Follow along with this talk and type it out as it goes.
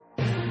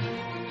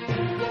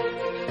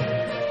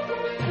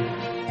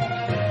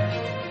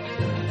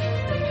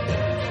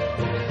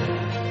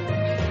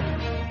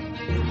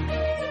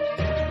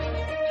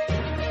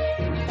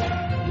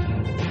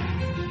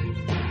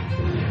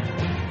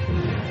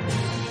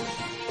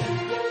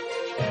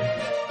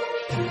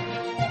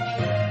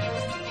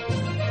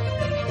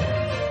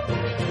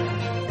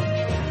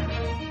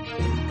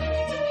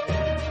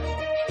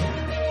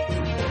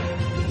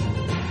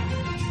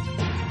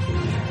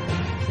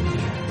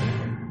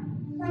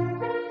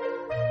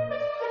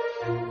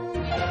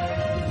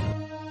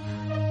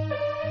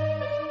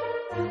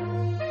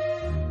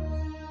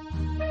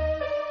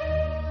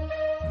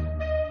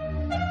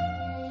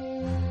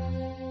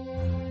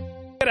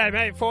G'day,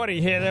 mate.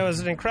 40 here. There was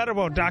an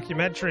incredible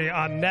documentary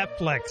on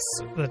Netflix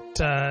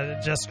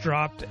that just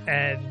dropped,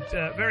 and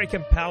very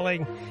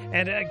compelling,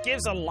 and it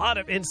gives a lot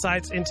of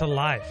insights into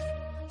life.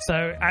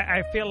 So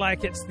I feel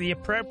like it's the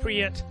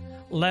appropriate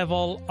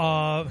level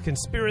of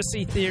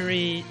conspiracy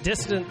theory,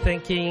 dissident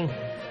thinking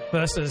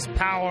versus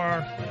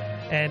power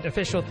and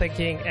official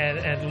thinking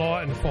and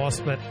law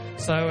enforcement.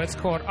 So it's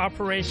called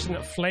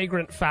Operation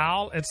Flagrant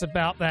Foul. It's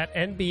about that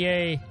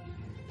NBA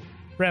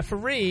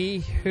referee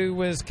who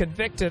was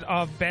convicted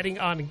of betting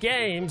on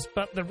games,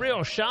 but the real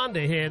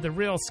shanda here, the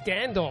real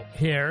scandal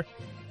here,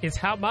 is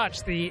how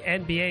much the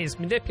NBA is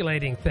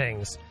manipulating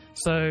things.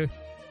 So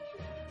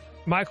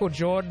Michael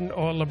Jordan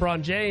or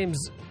LeBron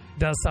James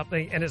does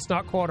something and it's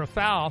not called a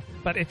foul,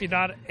 but if you're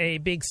not a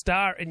big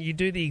star and you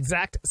do the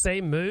exact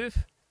same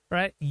move,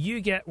 right,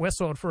 you get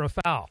whistled for a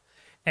foul.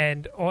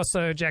 And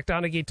also Jack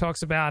Donaghy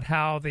talks about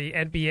how the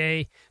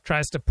NBA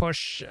tries to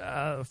push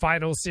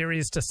final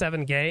series to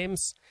 7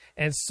 games.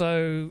 And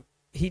so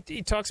he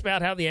talks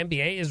about how the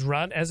NBA is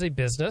run as a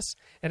business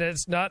and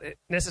it's not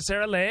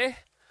necessarily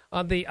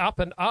on the up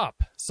and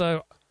up.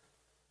 So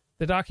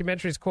the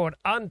documentary is called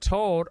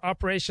Untold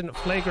Operation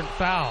Flagrant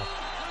Foul.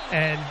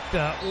 And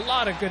a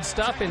lot of good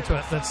stuff into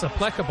it that's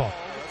applicable.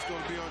 That's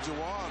going to be on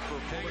Jawad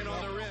for paying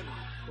on their end.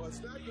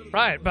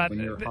 Right, but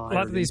a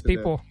lot of these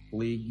people...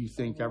 league, you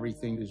think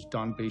everything is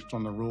done based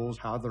on the rules,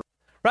 how they're...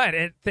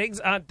 Right, things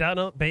aren't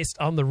done based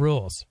on the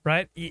rules,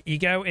 right? You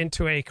go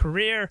into a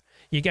career,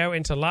 you go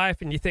into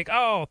life, and you think,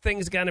 oh,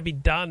 things are going to be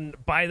done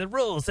by the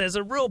rules. There's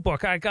a rule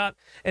book. I got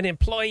an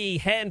employee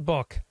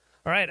handbook.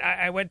 All right,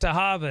 I went to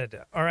Harvard.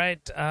 All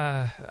right,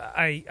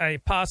 I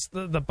passed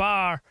the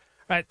bar.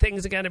 Right,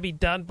 things are going to be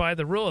done by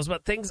the rules,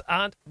 but things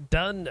aren't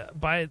done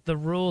by the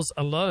rules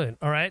alone,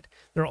 all right?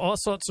 There are all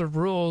sorts of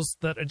rules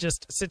that are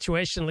just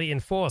situationally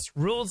enforced.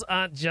 Rules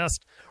aren't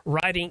just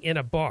writing in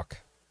a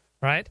book,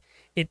 right?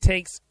 It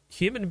takes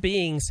human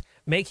beings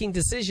making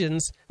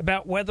decisions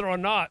about whether or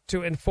not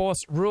to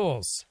enforce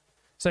rules.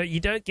 So you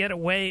don't get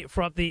away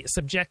from the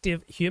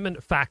subjective human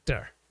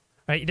factor,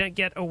 right? You don't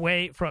get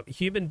away from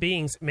human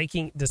beings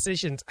making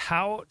decisions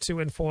how to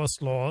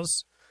enforce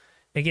laws,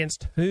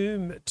 against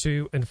whom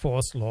to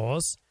enforce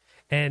laws,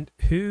 and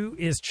who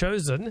is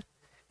chosen,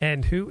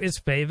 and who is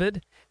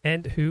favored,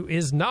 and who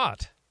is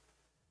not.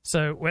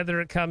 So whether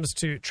it comes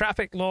to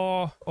traffic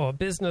law, or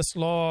business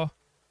law,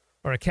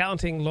 or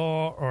accounting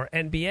law, or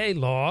NBA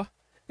law,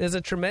 there's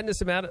a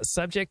tremendous amount of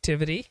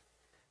subjectivity,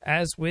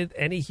 as with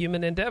any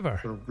human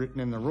endeavor. They're written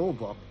in the rule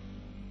book.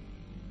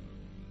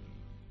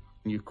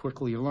 And you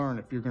quickly learn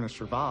if you're going to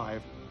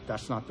survive,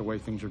 that's not the way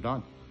things are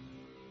done.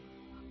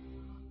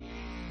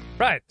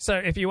 Right. So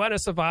if you want to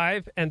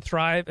survive and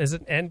thrive as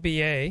an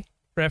NBA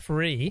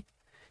referee,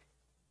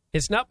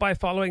 it's not by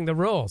following the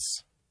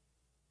rules.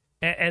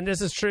 And this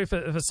is true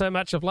for so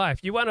much of life.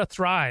 You want to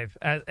thrive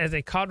as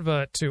a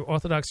convert to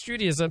Orthodox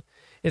Judaism.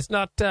 It's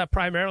not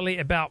primarily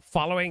about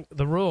following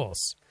the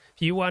rules.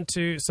 If you want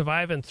to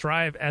survive and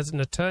thrive as an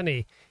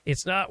attorney,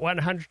 it's not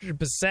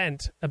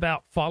 100%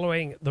 about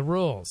following the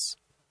rules.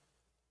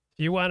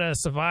 If you want to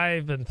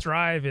survive and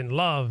thrive in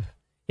love,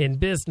 in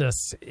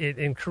business,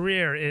 in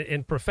career,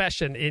 in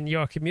profession, in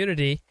your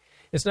community,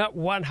 it's not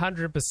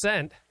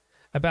 100%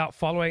 about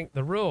following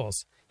the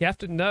rules. You have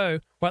to know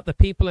what the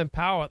people in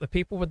power, the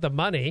people with the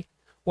money,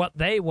 what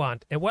they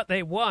want. And what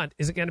they want,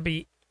 is it going to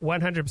be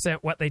 100%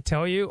 what they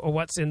tell you or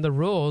what's in the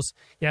rules?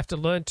 You have to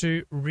learn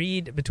to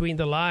read between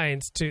the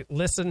lines, to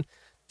listen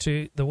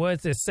to the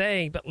words they're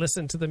saying, but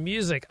listen to the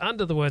music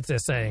under the words they're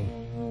saying.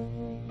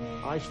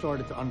 I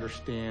started to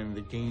understand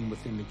the game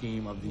within the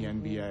game of the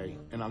NBA,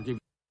 and I'll give you...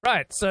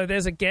 Right, so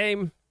there's a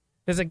game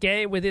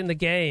within the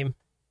game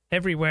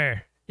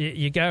everywhere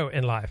you go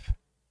in life.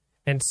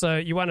 And so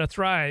you want to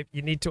thrive,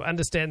 you need to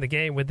understand the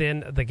game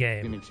within the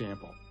game. An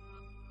example.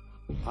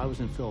 I was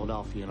in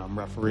Philadelphia and I'm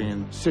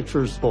refereeing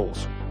Sixers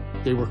Bulls.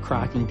 They were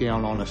cracking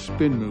down on a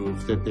spin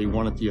move that they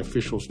wanted the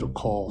officials to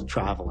call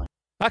traveling.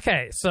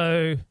 Okay,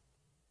 so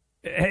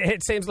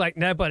it seems like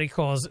nobody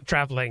calls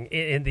traveling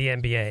in the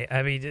NBA.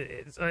 I mean,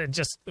 it's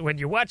just when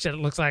you watch it, it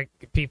looks like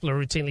people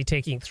are routinely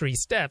taking 3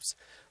 steps.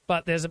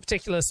 But there's a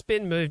particular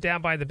spin move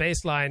down by the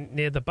baseline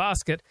near the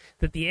basket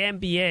that the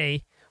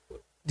NBA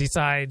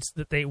decides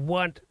that they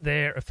want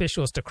their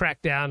officials to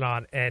crack down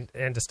on and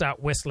to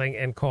start whistling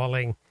and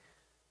calling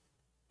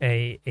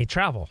a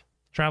travel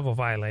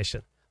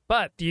violation.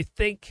 But do you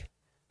think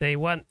they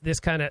want this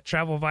kind of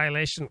travel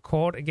violation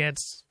called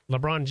against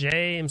LeBron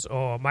James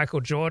or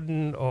Michael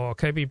Jordan or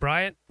Kobe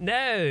Bryant?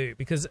 No,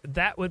 because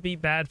that would be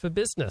bad for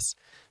business.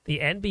 The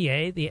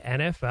NBA, the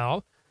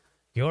NFL,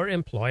 your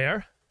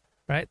employer,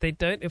 right? They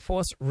don't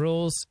enforce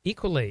rules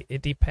equally.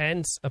 It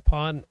depends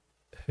upon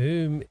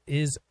whom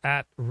is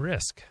at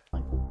risk.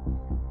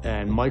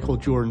 And Michael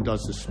Jordan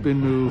does the spin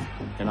move,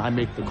 and I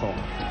make the call.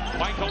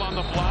 Michael on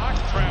the block,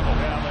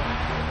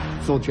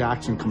 travel. Phil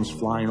Jackson comes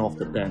flying off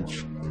the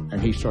bench,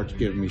 and he starts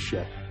giving me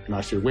shit. And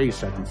I say, wait a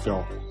second,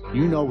 Phil.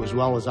 You know as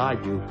well as I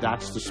do,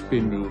 that's the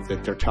spin move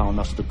that they're telling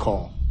us to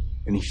call.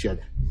 And he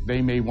said,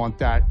 They may want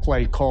that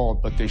play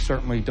called, but they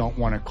certainly don't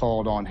want it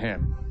called on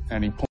him.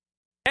 And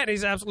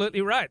he's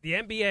absolutely right. The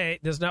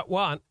NBA does not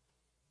want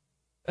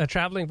a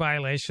traveling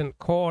violation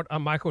called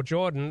on Michael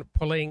Jordan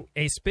pulling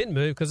a spin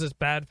move because it's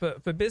bad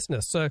for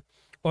business. So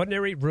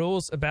ordinary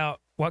rules about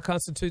what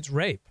constitutes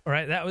rape, all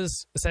right, that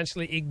was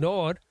essentially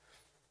ignored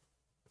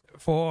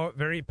for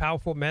very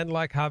powerful men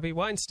like Harvey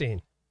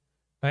Weinstein,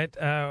 right?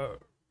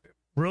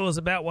 Rules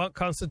about what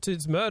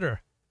constitutes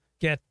murder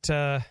get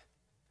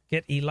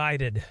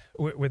elided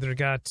with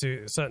regard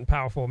to certain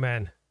powerful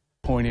men.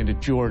 Pointed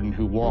at Jordan,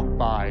 who walked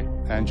by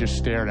and just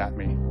stared at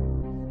me.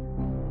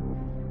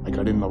 I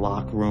got in the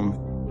locker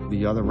room.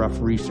 The other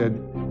referee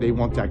said, they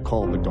want that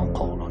call, but don't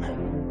call it on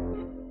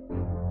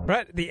him.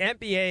 Right. The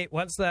NBA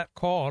wants that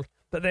called,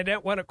 but they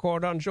don't want it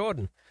called on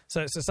Jordan.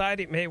 So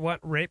society may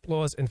want rape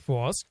laws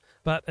enforced,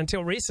 but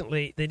until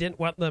recently, they didn't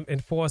want them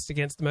enforced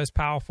against the most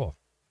powerful.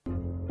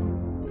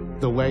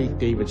 The way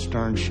David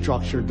Stern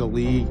structured the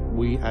league,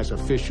 we as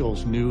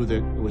officials knew that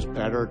it was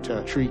better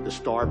to treat the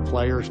star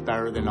players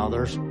better than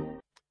others.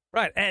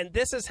 Right, and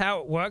this is how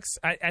it works,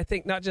 I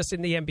think, not just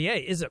in the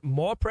NBA. Is it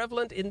more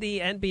prevalent in the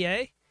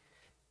NBA?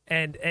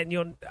 And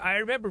I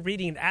remember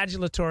reading an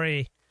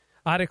adulatory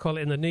article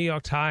in the New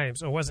York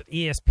Times, or was it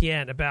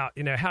ESPN, about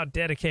how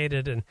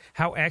dedicated and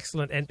how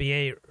excellent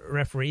NBA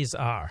referees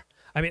are.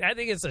 I mean, I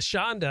think it's a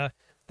shanda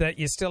that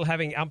you're still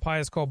having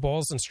umpires call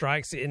balls and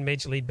strikes in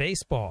Major League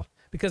Baseball,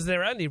 because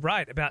they're only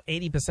right about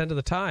 80% of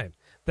the time.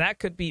 That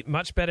could be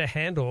much better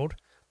handled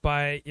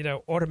by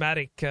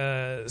automatic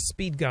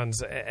speed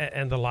guns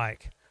and the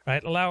like,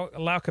 right?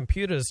 Allow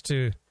computers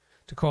to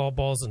call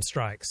balls and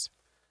strikes.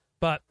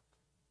 But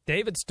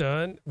David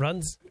Stern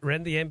ran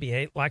the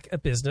NBA like a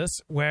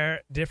business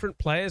where different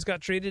players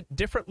got treated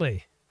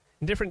differently,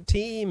 and different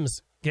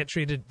teams get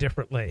treated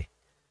differently,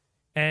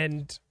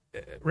 and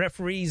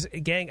referees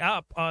gang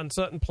up on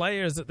certain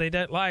players that they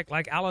don't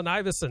like Allen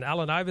Iverson.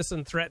 Allen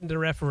Iverson threatened a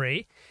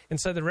referee, and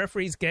so the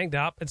referees ganged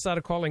up and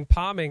started calling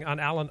palming on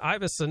Allen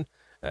Iverson.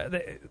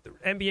 The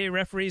NBA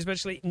referees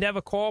virtually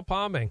never call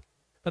palming,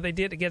 but they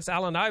did against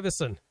Allen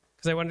Iverson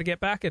because they wanted to get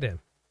back at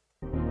him.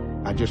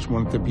 I just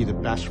wanted to be the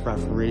best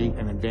referee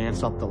and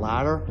advance up the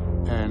ladder,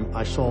 and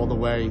I saw the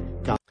way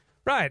God.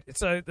 Right.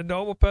 So the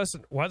normal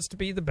person wants to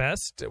be the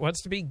best,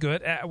 wants to be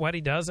good at what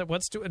he does, and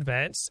wants to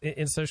advance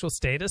in social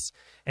status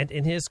and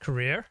in his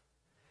career.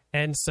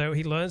 And so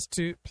he learns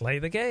to play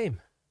the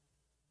game.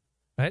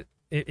 Right?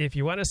 If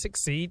you want to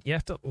succeed, you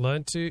have to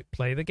learn to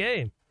play the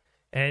game.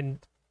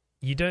 And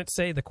you don't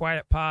say the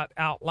quiet part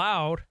out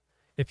loud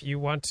if you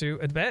want to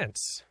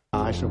advance.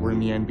 I said, we're in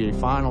the NBA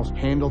Finals,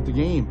 handled the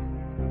game.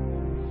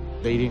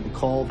 They didn't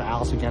call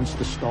fouls against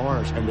the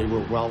stars, and they were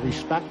well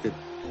respected.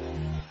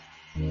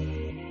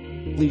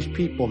 These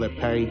people that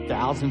pay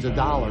thousands of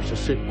dollars to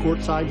sit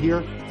courtside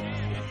here,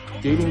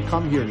 they didn't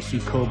come here to see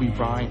Kobe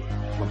Bryant,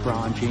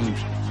 LeBron James,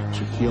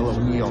 Shaquille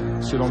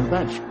O'Neal sit on the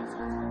bench.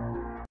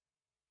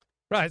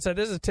 Right, so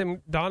this is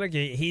Tim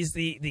Donaghy. He's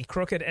the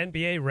crooked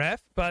NBA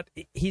ref, but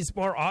he's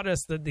more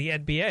honest than the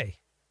NBA.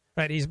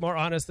 Right, he's more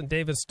honest than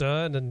David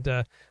Stern and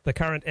the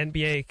current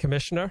NBA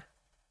commissioner.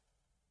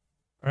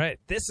 All right,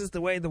 this is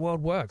the way the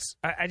world works.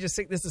 I just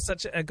think this is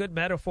such a good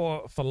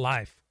metaphor for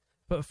life,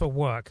 for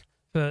work,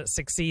 for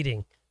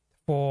succeeding,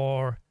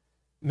 for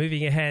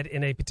moving ahead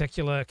in a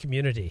particular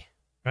community,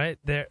 right?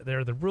 There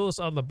are the rules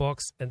on the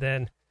books, and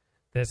then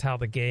there's how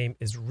the game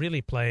is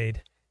really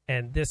played,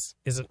 and this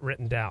isn't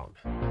written down.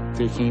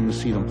 They came to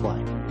see them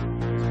play.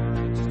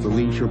 The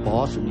league's your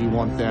boss, and you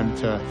want them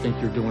to think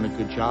you're doing a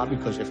good job,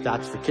 because if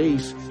that's the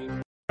case...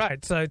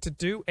 Right, so to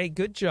do a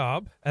good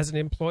job as an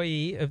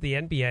employee of the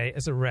NBA,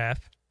 as a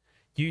ref,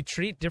 you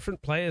treat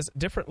different players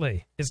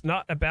differently. It's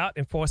not about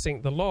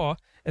enforcing the law.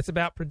 It's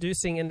about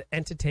producing an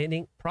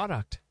entertaining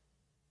product.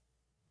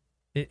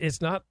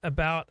 It's not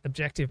about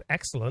objective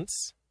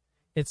excellence.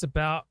 It's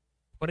about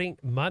putting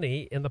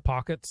money in the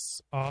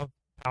pockets of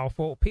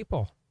powerful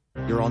people.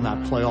 You're on that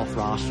playoff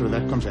roster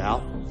that comes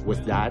out.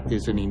 With that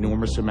is an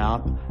enormous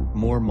amount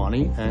more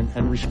money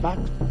and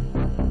respect.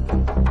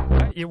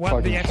 You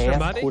want the extra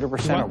money, you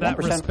want that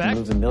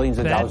respect, millions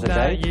of dollars a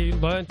day. You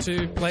learn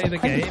to play the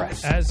game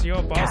as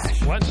your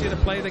boss wants you to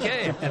play the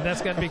game. And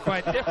that's going to be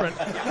quite different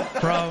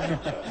from,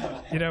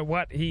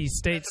 what he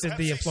states in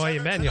the employee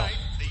manual.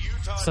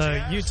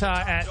 So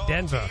Utah at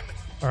Denver,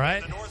 all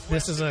right?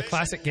 This is a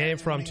classic game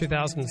from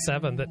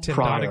 2007 that Tim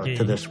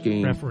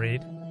Donaghy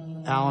refereed.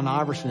 Allen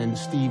Iverson and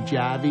Steve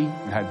Javie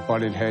had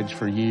butted heads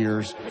for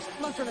years.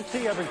 I'm not going to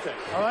see everything,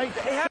 all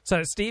right?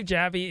 So Steve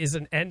Javie is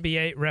an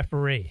NBA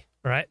referee,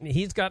 right? And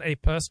he's got a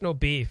personal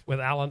beef with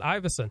Allen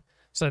Iverson.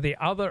 So the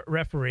other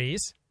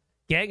referees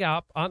gang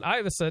up on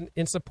Iverson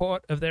in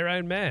support of their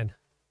own man.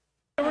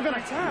 We're going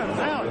to tap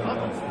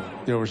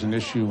out. There was an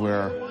issue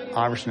where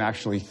Iverson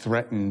actually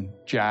threatened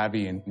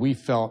Javie, and we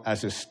felt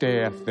as a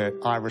staff that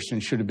Iverson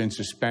should have been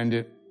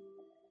suspended.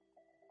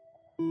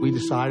 We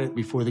decided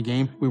before the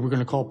game we were going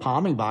to call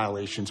palming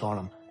violations on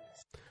him.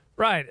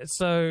 Right.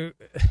 So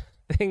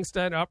things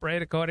don't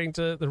operate according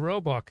to the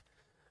rule book.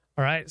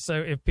 All right. So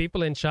if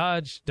people in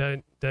charge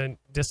don't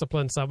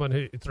discipline someone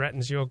who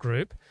threatens your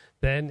group,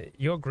 then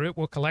your group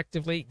will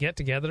collectively get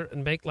together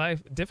and make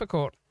life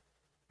difficult.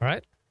 All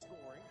right.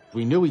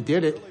 We knew he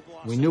did it.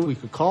 We knew we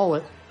could call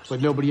it,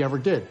 but nobody ever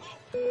did.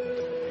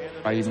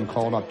 I even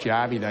called up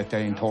Javi that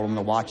day and told him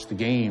to watch the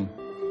game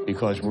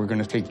because we're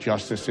going to take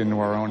justice into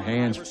our own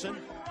hands.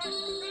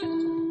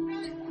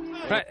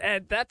 Right.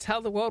 And that's how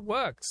the world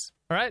works.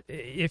 All right.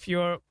 If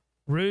you're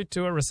rude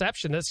to a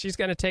receptionist, she's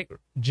going to take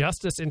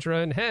justice into her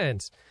own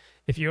hands.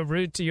 If you're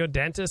rude to your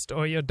dentist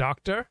or your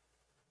doctor,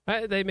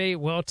 right, they may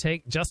well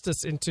take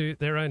justice into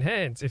their own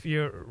hands. If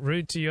you're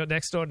rude to your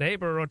next door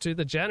neighbor or to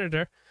the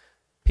janitor,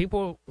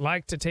 people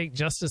like to take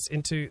justice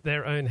into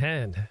their own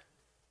hand.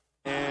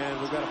 And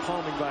we've got a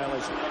palming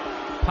violation.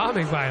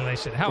 Palming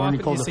violation. How often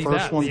do you see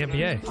that in the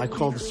NBA? I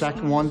called the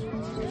second one.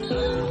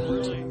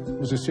 It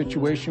was a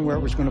situation where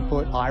it was going to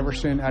put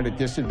Iverson at a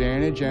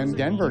disadvantage and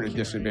Denver at a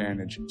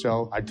disadvantage.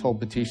 So I told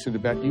Batista to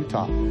bet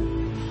Utah. Nuggets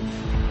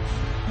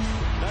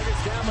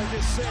down by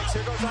just 6.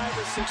 Here goes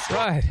Iverson.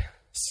 Right.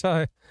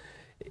 So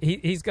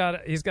he's got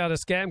a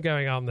scam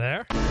going on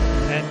there,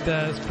 and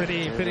it's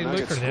pretty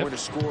lucrative.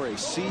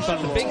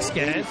 But the big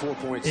scam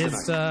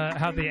is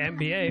how the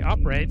NBA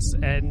operates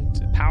and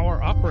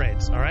power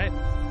operates. All right,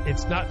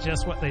 it's not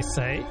just what they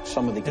say.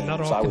 Some of the games, not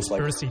all I was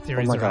conspiracy like,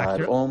 theories "Oh my are God!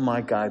 accurate. Oh my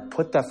God!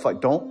 Put that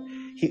fuck! Don't."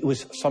 It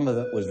was some of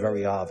it was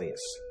very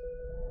obvious.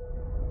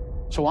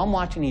 So I'm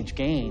watching each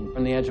game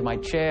from the edge of my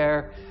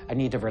chair. I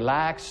need to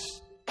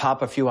relax,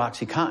 pop a few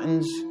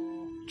OxyContins,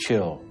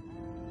 chill.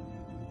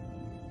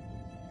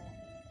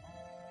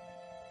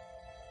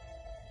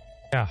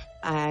 Yeah.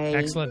 I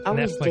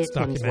always Netflix did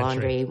Tim's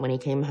laundry when he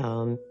came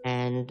home,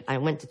 and I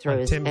went to throw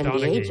his Tim NBA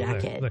Donaghy,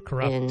 jacket the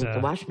corrupt, in the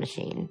washing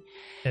machine.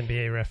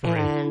 NBA referee.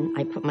 And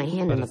I put my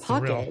hand But in the it's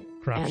the real pocket,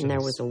 corruption and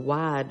there was a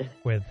wad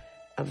with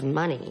of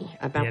money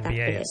the about that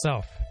NBA big.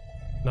 itself,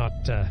 not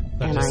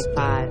And I just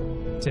thought,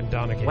 Tim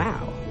Donaghy.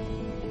 wow,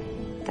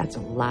 that's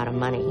a lot of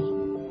money.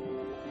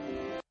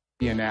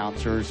 The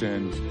announcers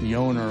and the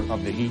owner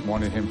of the Heat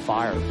wanted him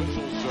fired.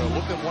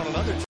 Look at one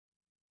another.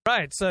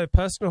 Right. So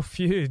personal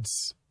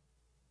feuds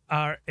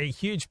are a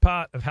huge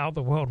part of how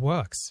the world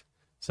works.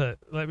 So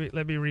let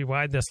me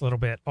rewind this a little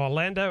bit.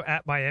 Orlando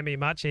at Miami,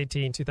 March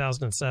 18,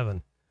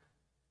 2007.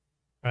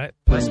 Right?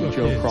 Personal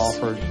Joe feuds.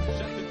 Crawford,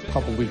 a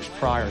couple weeks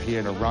prior, he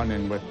had a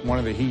run-in with one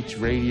of the Heat's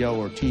radio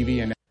or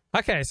TV and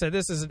Okay, so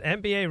this is an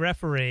NBA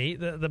referee,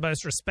 the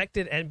most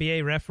respected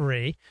NBA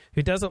referee,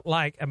 who doesn't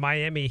like a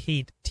Miami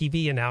Heat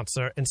TV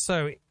announcer. And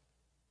so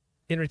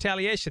in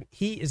retaliation,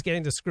 he is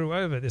going to screw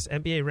over this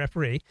NBA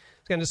referee.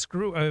 He's going to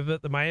screw over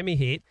the Miami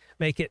Heat,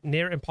 make it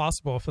near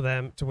impossible for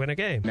them to win a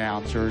game.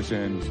 announcers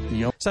and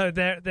the So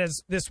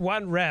there's this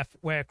one ref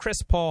where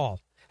Chris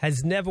Paul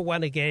has never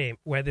won a game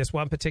where this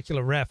one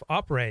particular ref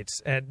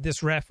operates. And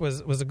this ref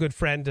was a good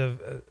friend of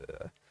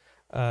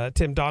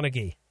Tim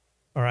Donaghy.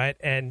 All right.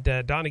 And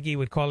Donaghy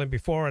would call him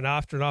before and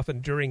after and often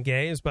during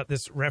games, but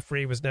this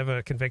referee was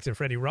never convicted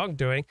for any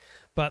wrongdoing.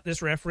 But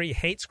this referee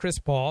hates Chris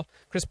Paul.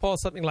 Chris Paul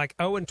is something like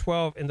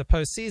 0-12 in the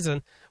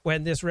postseason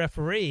when this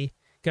referee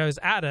goes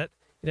at it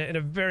in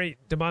a very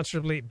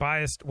demonstrably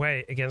biased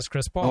way against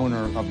Chris Paul.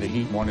 owner of the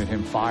Heat wanted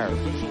him fired.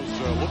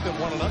 Look at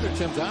one another.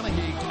 Tim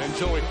Donaghy and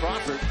Joey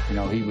Crawford. You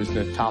know, he was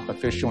the top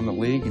official in the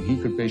league, and he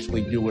could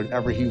basically do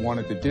whatever he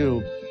wanted to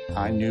do.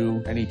 I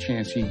knew any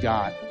chance he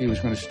got, he was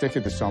going to stick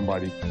it to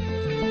somebody.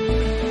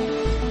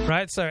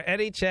 Right, so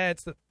any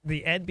chance that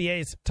the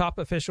NBA's top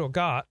official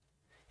got,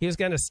 he was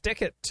going to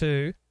stick it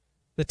to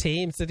the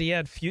teams that he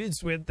had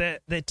feuds with their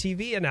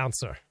TV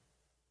announcer.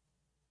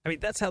 I mean,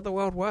 that's how the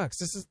world works.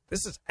 This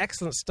is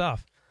excellent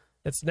stuff.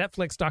 It's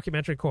Netflix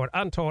documentary called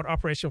Untold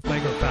Operation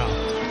Flagrant Foul.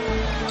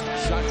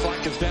 Shot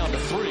clock is down to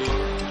 3.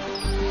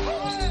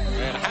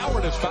 And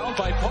Howard is fouled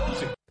by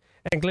Posey.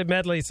 And Glib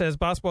Medley says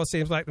basketball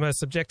seems like the most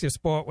subjective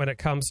sport when it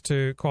comes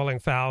to calling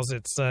fouls.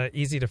 It's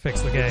easy to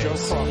fix the Joe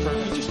games.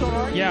 Crawford. You just don't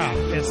argue. Yeah,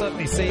 it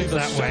certainly seems The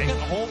that way.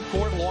 second home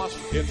court loss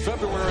in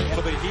February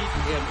for the Heat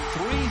in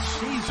 3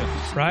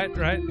 seasons. Right.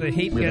 The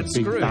Heat We had a get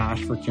big screwed.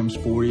 bash for Kim's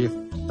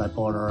 40th. I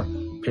bought her a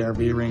pair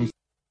of earrings.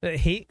 The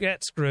Heat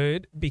get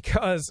screwed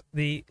because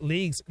the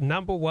league's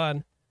number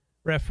one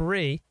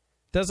referee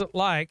doesn't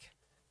like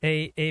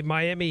a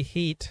Miami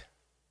Heat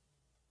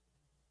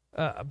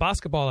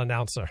basketball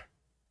announcer.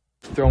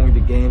 Throwing the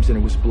games and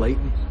it was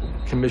blatant,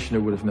 commissioner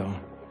would have known.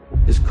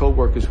 His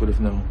co-workers would have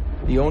known.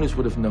 The owners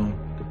would have known.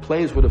 The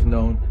players would have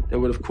known. They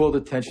would have called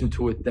attention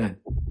to it then.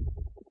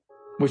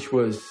 Which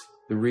was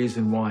the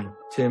reason why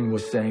Tim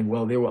was saying,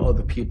 well, there were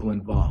other people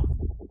involved.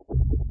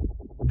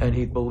 And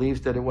he believes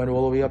that it went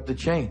all the way up the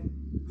chain.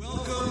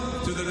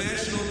 Welcome to the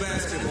National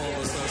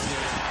Basketball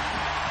Association.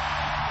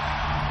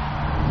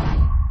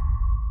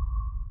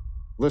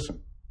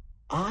 Listen,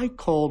 I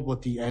called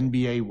what the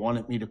NBA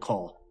wanted me to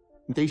call.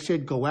 They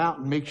said go out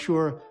and make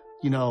sure,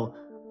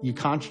 you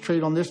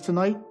concentrate on this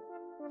tonight.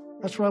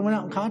 That's what I went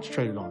out and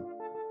concentrated on.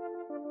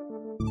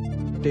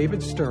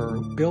 David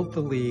Stern built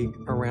the league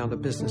around a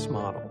business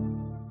model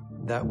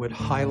that would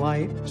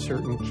highlight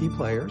certain key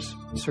players,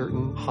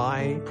 certain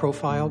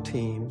high-profile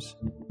teams.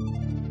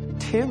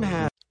 Tim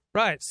had...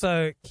 Right,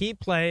 so key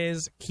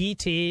players, key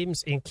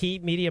teams in key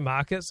media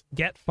markets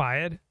get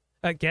favored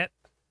by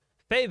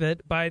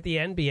the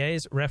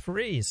NBA's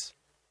referees.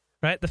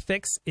 Right, the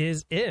fix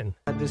is in.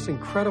 Had this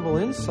incredible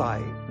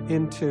insight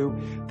into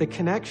the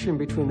connection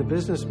between the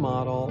business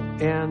model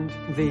and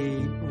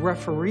the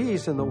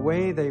referees and the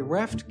way they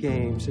reffed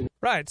games.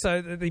 Right,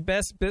 so the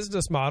best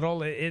business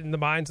model in the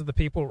minds of the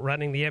people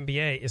running the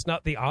NBA is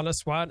not the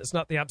honest one, it's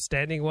not the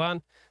upstanding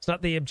one, it's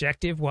not the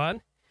objective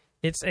one.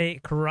 It's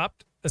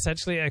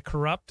essentially a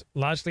corrupt,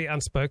 largely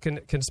unspoken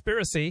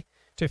conspiracy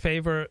to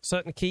favor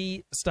certain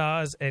key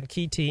stars and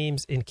key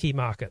teams in key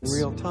markets.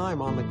 Real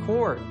time on the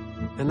court,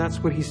 and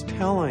that's what he's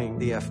telling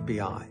the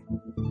FBI.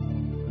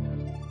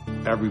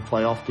 Every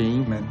playoff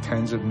game meant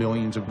tens of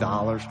millions of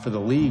dollars for the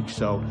league,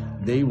 so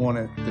they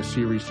wanted the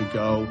series to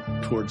go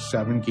towards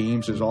 7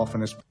 games as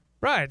often as...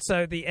 Right,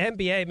 so the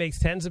NBA makes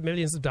tens of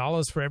millions of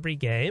dollars for every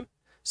game,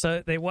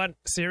 so they want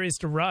series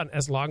to run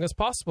as long as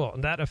possible,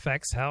 and that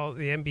affects how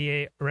the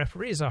NBA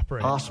referees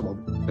operate. Possible.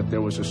 If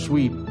there was a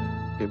sweep,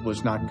 it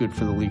was not good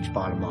for the league's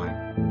bottom line.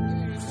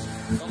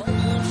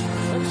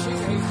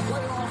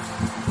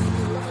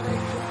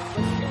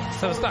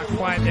 So it's not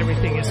quite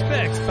everything is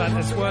fixed, but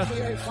it's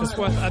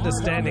worth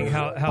understanding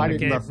how the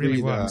game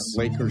really works. The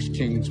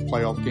Lakers-Kings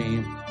playoff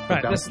game.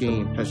 Right, that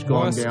game has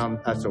gone down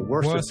as the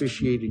worst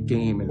officiated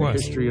game in the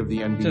history of the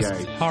NBA.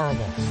 Just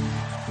horrible.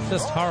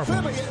 Just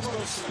horrible.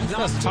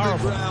 Just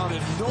horrible.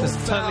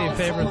 Just totally in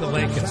favor of the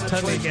Lakers,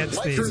 totally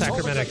against the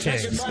Sacramento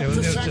Kings. It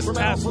was just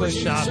absolute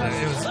shoddy.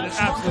 It was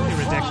absolutely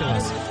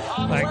ridiculous.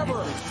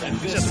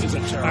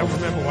 I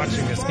remember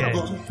watching this game.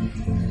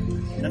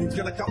 It's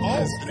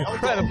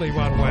incredibly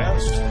one way.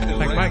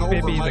 Like Mike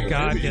Bibby, the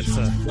guard, gets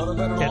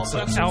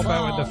an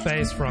elbow in the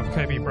face from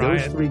Kobe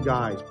Bryant. Those 3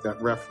 guys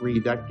that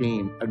refereed that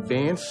game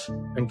advance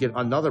and get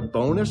another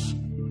bonus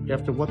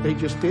after what they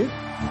just did.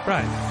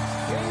 Right.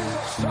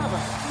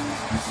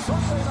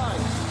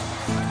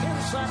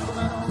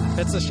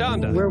 It's a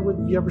shanda. Where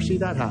would you ever see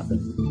that happen?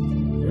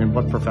 In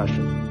what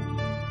profession?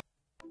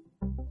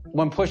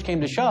 When push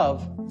came to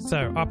shove,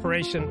 so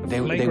Operation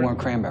they weren't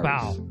cranberries.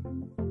 Foul.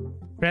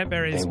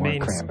 Cranberries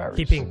means cranberries.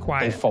 keeping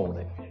quiet. They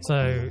folded.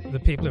 So the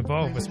people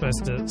involved were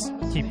supposed to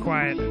keep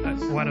quiet.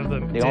 One of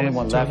them The only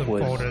one left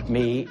was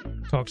me,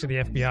 talk to the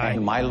FBI.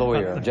 and my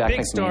lawyer, The Jack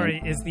big McMahon.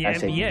 story is the I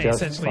said, NBA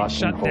 "Just essentially fucking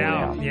shut hold it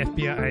down out. the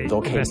FBI It's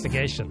okay."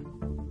 investigation.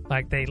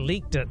 Like they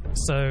leaked it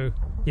so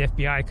the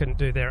FBI couldn't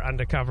do their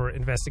undercover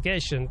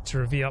investigation to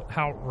reveal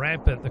how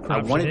rampant the I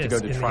corruption wanted is to go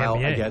to in trial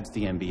the NBA. against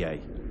the NBA.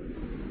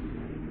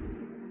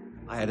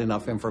 I had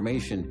enough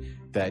information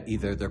that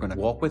either they're going to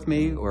walk with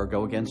me or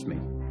go against me.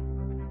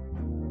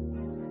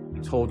 I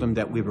told them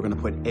that we were going to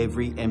put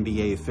every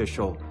NBA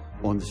official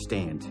on the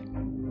stand.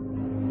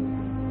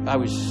 I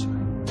was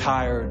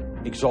tired,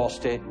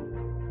 exhausted.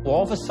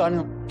 All of a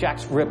sudden,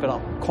 Jack's ripping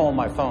up, calling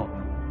my phone.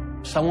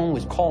 Someone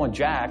was calling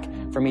Jack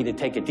for me to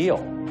take a deal.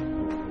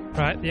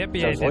 Right, the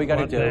NBA So all you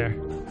got to their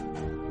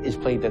is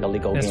play the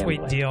illegal gambling.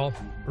 sweet deal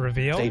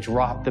reveal. They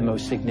dropped the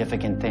most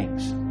significant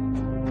things.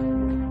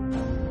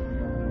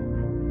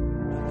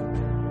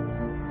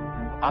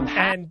 I'm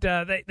happy. And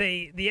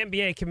the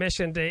NBA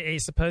commissioned a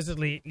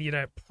supposedly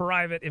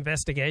private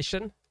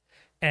investigation,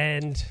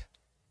 and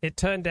it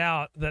turned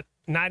out that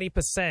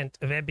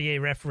 90% of NBA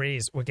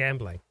referees were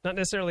gambling. Not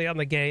necessarily on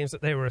the games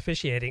that they were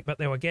officiating, but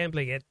they were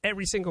gambling at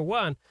every single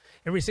one.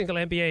 Every single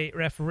NBA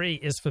referee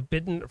is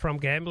forbidden from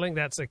gambling.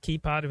 That's a key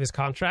part of his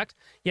contract.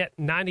 Yet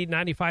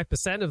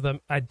 95% of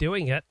them are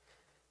doing it,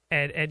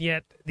 and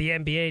yet the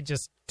NBA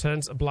just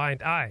turns a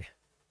blind eye.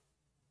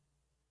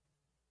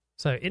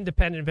 So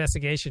independent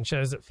investigation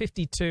shows that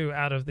 52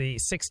 out of the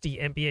 60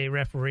 NBA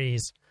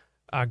referees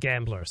are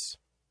gamblers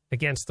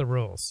against the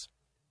rules,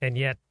 and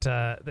yet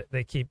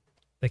they keep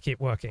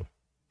working.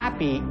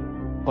 Happy,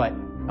 but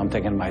I'm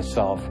thinking to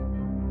myself,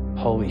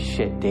 holy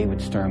shit, David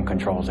Stern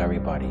controls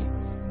everybody.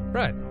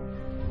 Right.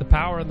 The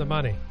power and the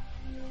money.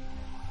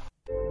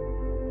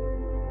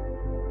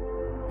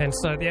 And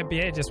so the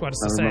NBA just wants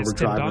to say it's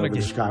Tim I remember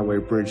driving Donaghy. over the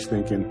Skyway Bridge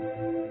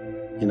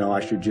thinking, I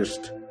should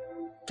just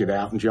get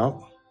out and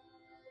jump.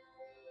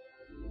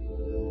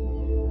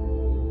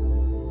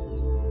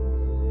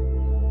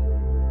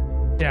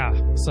 Yeah,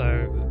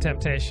 so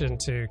temptation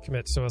to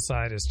commit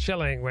suicide is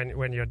chilling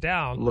when you're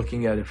down.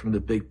 Looking at it from the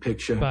big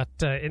picture, But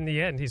in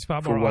the end, he's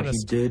far for more what he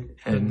honest did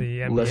than and the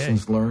NBA.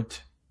 lessons learned.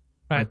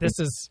 Right, this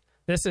is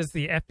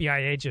the FBI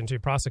agent who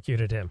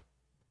prosecuted him,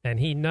 and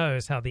he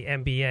knows how the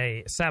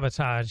NBA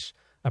sabotaged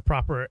a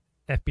proper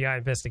FBI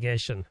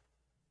investigation.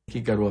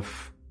 He got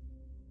off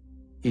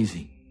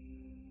easy.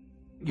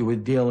 You were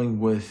dealing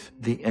with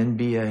the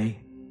NBA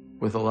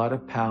with a lot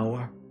of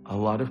power, a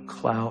lot of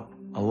clout,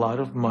 a lot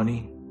of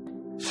money.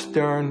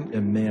 Stern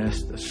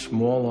amassed a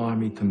small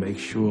army to make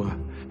sure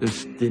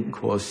this didn't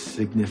cause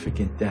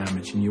significant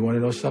damage. And you want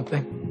to know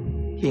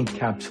something? He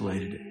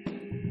encapsulated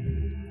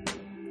it.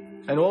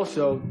 And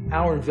also,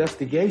 our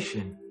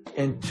investigation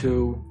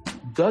into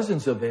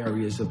dozens of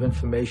areas of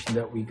information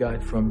that we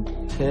got from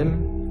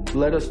Tim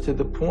led us to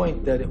the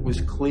point that it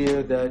was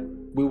clear that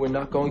we were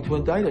not going to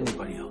indict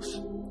anybody else.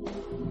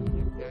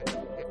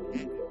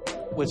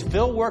 Was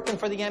Phil working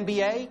for the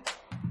NBA?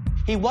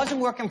 He wasn't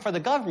working for the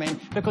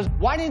government because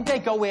why didn't they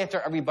go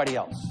after everybody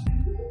else?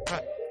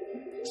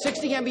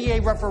 60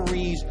 NBA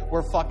referees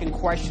were fucking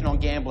questioned on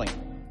gambling.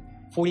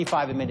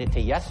 45 admitted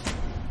to yes.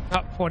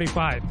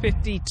 45.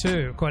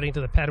 52, according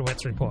to the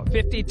Pedowitz report.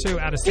 52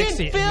 out of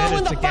 60 Did Phil admitted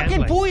and the to fucking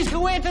gambling. boys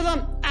go after them?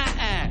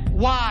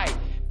 Why?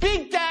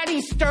 Big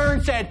Daddy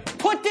Stern said,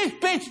 put this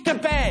bitch to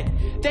bed.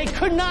 They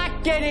could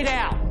not get it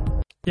out.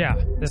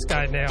 Yeah, this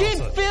guy nails Did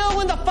it.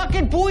 Phil and the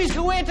fucking boys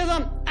go after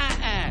them?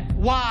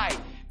 Why?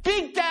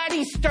 Big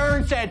Daddy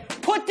Stern said,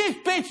 put this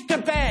bitch to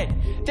bed.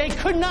 They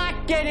could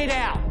not get it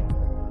out.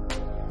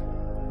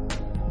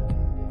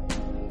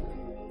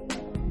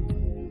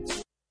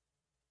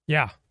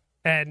 Yeah,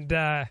 and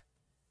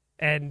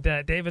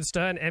David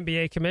Stern,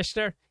 NBA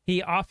commissioner,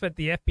 he offered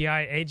the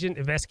FBI agent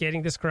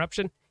investigating this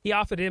corruption, he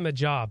offered him a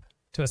job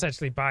to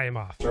essentially buy him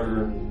off.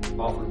 Stern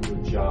offered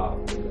him a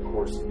job in the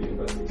course of the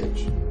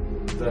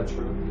investigation. Is that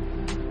true?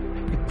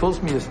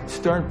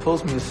 Stern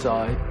pulls me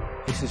aside.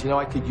 He says,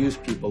 I could use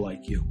people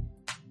like you.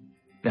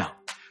 Now,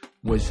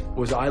 was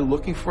I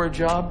looking for a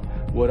job?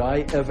 Would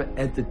I ever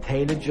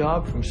entertain a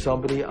job from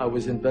somebody I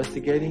was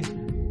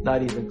investigating?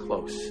 Not even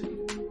close.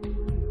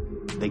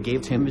 They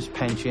gave him his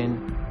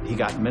pension. He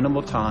got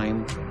minimal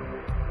time.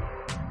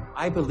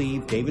 I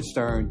believe David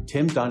Stern,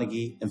 Tim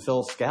Donaghy, and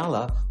Phil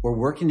Scala were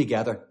working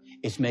together.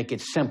 It's make it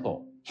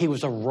simple. He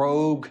was a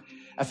rogue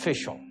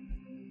official.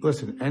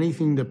 Listen,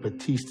 anything that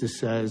Batista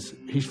says,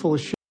 he's full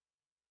of shit.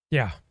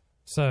 Yeah,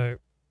 so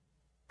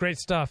great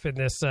stuff in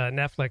this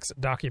Netflix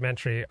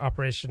documentary,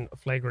 Operation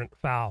Flagrant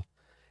Foul.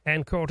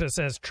 And Coulter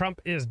says,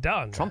 Trump is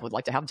done. Trump would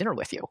like to have dinner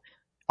with you.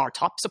 Our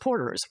top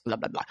supporters, blah,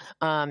 blah,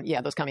 blah.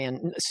 Yeah, those come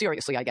in.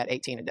 Seriously, I get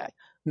 18 a day.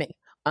 Me.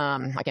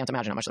 I can't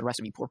imagine how much the rest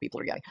of you poor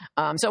people are getting.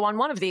 So on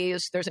one of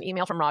these, there's an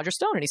email from Roger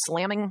Stone, and he's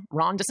slamming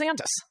Ron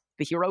DeSantis,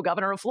 the hero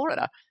governor of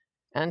Florida.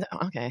 And,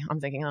 okay, I'm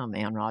thinking, oh,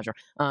 man, Roger.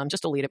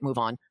 Just delete it, move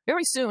on.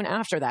 Very soon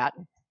after that,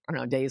 I don't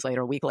know, days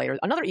later, a week later,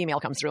 another email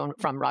comes through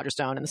from Roger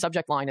Stone, and the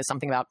subject line is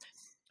something about,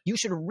 you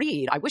should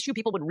read, I wish you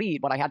people would read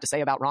what I had to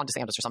say about Ron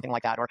DeSantis or something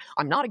like that, or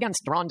I'm not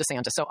against Ron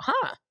DeSantis. So,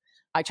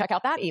 I check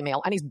out that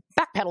email, and he's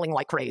backpedaling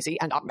like crazy,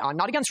 and I'm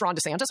not against Ron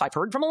DeSantis. I've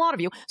heard from a lot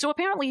of you. So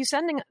apparently he's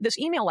sending this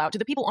email out to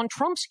the people on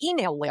Trump's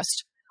email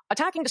list,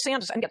 attacking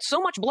DeSantis, and gets so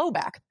much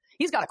blowback,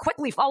 he's got to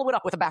quickly follow it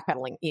up with a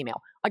backpedaling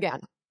email. Again,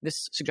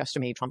 this suggests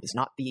to me Trump is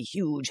not the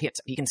huge hit.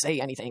 He can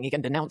say anything. He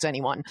can denounce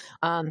anyone.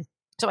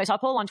 So I saw a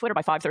poll on Twitter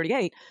by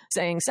 538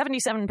 saying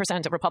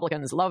 77% of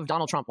Republicans love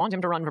Donald Trump, want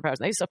him to run for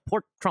president. They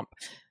support Trump.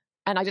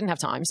 And I didn't have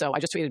time, so I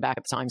just tweeted back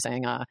at the time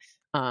saying,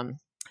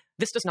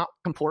 this does not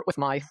comport with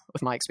my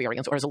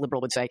experience, or as a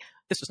liberal would say,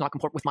 this does not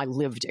comport with my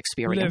lived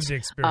experience.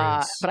 But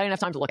I didn't have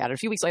time to look at it. A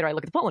few weeks later, I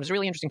look at the poll, and it's a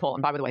really interesting poll.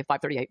 And by the way,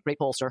 538, great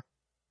pollster.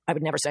 I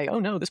would never say, oh,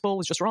 no, this poll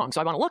is just wrong.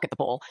 So I want to look at the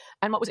poll.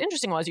 And what was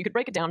interesting was you could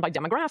break it down by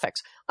demographics.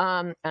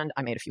 And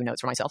I made a few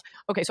notes for myself.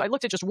 Okay, so I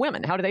looked at just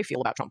women. How do they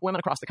feel about Trump? Women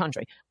across the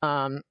country.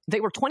 They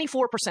were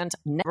 24%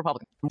 net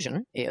Republican.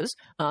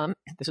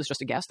 This is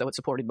just a guess, though it's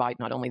supported by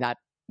not only that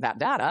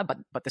data,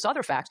 but this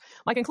other fact.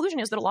 My conclusion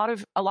is that a lot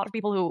of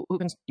people who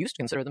used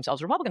to consider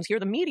themselves Republicans hear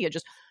the media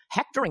just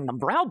hectoring them,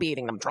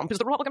 browbeating them. Trump is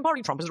the Republican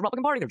Party. Trump is the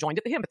Republican Party. They're joined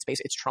at the hip.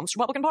 It's Trump's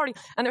Republican Party.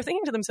 And they're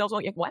thinking to themselves,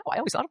 well, wow, I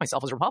always thought of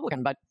myself as a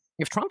Republican, but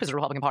if Trump is the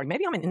Republican Party,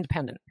 maybe I'm an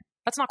independent.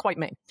 That's not quite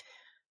me.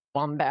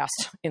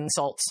 Bombast,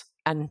 insults,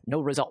 and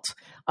no results.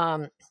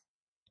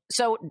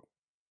 So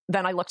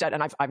then I looked at,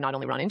 and I've not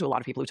only run into a lot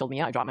of people who told me,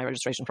 yeah, I dropped my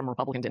registration from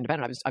Republican to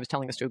independent. I was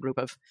telling this to a group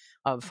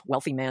of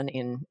wealthy men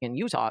in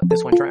Utah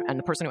this winter, and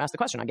the person who asked the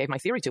question, I gave my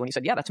theory to, and he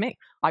said, yeah, that's me.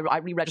 I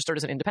re-registered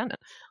as an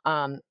independent.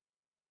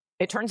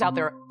 It turns out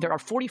there are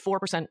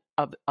 44%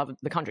 of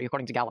the country,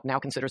 according to Gallup, now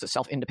considers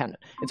itself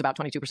independent. It's about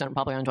 22%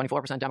 Republican,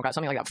 24% Democrat,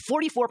 something like that.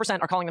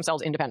 44% are calling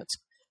themselves independents.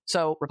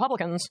 So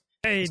Republicans,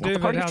 hey, it's David, not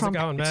the party of how's Trump. it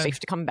going, man? It's safe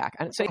to come back.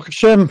 And it's safe.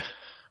 Shim,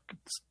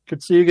 good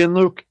to see you again,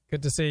 Luke.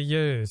 Good to see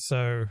you.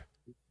 So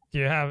do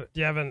you have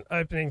an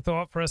opening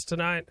thought for us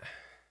tonight?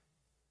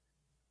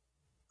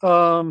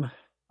 On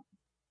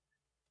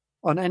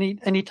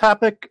any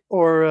topic,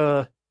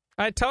 or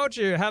I told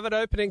you, have an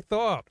opening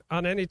thought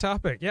on any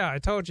topic. Yeah, I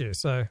told you.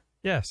 So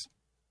yes.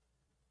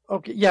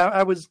 Okay. Yeah,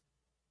 I was,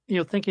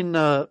 thinking.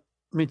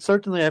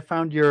 Certainly, I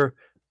found your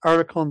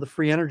article on the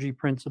free energy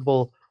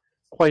principle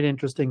quite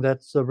interesting.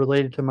 That's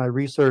related to my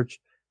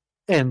research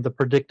and the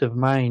predictive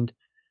mind,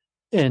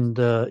 and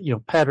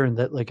pattern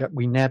that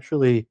we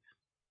naturally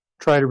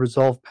try to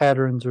resolve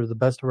patterns or the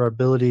best of our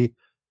ability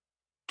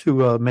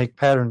to make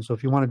patterns. So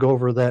if you want to go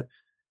over that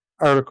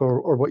article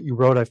or what you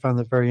wrote, I found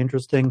that very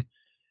interesting.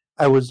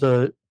 I was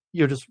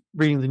just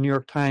reading the New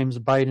York Times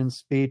Biden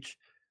speech,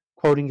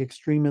 quoting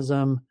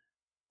extremism,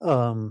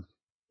 the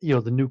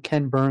new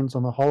Ken Burns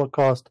on the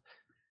Holocaust,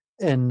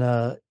 and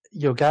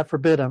God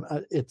forbid,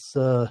 it's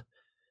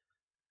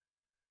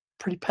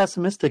pretty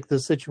pessimistic, the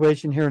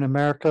situation here in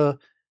America,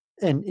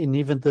 and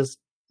even this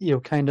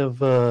kind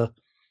of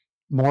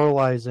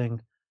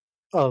moralizing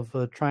of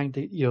trying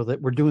to,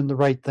 that we're doing the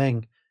right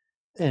thing.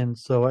 And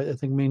so I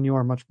think me and you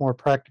are much more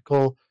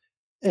practical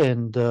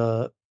and,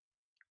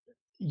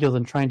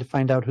 than trying to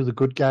find out who the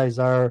good guys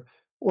are,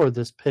 or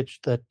this pitch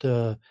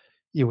that,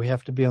 we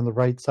have to be on the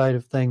right side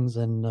of things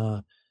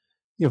and,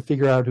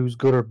 figure out who's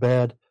good or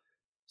bad.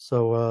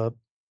 So,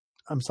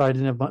 I'm sorry I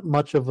didn't have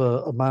much of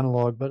a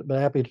monologue, but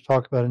happy to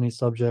talk about any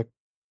subject.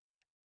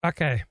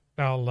 Okay,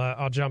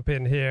 I'll jump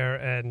in here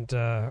and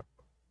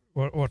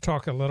we'll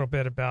talk a little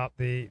bit about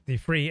the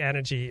free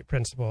energy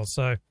principle.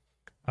 So,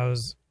 I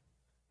was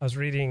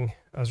reading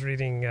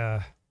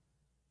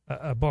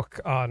a book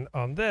on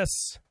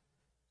this,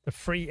 the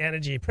free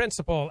energy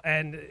principle,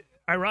 and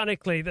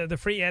ironically, the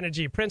free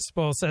energy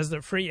principle says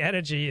that free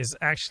energy is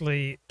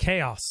actually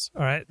chaos.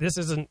 All right, this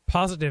isn't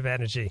positive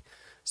energy.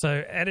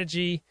 So,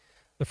 energy.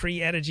 The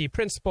free energy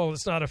principle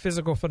is not a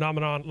physical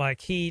phenomenon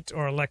like heat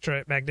or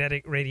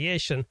electromagnetic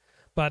radiation,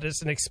 but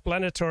it's an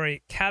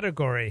explanatory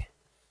category,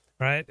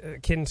 right,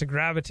 akin to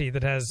gravity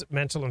that has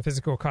mental and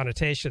physical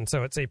connotation.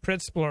 So it's a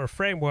principle or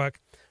framework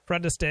for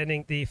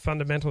understanding the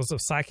fundamentals of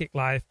psychic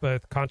life,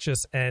 both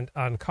conscious and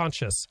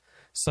unconscious.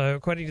 So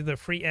according to the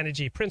free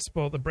energy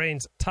principle, the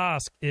brain's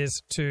task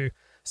is to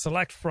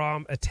select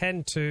from,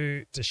 attend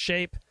to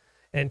shape,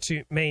 and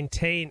to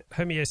maintain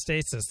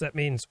homeostasis. That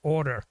means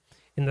order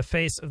in the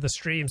face of the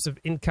streams of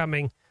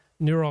incoming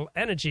neural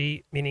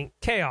energy, meaning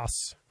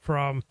chaos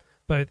from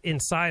both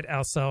inside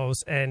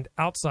ourselves and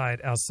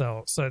outside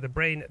ourselves. So the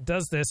brain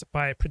does this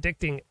by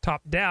predicting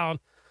top-down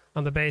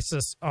on the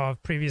basis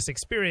of previous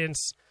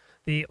experience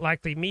the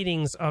likely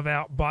meanings of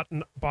our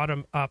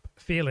bottom-up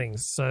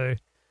feelings. So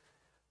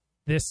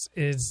this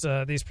is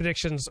these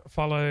predictions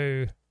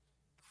follow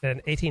an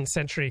 18th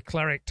century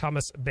cleric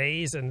Thomas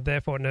Bayes, and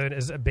therefore known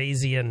as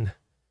Bayesian.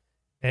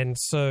 And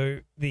so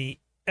the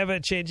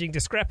ever-changing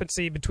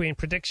discrepancy between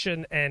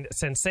prediction and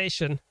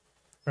sensation,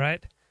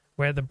 right,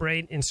 where the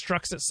brain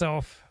instructs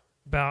itself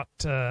about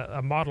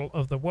a model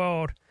of the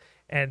world,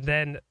 and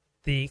then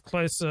the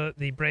closer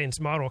the brain's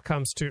model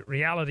comes to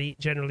reality,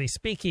 generally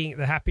speaking,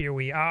 the happier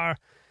we are.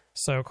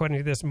 So according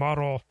to this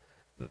model,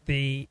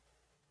 the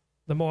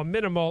more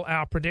minimal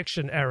our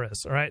prediction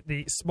errors, right,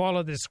 the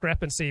smaller the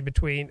discrepancy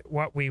between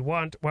what we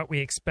want, what we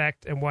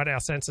expect, and what our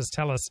senses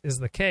tell us is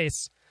the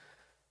case.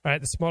 Right,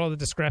 the smaller the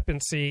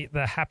discrepancy,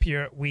 the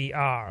happier we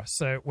are.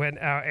 So when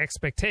our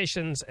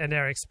expectations and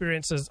our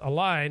experiences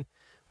align,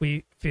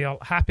 we feel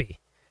happy.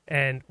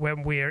 And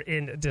when we're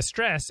in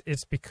distress,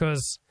 it's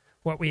because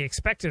what we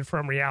expected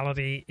from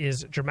reality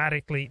is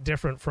dramatically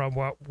different from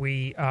what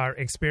we are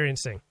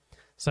experiencing.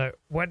 So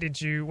what did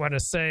you want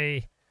to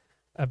say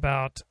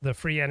about the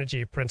free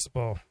energy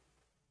principle,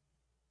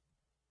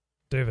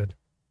 David?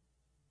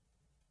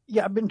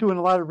 Yeah, I've been doing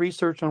a lot of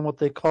research on what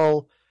they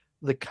call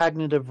the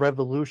cognitive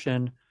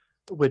revolution,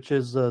 which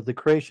is the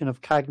creation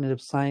of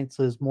cognitive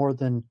sciences more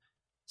than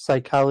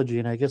psychology.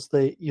 And I guess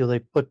they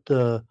put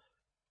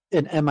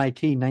in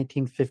MIT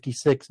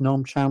 1956,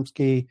 Noam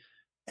Chomsky,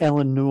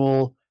 Alan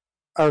Newell,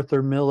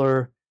 Arthur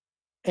Miller,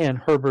 and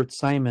Herbert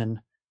Simon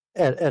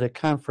at a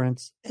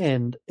conference,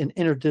 and an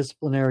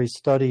interdisciplinary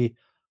study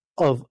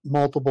of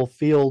multiple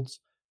fields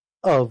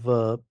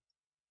of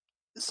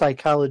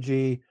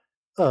psychology,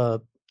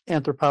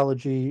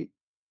 anthropology,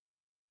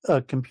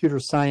 computer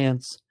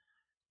science.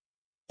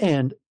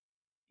 And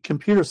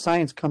computer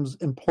science comes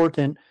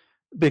important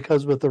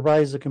because with the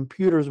rise of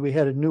computers, we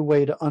had a new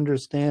way to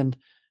understand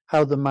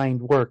how the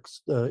mind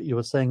works. You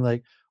were saying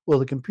like, well,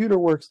 the computer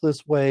works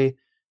this way.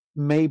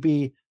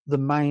 Maybe the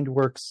mind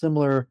works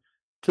similar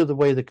to the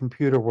way the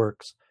computer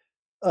works.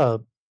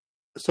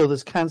 So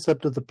this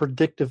concept of the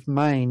predictive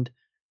mind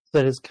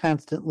that is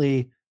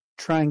constantly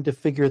trying to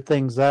figure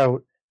things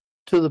out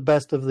to the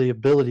best of the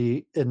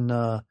ability. And,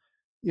 I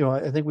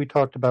think we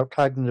talked about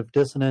cognitive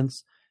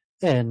dissonance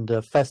and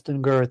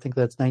Festinger. I think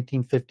that's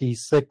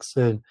 1956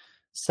 and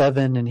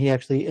 7, and he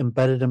actually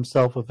embedded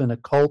himself within a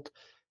cult,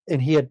 and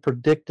he had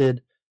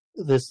predicted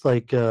this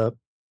cult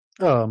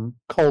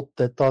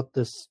that thought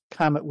this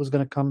comet was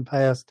going to come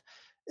past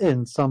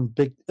and some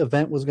big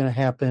event was going to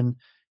happen.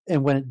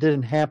 And when it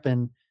didn't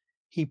happen,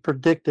 he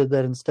predicted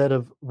that instead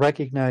of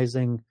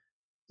recognizing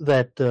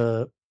that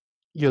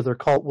their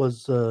cult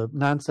was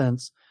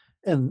nonsense,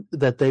 and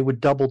that they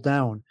would double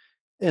down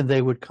and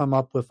they would come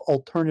up with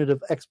alternative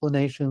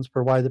explanations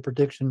for why the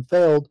prediction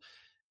failed.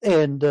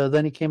 And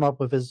then he came up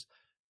with his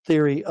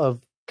theory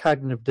of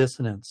cognitive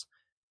dissonance.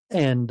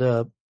 And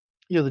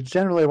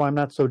generally why I'm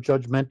not so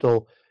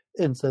judgmental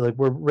and say like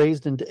we're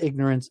raised into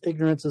ignorance.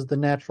 Ignorance is the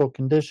natural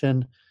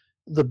condition.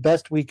 The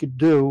best we could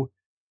do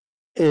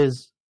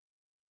is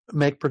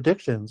make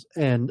predictions,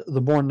 and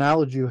the more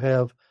knowledge you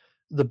have,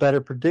 the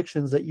better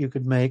predictions that you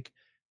could make.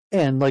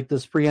 And like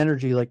this free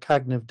energy, like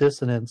cognitive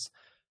dissonance,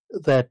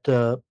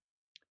 that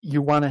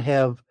you want to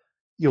have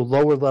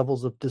lower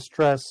levels of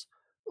distress,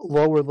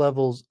 lower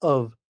levels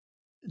of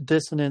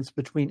dissonance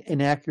between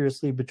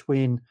inaccuracy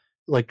between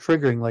like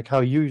triggering, like how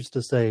you used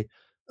to say,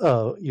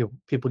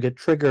 people get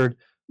triggered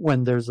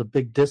when there's a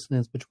big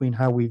dissonance between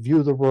how we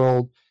view the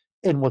world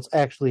and what's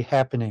actually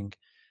happening.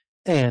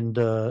 And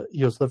so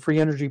the free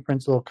energy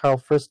principle, Carl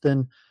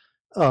Friston,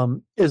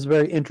 is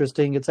very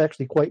interesting. It's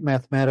actually quite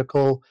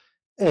mathematical,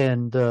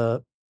 and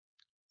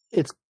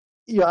it's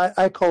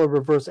I call it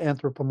reverse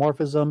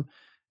anthropomorphism.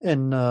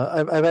 And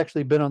I've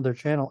actually been on their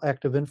channel,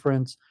 Active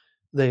Inference.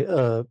 They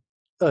a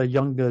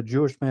young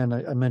Jewish man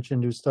I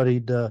mentioned who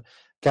studied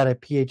got a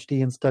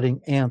PhD in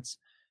studying ants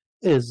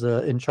is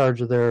in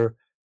charge of their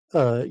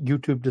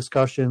YouTube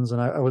discussions,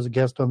 and I was a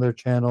guest on their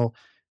channel.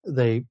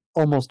 They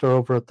almost are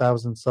over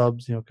 1,000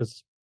 subs,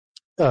 because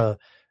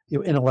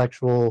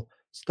intellectual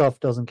stuff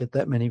doesn't get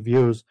that many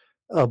views.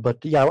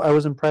 But yeah, I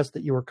was impressed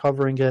that you were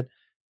covering it,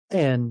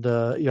 and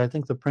I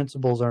think the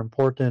principles are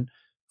important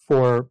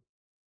for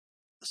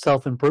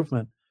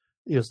self-improvement.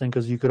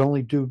 Because you could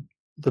only do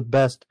the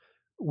best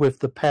with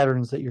the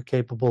patterns that you're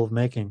capable of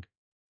making.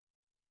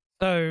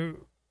 So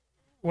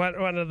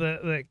one of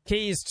the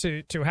keys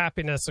to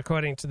happiness,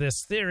 according to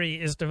this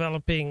theory, is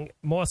developing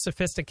more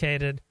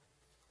sophisticated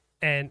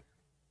and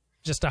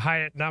just a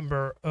higher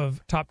number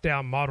of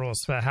top-down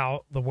models for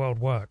how the world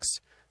works.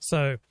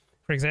 So,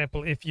 for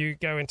example, if you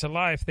go into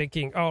life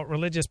thinking, oh,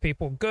 religious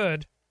people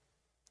good,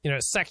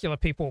 secular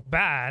people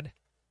bad,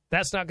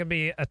 that's not going to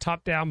be a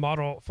top-down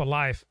model for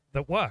life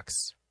that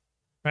works,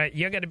 right?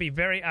 You're going to be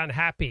very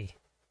unhappy,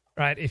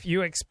 right, if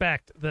you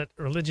expect that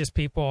religious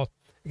people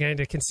are going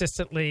to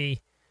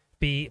consistently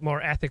be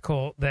more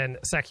ethical than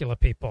secular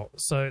people.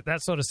 So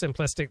that sort of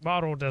simplistic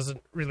model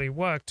doesn't really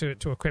work to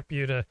equip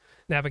you to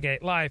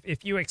navigate life.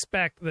 If you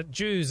expect that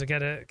Jews are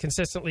going to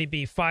consistently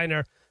be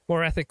finer,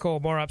 more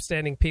ethical, more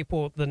upstanding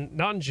people than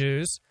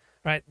non-Jews,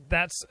 right,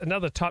 that's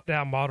another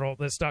top-down model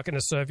that's not going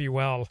to serve you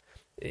well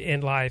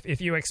in life. If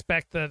you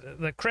expect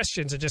that the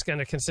Christians are just going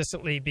to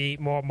consistently be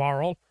more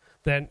moral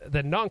than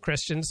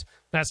non-Christians,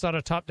 that's not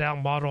a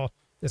top-down model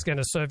that's going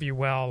to serve you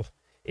well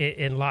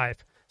in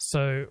life.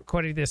 So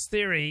according to this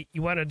theory,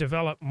 you want to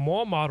develop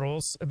more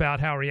models about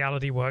how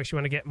reality works. You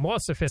want to get more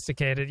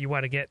sophisticated. You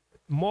want to get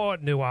more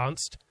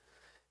nuanced.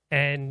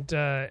 And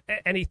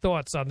any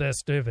thoughts on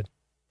this, David?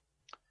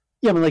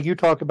 Yeah, like you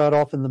talk about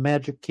often the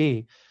magic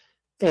key.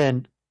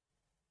 And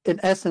in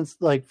essence,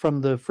 like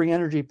from the free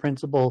energy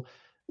principle,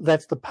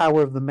 that's the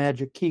power of the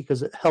magic key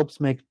because it helps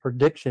make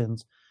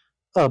predictions.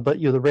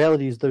 But the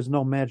reality is there's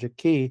no magic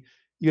key.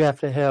 You have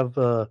to have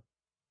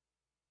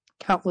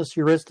countless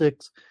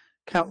heuristics,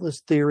 countless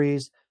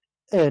theories,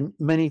 and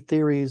many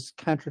theories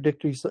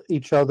contradict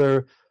each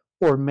other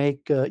or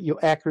make you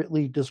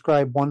accurately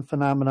describe one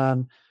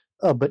phenomenon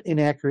but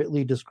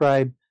inaccurately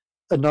describe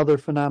another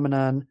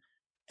phenomenon.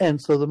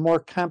 And so the more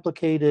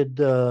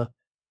complicated,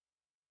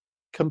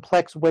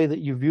 complex way that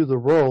you view the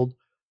world,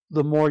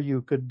 the more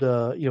you could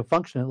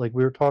function it. Like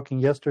we were talking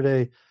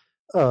yesterday,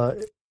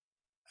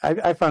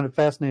 I found it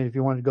fascinating if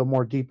you wanted to go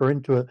more deeper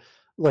into it,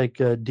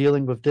 like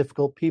dealing with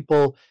difficult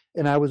people.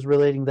 And I was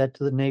relating that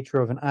to the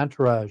nature of an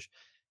entourage.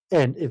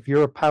 And if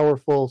you're a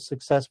powerful,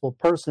 successful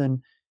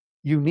person,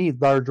 you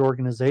need large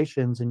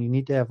organizations and you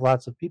need to have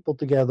lots of people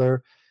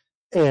together.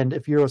 And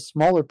if you're a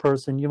smaller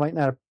person, you might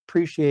not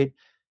appreciate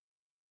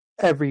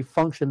every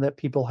function that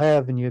people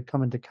have and you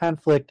come into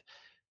conflict.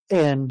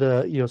 And,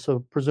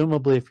 so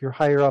presumably if you're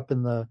higher up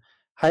in the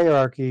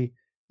hierarchy,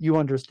 you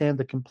understand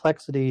the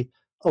complexity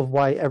of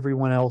why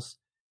everyone else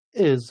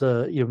is,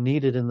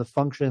 needed in the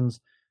functions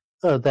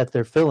that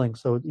they're filling.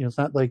 So, it's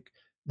not like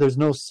there's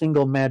no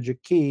single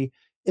magic key.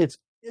 It's,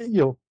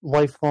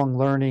 lifelong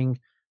learning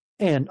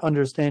and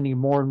understanding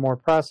more and more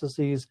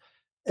processes.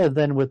 And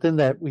then within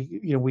that,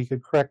 we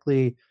could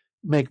correctly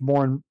make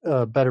more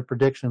and better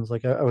predictions.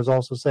 Like I was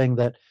also saying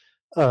that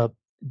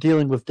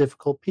dealing with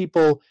difficult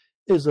people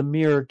is a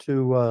mirror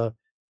to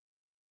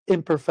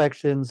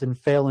imperfections and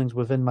failings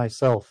within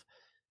myself.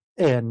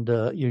 And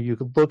you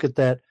could look at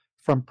that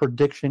from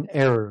prediction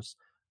errors,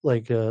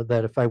 like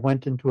that if I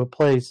went into a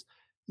place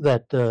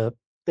that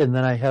and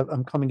then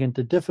I'm coming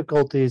into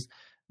difficulties,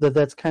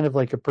 that's kind of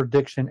like a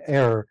prediction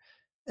error.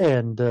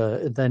 And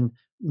then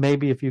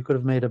maybe if you could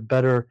have made a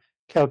better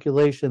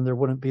calculation, there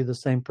wouldn't be the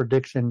same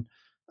prediction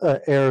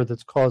error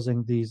that's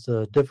causing these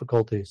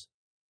difficulties.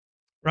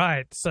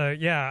 Right. So,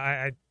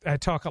 yeah, I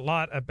talk a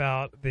lot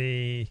about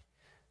the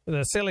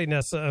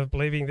silliness of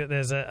believing that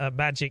there's a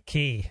magic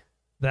key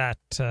that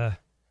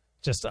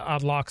just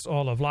unlocks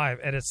all of life.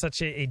 And it's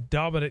such a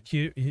dominant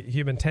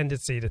human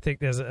tendency to think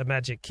there's a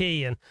magic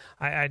key. And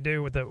I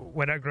do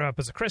when I grew up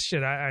as a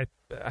Christian, I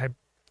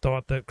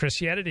thought that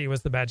Christianity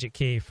was the magic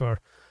key for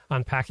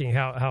unpacking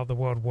how the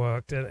world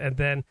worked. And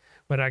then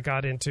when I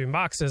got into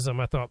Marxism,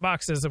 I thought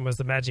Marxism was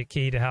the magic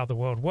key to how the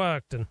world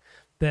worked. And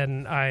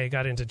then I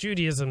got into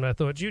Judaism, and I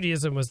thought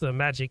Judaism was the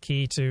magic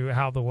key to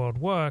how the world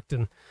worked.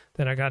 And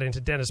then I got into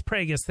Dennis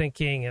Prager's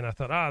thinking, and I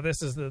thought,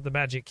 this is the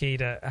magic key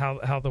to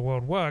how the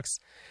world works.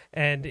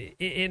 And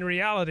in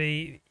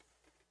reality,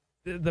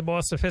 the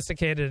more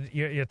sophisticated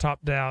your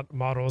top-down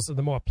models,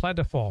 the more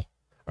plentiful,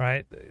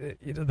 right?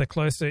 The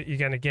closer you're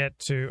going to get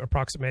to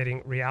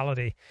approximating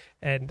reality.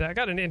 And I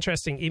got an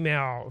interesting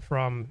email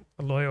from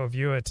a loyal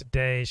viewer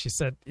today. She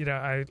said,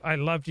 I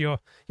loved your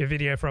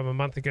video from a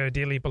month ago,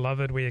 Dearly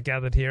Beloved, where you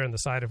gathered here in the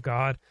sight of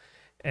God.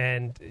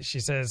 And she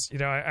says,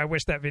 I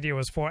wish that video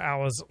was 4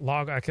 hours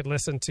long. I could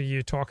listen to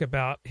you talk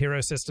about hero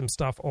system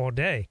stuff all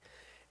day.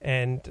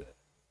 And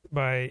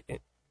by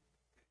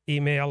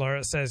emailer,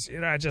 it says,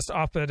 I just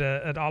offered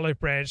an olive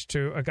branch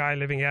to a guy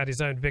living out his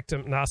own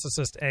victim,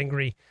 narcissist,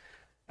 angry,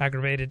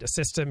 aggravated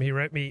system. He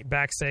wrote me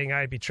back saying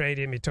I betrayed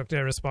him. He took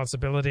no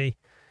responsibility.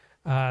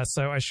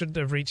 So I shouldn't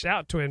have reached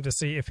out to him to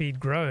see if he'd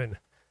grown.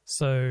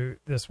 So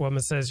this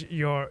woman says,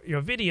 your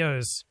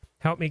videos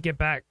helped me get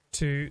back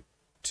to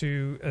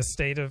a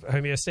state of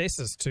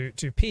homeostasis,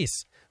 to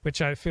peace,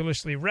 which I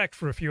foolishly wrecked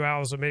for a few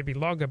hours or maybe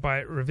longer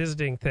by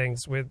revisiting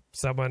things with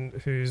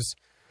someone who's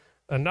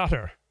a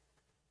nutter.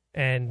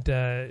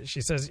 And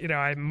she says,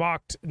 I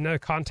mocked no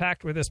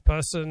contact with this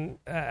person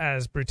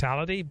as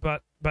brutality,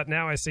 but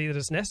now I see that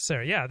it's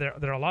necessary. Yeah, there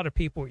are a lot of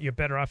people you're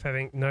better off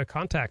having no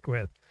contact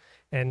with.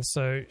 And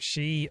so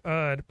she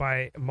erred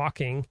by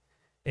mocking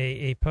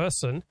a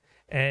person,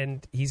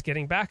 and he's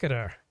getting back at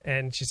her.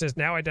 And she says,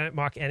 now I don't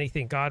mock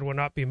anything. God will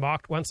not be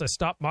mocked. Once I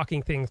stopped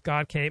mocking things,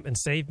 God came and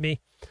saved me.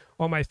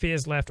 All my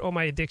fears left. All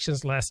my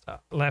addictions left.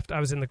 I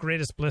was in the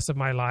greatest bliss of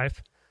my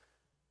life.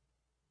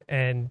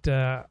 And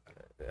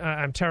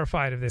I'm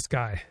terrified of this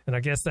guy. And I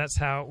guess that's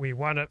how we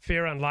won it.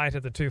 Fear and light are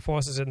the two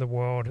forces in the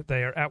world.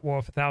 They are at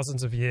war for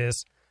thousands of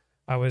years.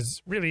 I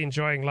was really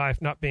enjoying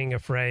life, not being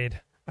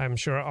afraid. I'm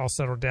sure I'll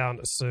settle down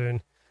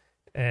soon.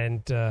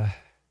 And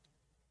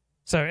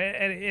so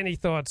any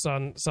thoughts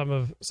on some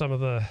of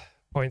the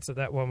points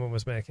that woman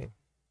was making?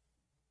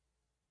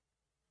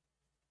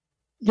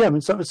 Yeah, I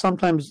mean,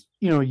 sometimes,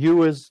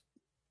 you as,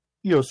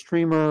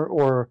 streamer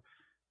or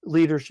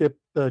leadership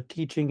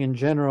teaching in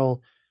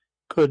general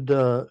could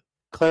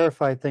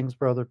clarify things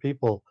for other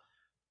people.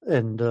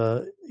 And,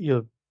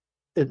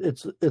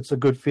 it's a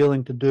good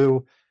feeling to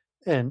do.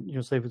 And,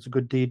 say if it's a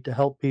good deed to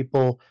help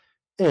people,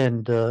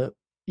 and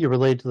you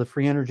relate to the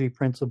free energy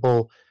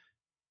principle.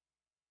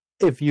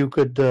 If you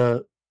could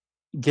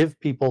give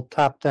people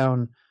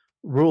top-down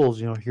rules,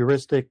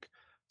 heuristic,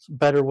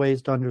 better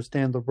ways to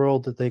understand the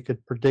world, that they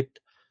could predict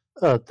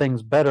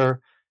things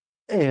better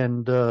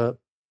and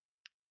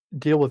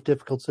deal with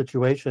difficult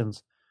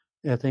situations.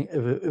 And I think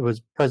it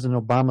was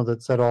President Obama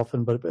that said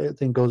often, but I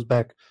think it goes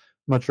back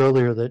much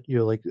earlier, that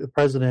like the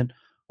president,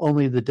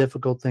 only the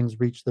difficult things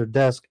reach their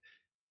desk,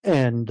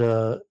 and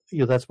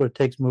that's what it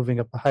takes moving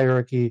up a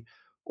hierarchy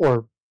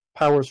or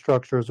power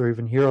structures, or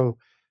even hero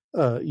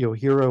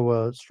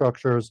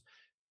structures,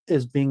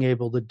 is being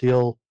able to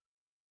deal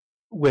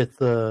with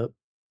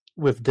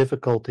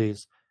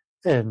difficulties.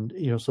 And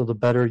so the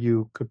better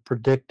you could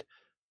predict,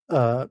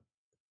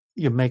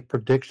 you make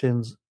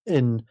predictions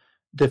in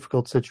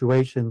difficult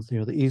situations,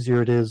 the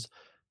easier it is,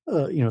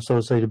 so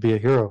to say, to be a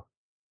hero.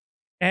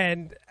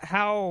 And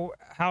how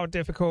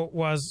difficult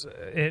was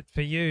it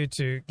for you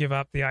to give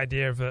up the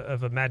idea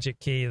of a magic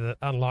key that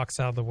unlocks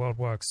how the world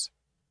works?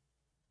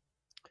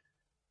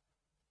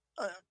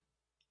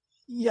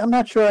 Yeah, I'm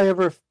not sure I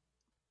ever.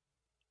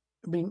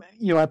 I mean,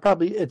 I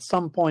probably at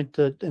some point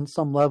in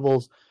some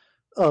levels,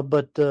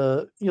 but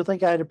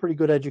think I had a pretty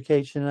good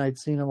education, and I'd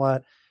seen a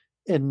lot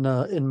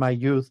in my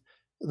youth,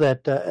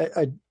 that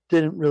I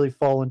didn't really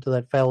fall into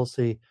that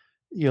fallacy.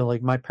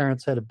 Like my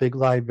parents had a big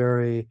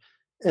library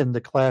and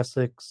the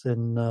classics,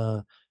 and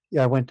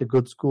I went to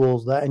good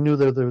schools. That I knew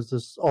that there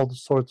was all the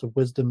sorts of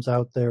wisdoms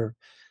out there,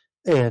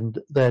 and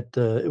that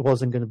it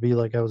wasn't going to be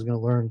like I was going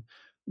to learn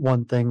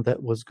one thing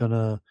that was going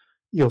to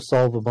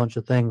solve a bunch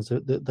of things.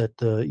 That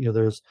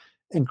there's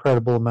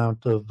incredible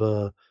amount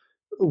of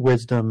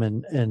wisdom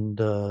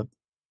and out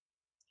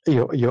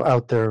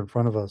there in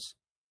front of us.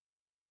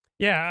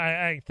 Yeah,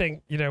 I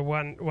think,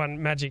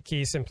 one magic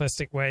key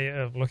simplistic way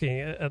of looking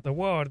at the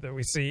world that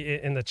we see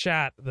in the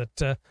chat,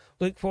 that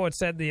Luke Ford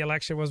said the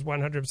election was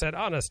 100%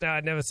 honest. Now,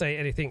 I'd never say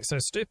anything so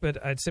stupid.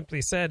 I'd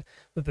simply said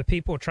that the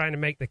people trying to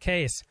make the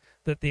case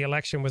that the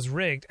election was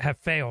rigged have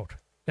failed.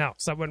 Now,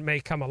 someone may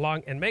come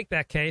along and make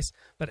that case,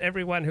 but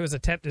everyone who has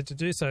attempted to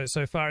do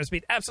so far has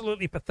been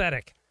absolutely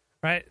pathetic,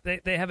 right?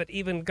 They haven't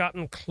even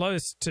gotten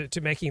close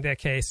to making their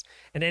case.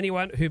 And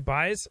anyone who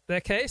buys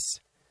their case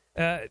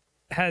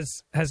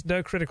has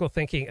no critical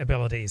thinking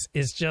abilities,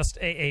 is just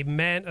a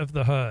man of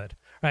the herd,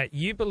 right?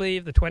 You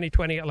believe the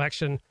 2020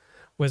 election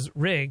was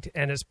rigged,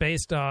 and it's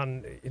based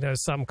on,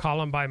 some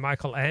column by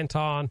Michael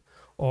Anton,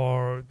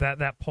 or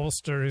that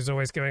pollster who's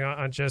always going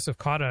on Joseph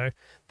Cotto,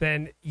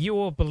 then you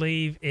will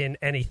believe in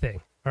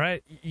anything, all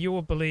right? You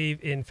will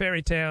believe in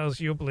fairy tales.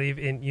 You'll believe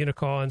in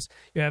unicorns.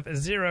 You have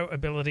zero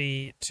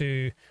ability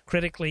to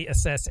critically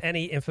assess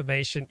any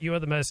information. You are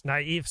the most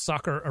naive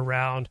sucker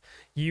around.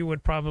 You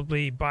would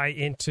probably buy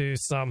into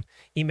some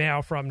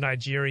email from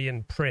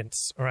Nigerian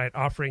prince, all right,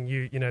 offering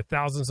you,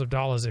 thousands of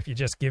dollars if you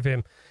just give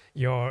him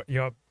your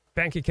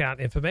bank account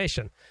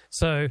information.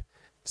 So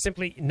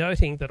simply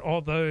noting that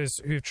all those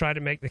who've tried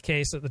to make the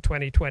case that the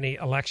 2020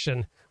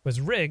 election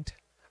was rigged,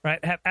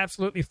 right, have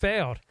absolutely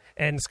failed.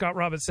 And Scott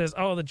Roberts says,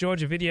 the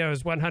Georgia video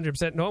is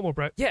 100% normal,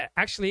 bro. Yeah,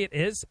 actually it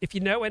is, if you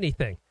know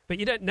anything. But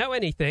you don't know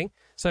anything.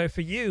 So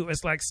for you,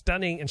 it's like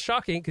stunning and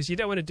shocking, because you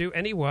don't want to do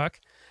any work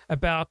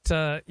about,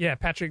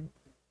 Patrick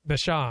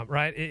Basham,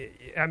 right?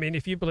 I mean,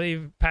 if you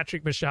believe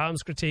Patrick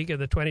Basham's critique of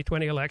the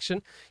 2020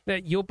 election,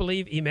 you'll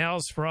believe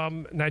emails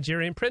from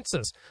Nigerian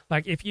princes.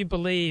 Like if you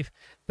believe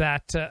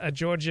that a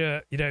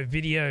Georgia,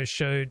 video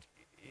showed,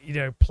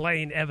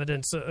 plain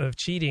evidence of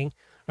cheating,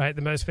 right?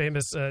 The most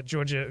famous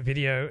Georgia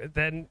video,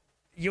 then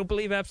you'll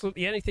believe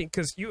absolutely anything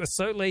because you are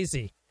so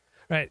lazy,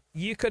 right?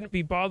 You couldn't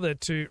be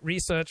bothered to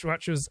research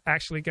what was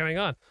actually going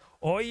on.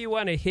 All you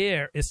want to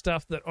hear is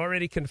stuff that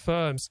already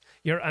confirms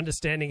your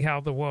understanding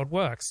how the world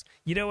works.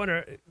 You don't want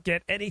to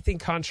get anything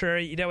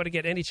contrary. You don't want to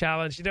get any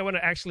challenge. You don't want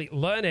to actually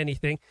learn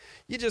anything.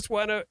 You just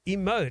want to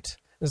emote.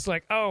 It's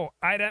like, oh,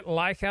 I don't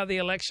like how the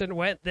election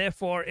went,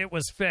 therefore it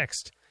was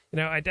fixed.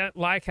 I don't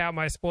like how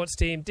my sports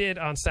team did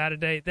on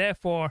Saturday,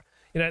 therefore,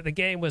 the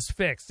game was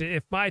fixed.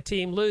 If my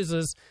team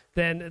loses,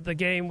 then the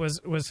game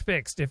was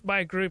fixed. If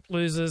my group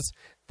loses,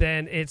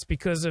 then it's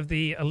because of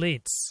the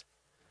elites.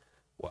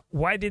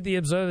 Why did the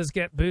observers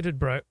get booted,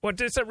 bro? Well,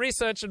 do some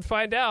research and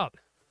find out.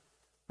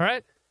 All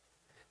right?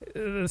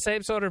 The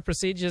same sort of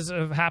procedures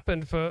have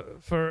happened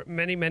for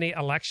many, many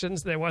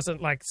elections. There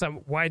wasn't like some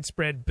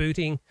widespread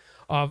booting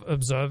of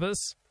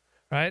observers,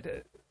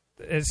 right?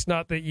 It's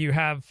not that you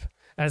have,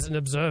 as an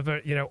observer,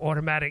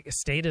 automatic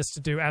status to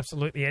do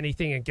absolutely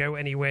anything and go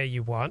anywhere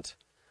you want,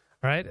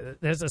 right?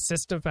 There's a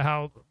system for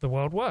how the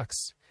world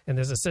works, and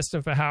there's a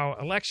system for how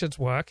elections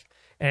work.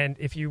 And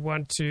if you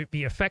want to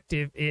be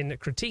effective in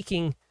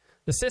critiquing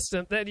the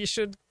system, then you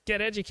should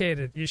get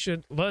educated. You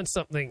should learn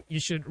something. You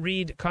should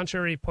read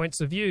contrary points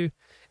of view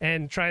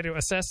and try to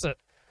assess it,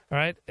 all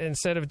right,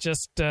 instead of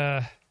just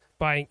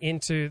buying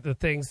into the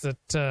things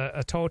that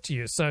are told to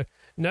you. So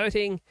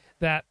noting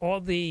that all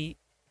the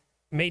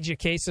major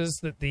cases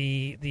that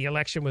the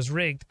election was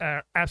rigged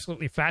are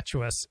absolutely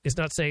fatuous is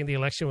not saying the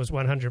election was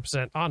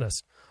 100%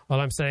 honest. All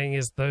I'm saying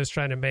is those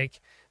trying to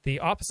make the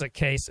opposite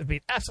case have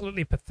been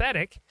absolutely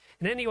pathetic,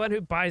 and anyone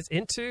who buys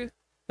into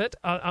it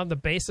on the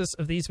basis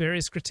of these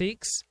various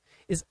critiques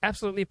is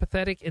absolutely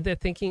pathetic in their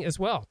thinking as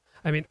well.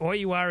 I mean, all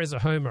you are is a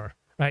homer,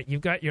 right?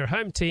 You've got your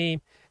home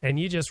team, and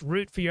you just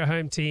root for your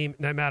home team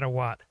no matter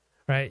what,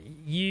 right?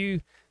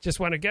 You just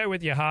want to go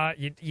with your heart.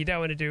 You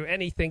don't want to do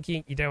any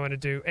thinking. You don't want to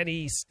do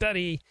any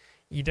study.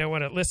 You don't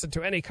want to listen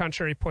to any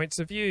contrary points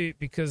of view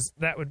because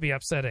that would be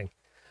upsetting.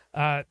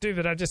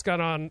 David, I've just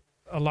gone on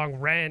a long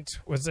rant.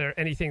 Was there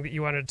anything that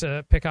you wanted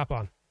to pick up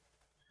on?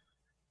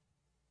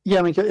 Yeah,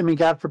 I mean,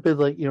 God forbid,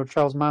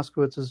 Charles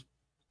Moskowitz is,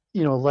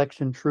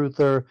 election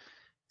truther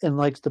and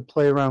likes to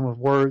play around with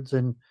words.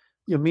 And,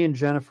 me and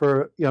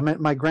Jennifer,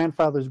 my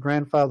grandfather's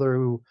grandfather,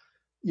 who,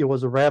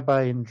 was a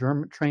rabbi in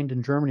trained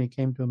in Germany,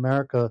 came to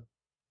America,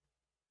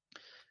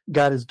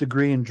 got his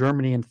degree in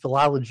Germany in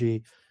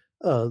philology,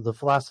 the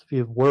philosophy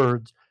of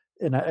words.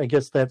 And I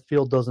guess that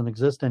field doesn't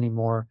exist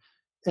anymore.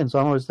 And so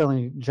I'm always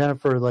telling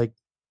Jennifer,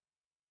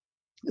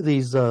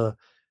 these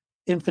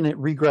infinite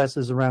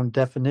regresses around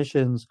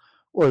definitions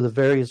or the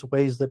various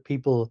ways that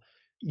people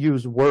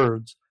use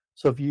words.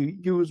 So if you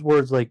use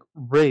words like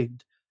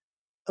rigged,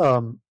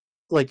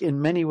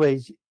 in many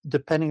ways,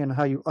 depending on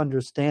how you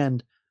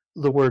understand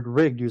the word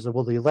rigged, you say,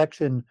 well, the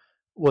election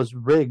was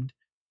rigged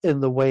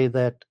in the way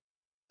that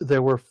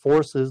there were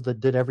forces that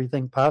did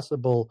everything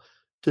possible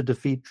to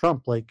defeat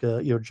Trump,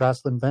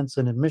 Jocelyn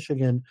Benson in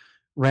Michigan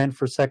ran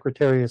for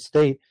Secretary of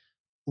State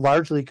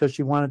largely because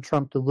she wanted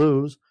Trump to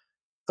lose.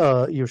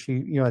 I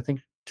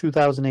think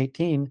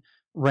 2018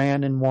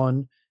 ran and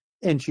won,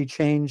 and she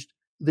changed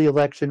the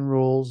election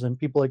rules, and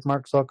people like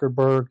Mark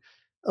Zuckerberg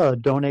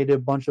donated a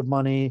bunch of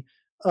money.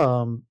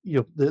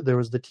 There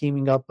was the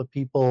teaming up of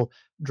people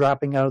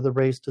dropping out of the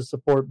race to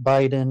support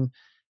Biden,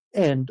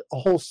 and a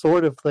whole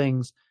sort of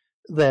things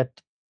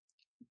that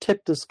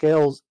tipped the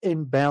scales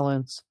in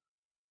balance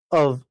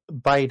of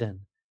Biden.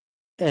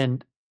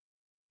 And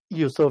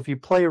so if you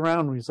play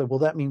around and you say, well,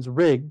 that means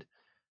rigged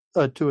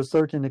to a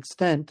certain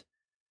extent,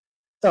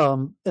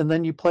 and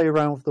then you play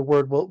around with the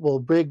word,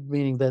 well, rigged,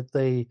 meaning that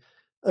they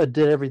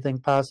did everything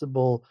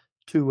possible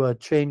to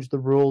change the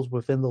rules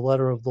within the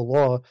letter of the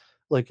law.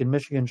 Like in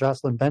Michigan,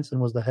 Jocelyn Benson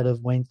was the head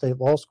of Wayne State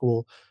Law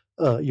School,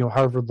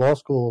 Harvard Law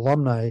School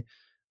alumni.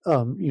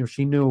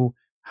 She knew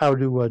how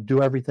to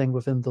do everything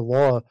within the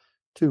law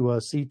to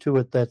see to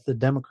it that the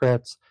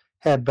Democrats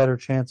had better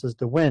chances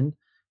to win.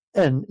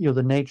 And,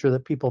 the nature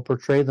that people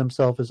portray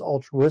themselves as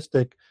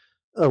altruistic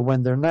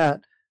when they're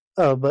not.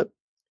 But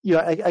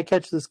I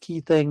catch this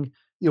key thing,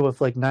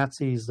 with like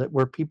Nazis, that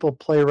where people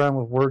play around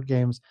with word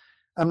games.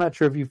 I'm not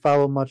sure if you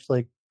follow much,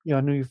 I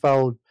knew you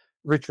followed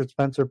Richard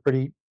Spencer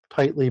pretty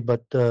tightly,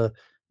 but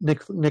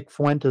Nick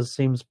Fuentes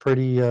seems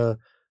pretty,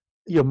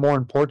 more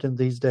important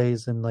these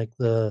days. And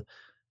the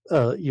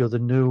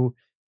new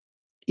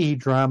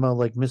E-drama,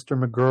 like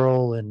Mr.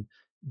 McGurl and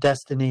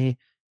Destiny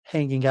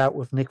hanging out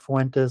with Nick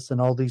Fuentes and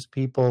all these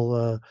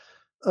people,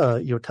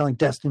 telling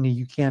Destiny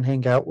you can't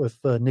hang out with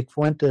Nick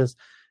Fuentes.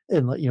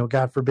 And,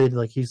 God forbid,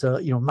 he's a,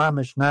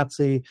 momish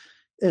Nazi,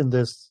 and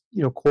this,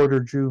 quarter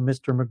Jew,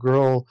 Mr.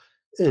 McGurl,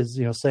 is,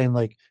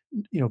 saying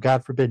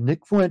God forbid,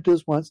 Nick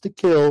Fuentes wants to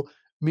kill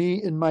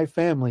me and my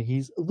family.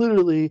 He's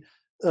literally,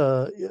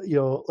 a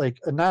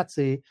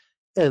Nazi.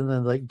 and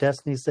then like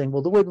Destiny's saying,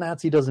 well, the word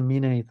Nazi doesn't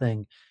mean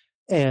anything.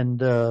 And,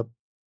 but,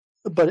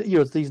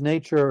 it's these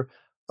nature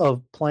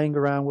of playing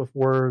around with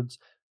words,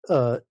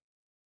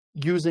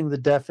 using the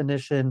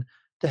definition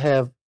to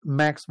have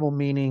maximal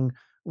meaning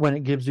when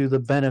it gives you the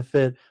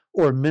benefit,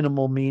 or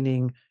minimal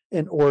meaning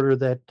in order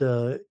that,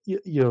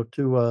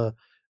 to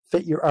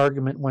fit your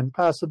argument when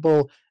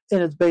possible.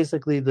 And it's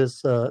basically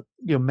this,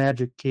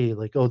 magic key,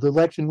 like, oh, the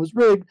election was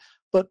rigged.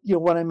 But,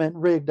 when I meant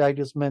rigged, I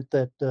just meant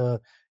that,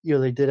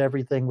 they did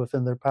everything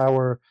within their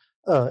power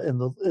in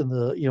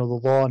the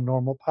law and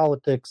normal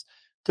politics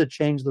to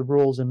change the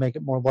rules and make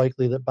it more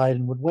likely that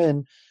Biden would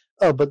win.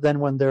 But then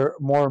when they're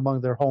more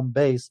among their home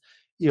base,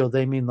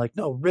 they mean like,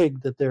 no,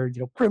 rigged, that they're,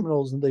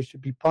 criminals and they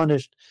should be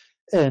punished.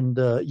 And,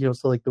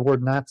 so like the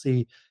word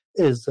Nazi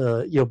is,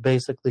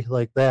 basically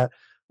like that,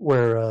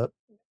 where,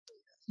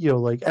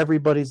 like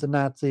everybody's a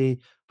Nazi,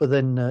 but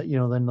then,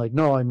 then like,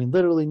 no, I mean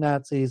literally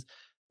Nazis,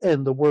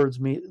 and the words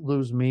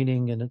lose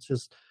meaning, and it's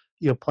just,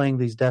 playing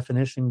these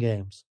definition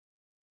games.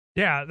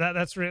 Yeah,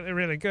 that's really,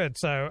 really good.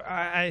 So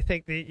I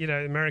think the,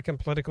 American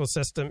political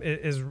system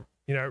is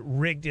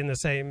rigged in the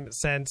same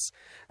sense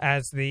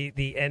as the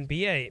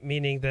NBA,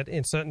 meaning that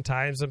in certain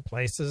times and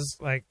places,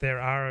 like there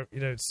are,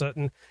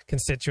 certain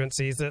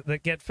constituencies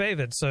that get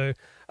favored. So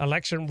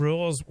election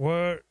rules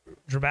were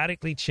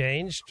dramatically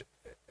changed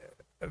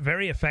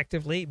very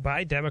effectively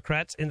by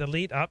Democrats in the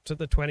lead up to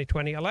the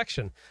 2020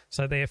 election.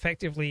 So they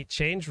effectively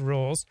changed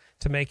rules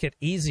to make it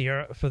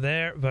easier for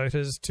their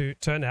voters to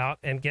turn out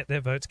and get their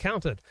votes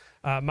counted.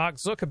 Mark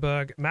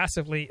Zuckerberg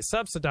massively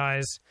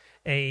subsidized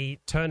a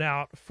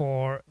turnout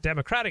for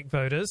Democratic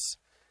voters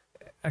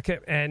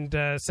and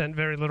sent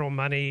very little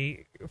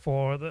money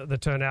for the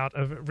turnout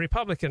of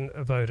Republican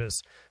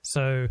voters.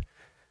 So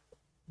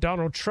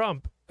Donald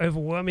Trump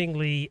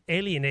overwhelmingly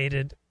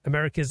alienated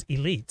America's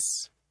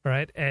elites.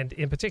 Right, and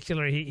in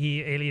particular,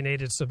 he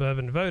alienated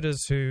suburban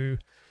voters who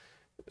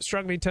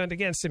strongly turned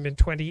against him in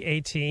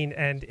 2018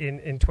 and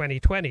in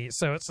 2020.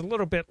 So it's a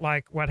little bit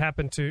like what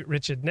happened to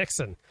Richard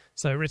Nixon.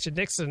 So Richard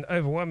Nixon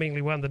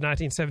overwhelmingly won the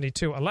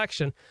 1972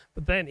 election,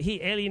 but then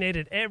he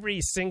alienated every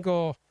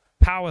single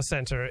power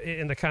center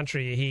in the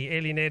country. He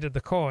alienated the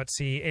courts.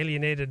 He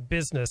alienated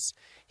business.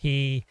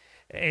 He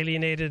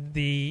alienated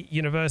the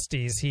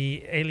universities.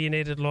 He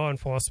alienated law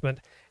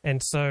enforcement.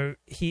 And so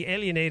he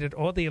alienated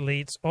all the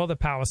elites, all the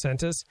power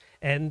centers,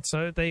 and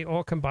so they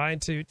all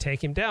combined to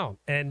take him down.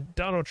 And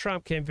Donald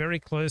Trump came very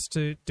close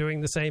to doing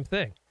the same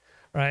thing,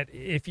 right?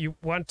 If you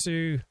want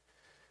to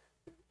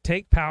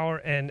take power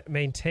and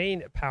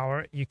maintain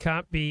power, you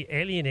can't be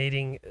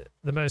alienating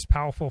the most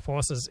powerful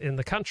forces in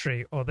the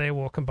country, or they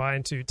will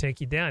combine to take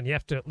you down. You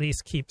have to at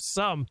least keep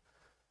some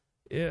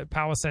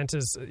power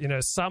centers,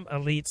 some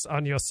elites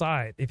on your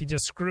side. If you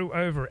just screw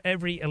over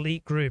every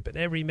elite group and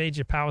every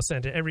major power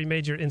center, every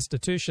major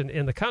institution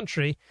in the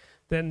country,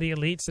 then the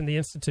elites and the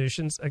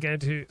institutions are going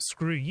to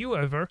screw you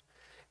over,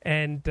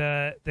 and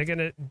they're going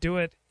to do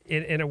it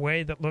in a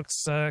way that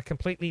looks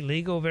completely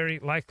legal, very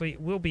likely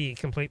will be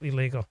completely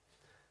legal.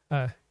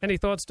 Any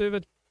thoughts,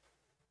 David?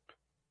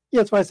 Yeah,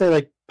 that's why I say,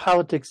 like,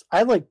 politics.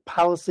 I like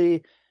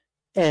policy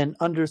and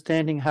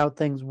understanding how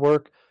things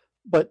work,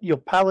 but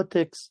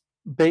politics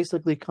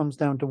basically comes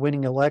down to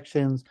winning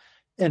elections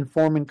and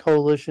forming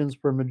coalitions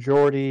for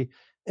majority,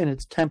 and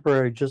it's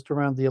temporary just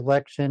around the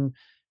election.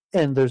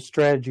 And there's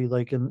strategy,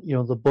 like in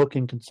the book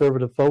in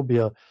Conservative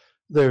Phobia,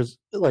 there's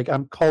like,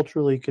 I'm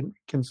culturally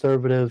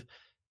conservative,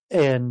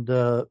 and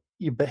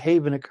you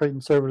behave in a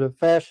conservative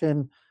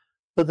fashion,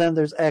 but then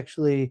there's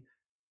actually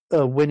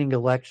winning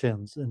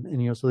elections,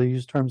 and so they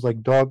use terms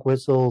like dog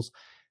whistles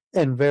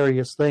and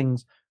various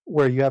things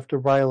where you have to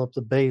rile up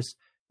the base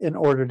in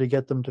order to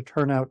get them to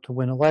turn out to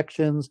win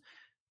elections.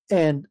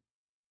 And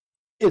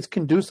it's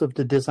conducive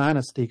to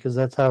dishonesty, because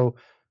that's how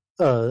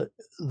the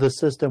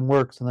system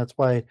works. And that's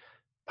why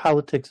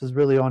politics is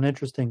really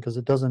uninteresting, because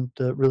it doesn't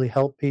really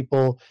help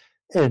people.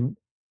 And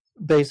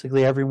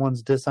basically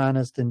everyone's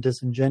dishonest and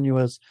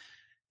disingenuous.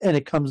 And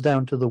it comes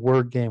down to the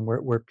word game,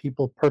 where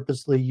people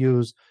purposely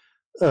use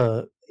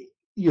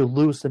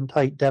loose and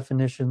tight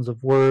definitions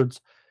of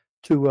words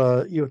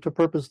to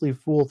purposely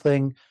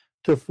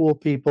to fool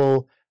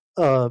people.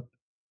 And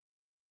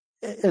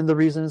the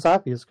reason is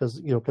obvious,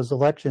 because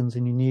elections,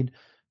 and you need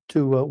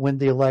to win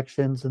the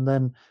elections. And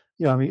then,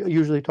 I'm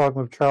usually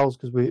talking with Charles,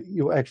 because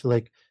you actually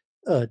like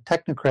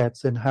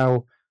technocrats and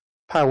how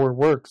power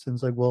works. And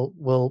it's like,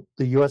 well,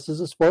 the U.S. is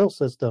a spoil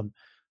system.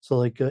 So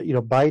like,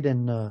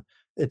 Biden,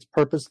 it's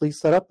purposely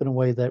set up in a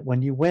way that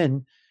when you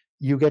win,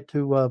 you get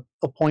to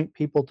appoint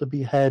people to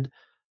be head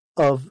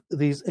of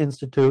these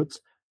institutes.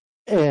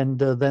 And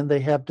then they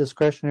have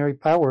discretionary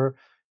power,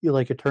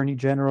 like attorney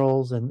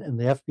generals and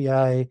the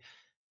FBI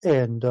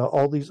and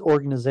all these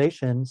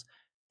organizations.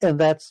 And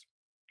that's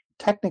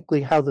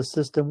technically how the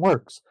system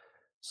works.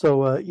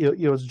 So,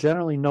 it's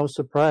generally no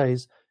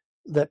surprise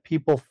that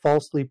people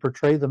falsely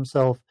portray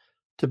themselves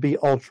to be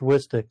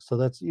altruistic. So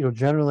that's,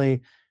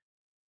 generally,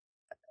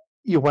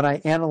 when I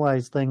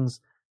analyze things,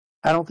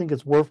 I don't think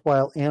it's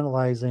worthwhile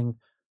analyzing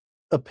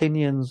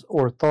opinions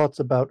or thoughts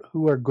about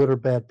who are good or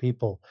bad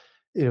people.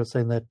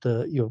 saying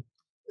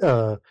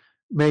that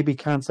maybe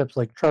concepts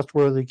like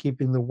trustworthy,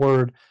 keeping the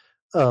word,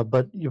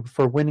 but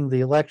for winning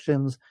the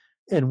elections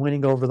and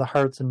winning over the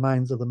hearts and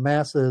minds of the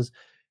masses,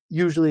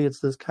 usually it's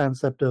this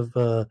concept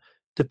of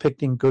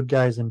depicting good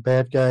guys and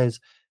bad guys.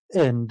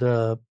 And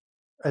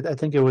I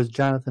think it was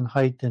Jonathan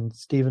Haidt and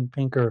Steven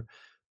Pinker,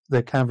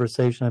 the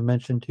conversation I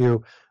mentioned to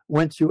you.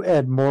 Once you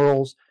add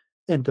morals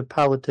into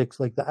politics,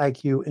 like the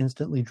IQ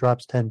instantly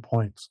drops 10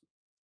 points.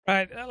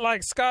 Right,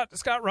 like Scott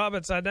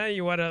Roberts, I know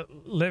you want to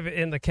live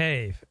in the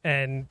cave,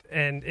 and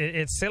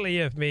it's silly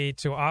of me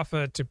to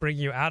offer to bring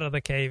you out of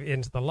the cave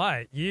into the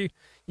light. You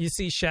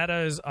see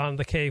shadows on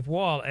the cave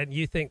wall, and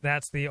you think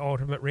that's the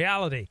ultimate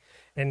reality.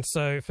 And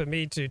so for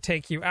me to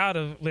take you out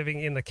of living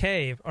in the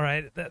cave, all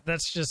right,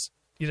 that's just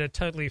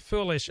totally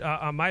foolish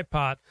on my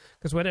part,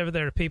 because whenever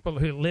there are people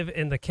who live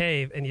in the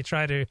cave and you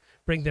try to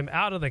bring them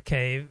out of the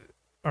cave,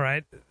 all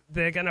right,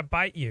 they're going to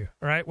bite you,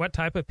 all right? What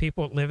type of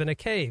people live in a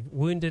cave?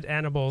 Wounded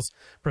animals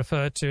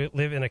prefer to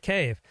live in a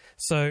cave.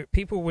 So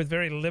people with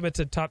very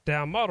limited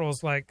top-down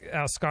models, like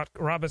our Scott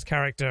Roberts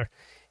character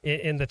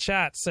in the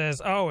chat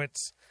says,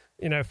 it's,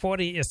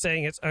 40 is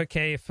saying it's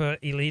okay for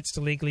elites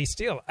to legally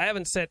steal. I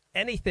haven't said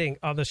anything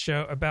on the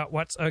show about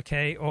what's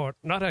okay or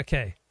not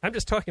okay. I'm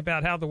just talking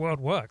about how the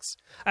world works.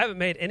 I haven't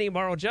made any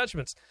moral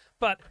judgments.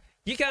 But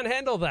you can't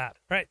handle that,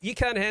 right? You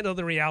can't handle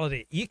the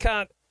reality. You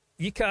can't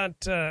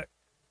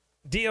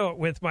deal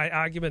with my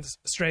arguments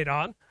straight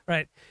on,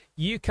 right?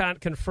 You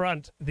can't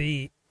confront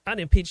the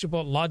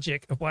unimpeachable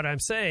logic of what I'm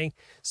saying,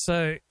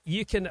 so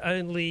you can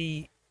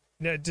only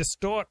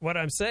distort what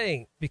I'm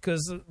saying,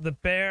 because the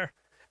bare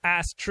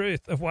ass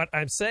truth of what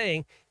I'm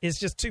saying is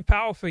just too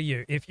powerful for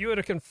you. If you were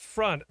to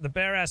confront the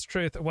bare ass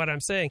truth of what I'm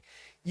saying,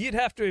 you'd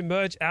have to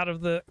emerge out of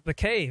the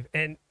cave,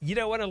 and you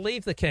don't want to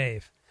leave the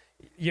cave.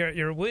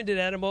 You're a wounded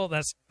animal.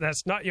 That's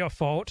not your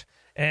fault,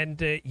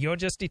 and you're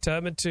just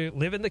determined to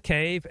live in the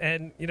cave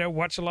and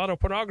watch a lot of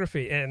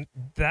pornography, and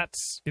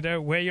that's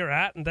where you're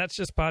at, and that's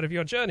just part of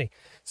your journey.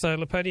 So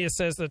Laponius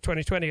says the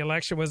 2020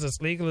 election was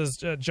as legal as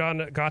John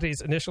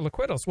Gotti's initial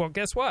acquittals. Well,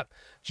 guess what?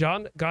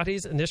 John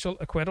Gotti's initial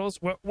acquittals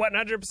were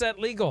 100%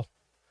 legal.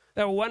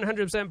 They were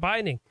 100%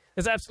 binding.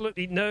 There's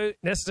absolutely no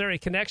necessary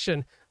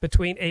connection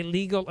between a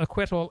legal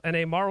acquittal and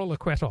a moral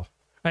acquittal.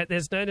 Right?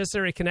 There's no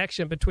necessary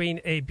connection between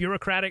a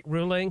bureaucratic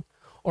ruling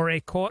or a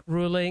court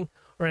ruling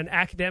or an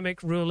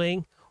academic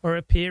ruling or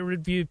a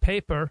peer-reviewed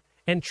paper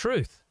and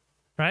truth.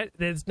 Right?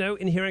 There's no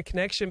inherent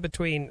connection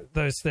between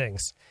those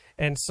things.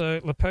 And so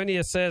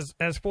Laponius says,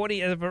 has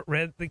 40 ever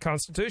read the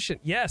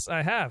Constitution? Yes,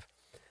 I have.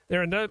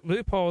 There are no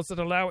loopholes that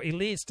allow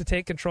elites to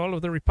take control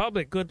of the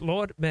republic. Good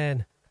Lord,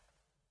 man.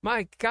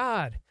 My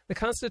God. The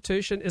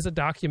Constitution is a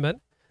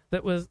document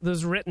that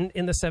was written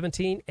in the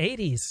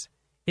 1780s.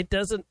 It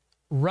doesn't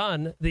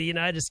run the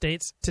United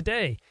States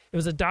today. It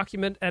was a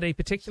document at a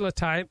particular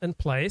time and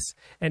place,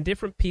 and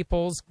different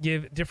peoples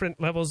give different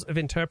levels of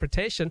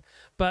interpretation.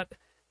 But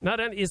not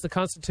only is the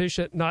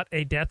Constitution not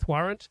a death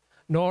warrant,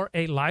 nor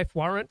a life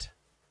warrant,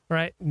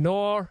 right,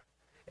 nor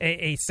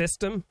a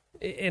system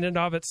in and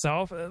of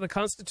itself, the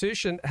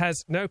Constitution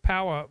has no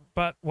power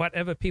but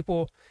whatever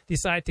people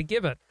decide to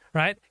give it,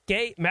 right?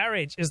 Gay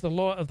marriage is the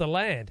law of the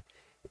land.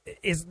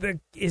 Is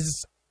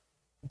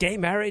gay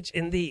marriage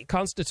in the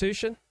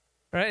Constitution?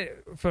 Right?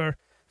 For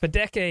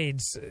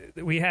decades,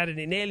 we had an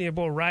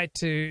inalienable right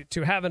to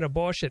have an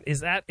abortion.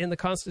 Is that in the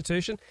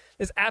Constitution?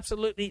 There's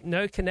absolutely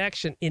no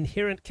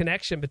inherent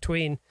connection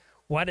between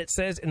what it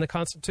says in the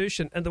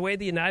Constitution and the way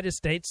the United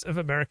States of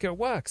America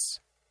works.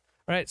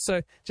 Right?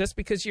 So just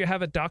because you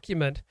have a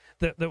document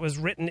that was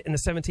written in the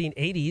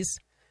 1780s,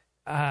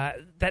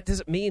 that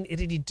doesn't mean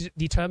it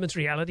determines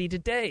reality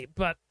today.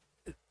 But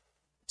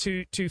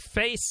to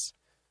face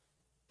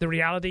the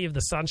reality of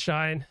the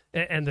sunshine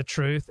and the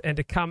truth, and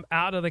to come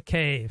out of the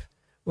cave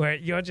where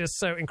you're just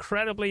so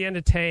incredibly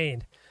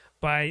entertained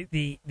by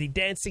the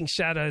dancing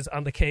shadows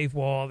on the cave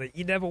wall that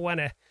you never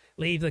want to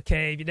leave the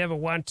cave. You never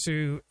want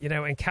to,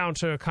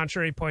 encounter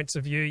contrary points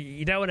of view.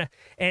 You don't want to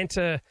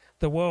enter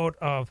the world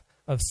of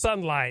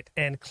sunlight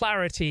and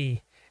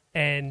clarity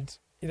and,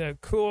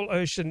 cool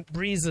ocean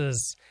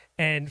breezes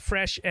and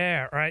fresh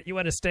air, right? You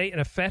want to stay in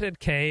a fetid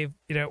cave,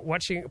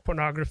 watching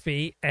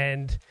pornography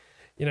and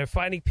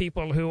finding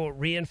people who will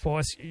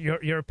reinforce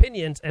your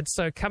opinions. And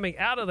so coming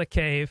out of the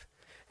cave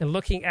and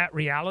looking at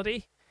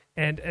reality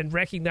and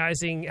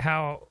recognizing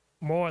how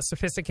more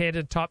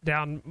sophisticated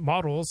top-down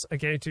models are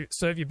going to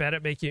serve you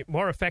better, make you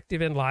more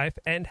effective in life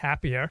and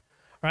happier,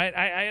 right?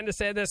 I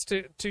understand that's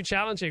too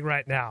challenging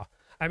right now.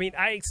 I mean,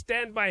 I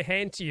extend my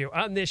hand to you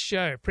on this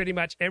show pretty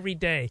much every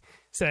day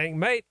saying,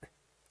 mate,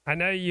 I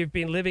know you've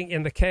been living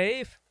in the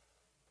cave.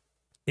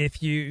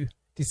 If you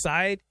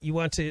decide you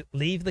want to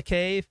leave the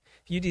cave,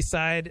 if you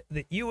decide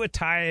that you were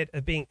tired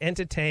of being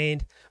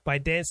entertained by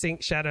dancing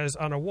shadows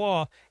on a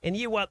wall and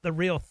you want the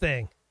real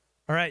thing,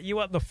 all right, you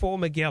want the full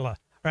Megillah, all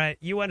right,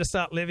 you want to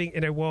start living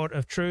in a world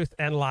of truth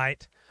and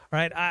light, all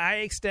right, I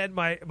extend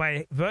my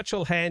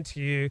virtual hand to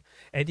you,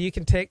 and you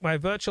can take my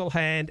virtual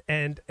hand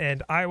and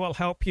I will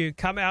help you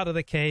come out of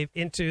the cave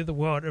into the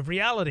world of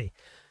reality.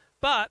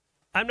 But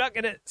I'm not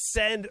going to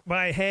send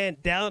my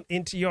hand down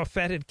into your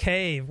fetid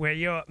cave where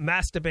you're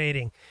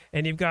masturbating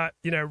and you've got,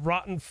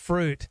 rotten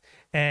fruit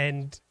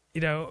and,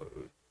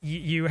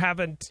 you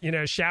haven't,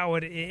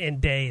 showered in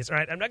days,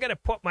 right? I'm not going to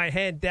put my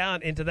hand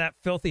down into that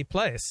filthy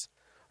place,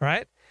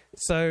 right?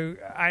 So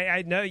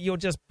I know you'll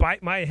just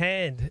bite my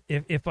hand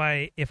if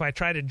I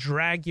try to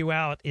drag you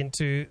out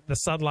into the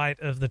sunlight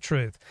of the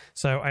truth.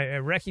 So I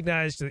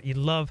recognize that you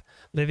love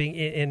living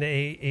in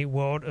a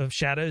world of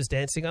shadows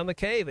dancing on the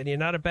cave, and you're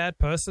not a bad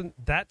person.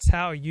 That's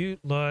how you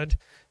learned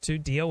to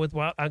deal with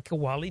what Uncle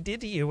Wally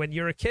did to you when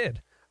you were a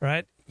kid,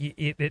 right?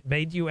 It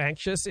made you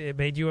anxious, it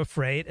made you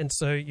afraid, and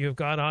so you've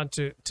gone on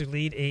to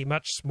lead a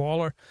much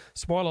smaller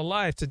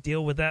life to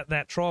deal with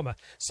that trauma.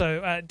 So,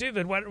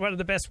 Duvin, one of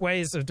the best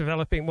ways of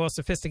developing more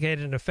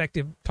sophisticated and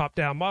effective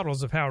top-down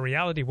models of how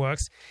reality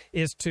works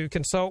is to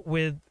consult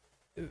with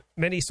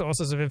many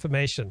sources of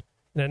information.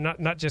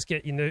 Not just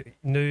get your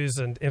news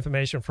and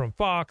information from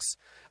Fox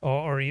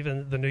or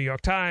even the New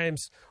York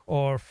Times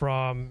or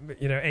from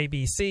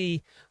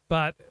ABC,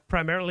 but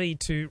primarily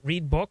to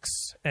read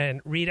books and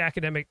read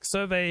academic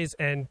surveys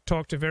and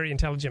talk to very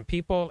intelligent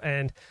people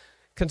and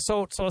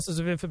consult sources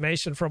of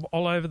information from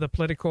all over the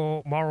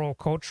political, moral,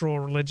 cultural,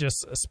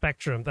 religious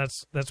spectrum.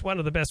 That's one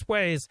of the best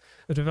ways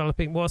of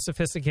developing more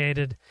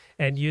sophisticated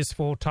and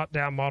useful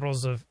top-down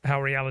models of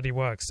how reality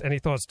works. Any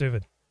thoughts,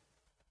 Duvin?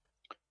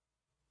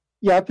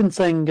 Yeah, I've been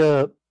saying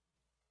a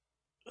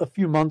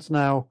few months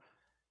now,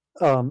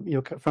 from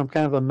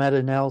kind of a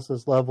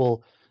meta-analysis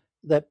level,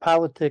 that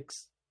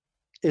politics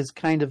is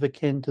kind of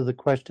akin to the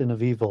question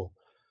of evil,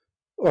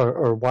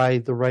 or why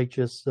the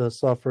righteous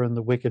suffer and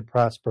the wicked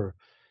prosper,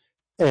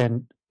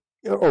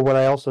 or what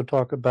I also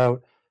talk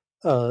about,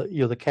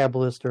 the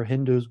Kabbalists or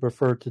Hindus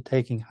refer to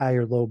taking high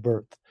or low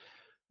birth,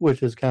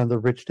 which is kind of the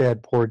rich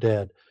dad, poor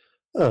dad.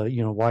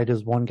 Why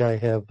does one guy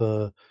have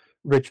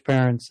rich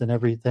parents and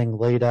everything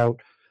laid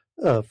out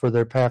for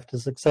their path to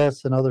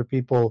success, and other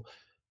people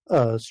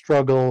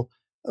struggle?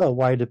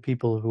 Why do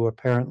people who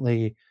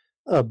apparently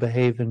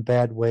behave in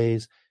bad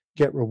ways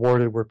get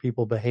rewarded where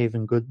people behave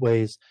in good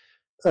ways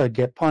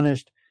get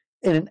punished?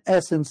 And in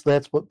essence,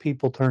 that's what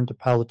people turn to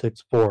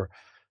politics for,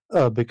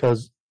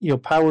 because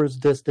power is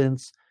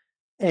distance,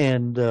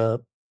 and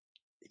you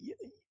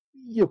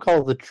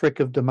call it the trick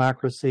of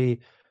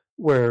democracy,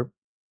 where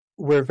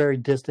we're very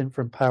distant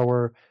from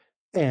power,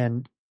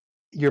 and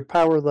your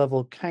power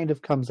level kind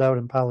of comes out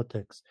in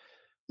politics.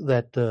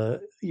 That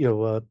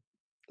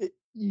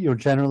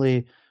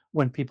generally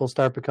when people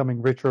start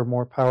becoming richer or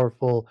more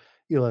powerful,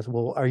 you're like,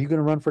 well, are you going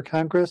to run for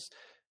Congress?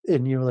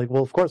 And you're like,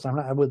 well, of course I'm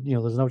not. I would,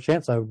 there's no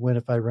chance I would win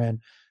if I ran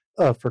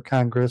for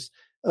Congress.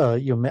 I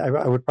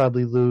would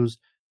probably lose.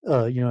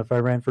 If I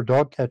ran for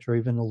dog catcher,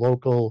 even a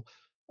local,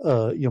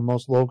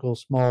 most local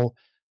small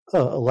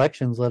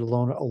elections, let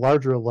alone a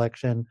larger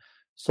election.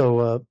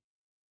 So.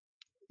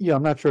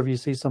 I'm not sure if you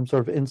see some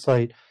sort of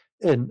insight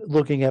in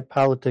looking at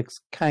politics,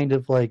 kind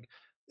of like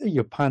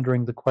you're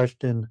pondering the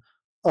question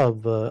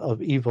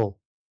of evil.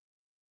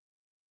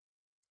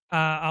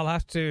 I'll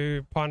have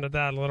to ponder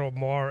that a little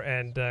more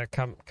and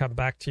come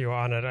back to you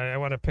on it. I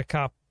want to pick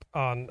up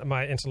on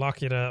my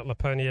interlocutor.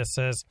 Laponia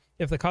says,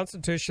 if the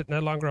Constitution no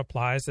longer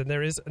applies, then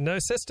there is no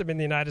system in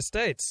the United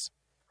States.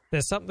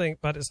 There's something,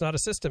 but it's not a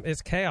system.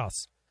 It's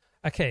chaos.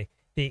 Okay,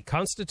 the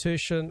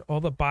Constitution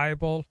or the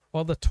Bible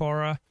or the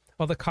Torah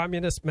or the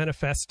Communist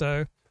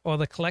Manifesto or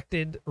the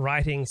collected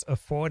writings of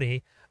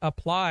 40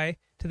 apply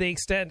to the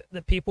extent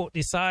that people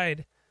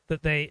decide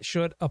that they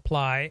should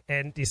apply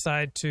and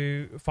decide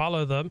to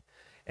follow them.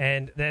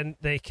 And then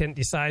they can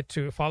decide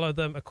to follow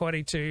them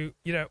according to,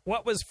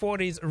 what was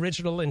 40's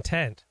original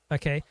intent.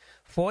 Okay,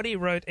 40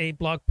 wrote a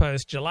blog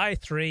post July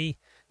 3,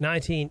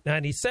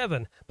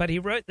 1997, but he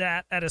wrote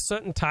that at a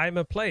certain time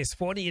and place.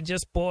 40 had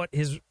just bought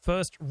his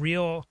first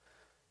real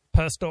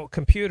personal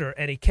computer,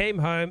 and he came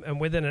home, and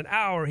within an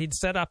hour he'd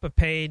set up a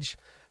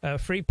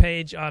free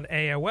page on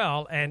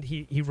AOL, and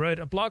he wrote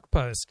a blog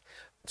post.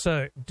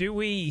 So do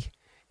we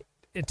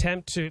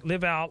attempt to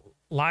live our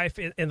life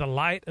in the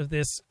light of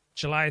this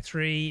July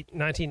 3,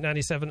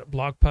 1997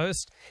 blog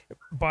post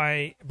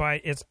by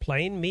its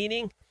plain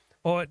meaning,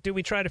 or do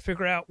we try to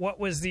figure out what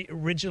was the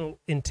original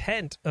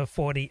intent of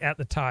 40 at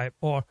the time,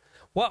 or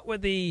what were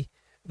the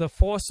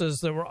forces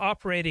that were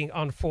operating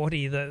on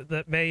 40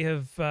 that may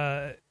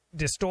have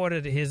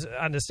distorted his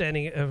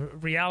understanding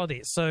of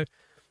reality? So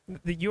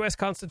the U.S.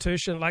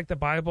 Constitution, like the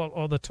Bible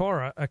or the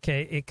Torah,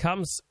 okay, it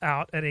comes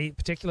out at a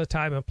particular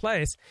time and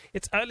place.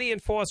 It's only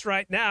enforced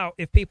right now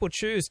if people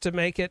choose to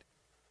make it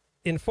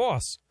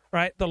enforce,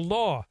 right? The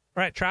law,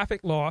 right,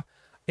 traffic law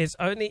is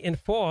only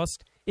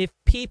enforced if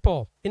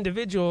people,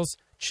 individuals,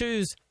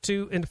 choose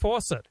to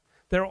enforce it.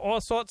 There are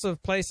all sorts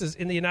of places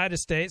in the United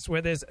States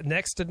where there's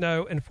next to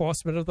no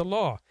enforcement of the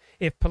law.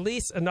 If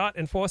police are not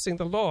enforcing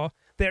the law,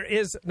 there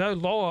is no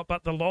law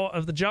but the law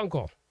of the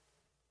jungle,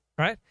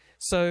 right?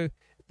 So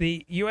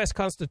the U.S.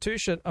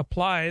 Constitution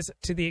applies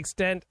to the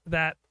extent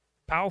that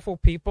powerful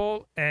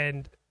people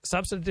and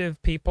substantive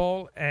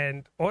people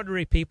and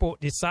ordinary people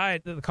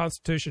decide that the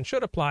Constitution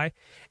should apply,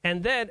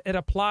 and then it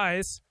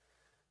applies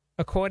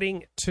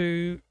according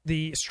to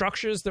the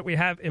structures that we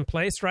have in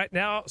place right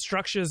now,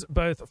 structures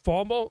both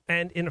formal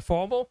and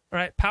informal,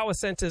 right? Power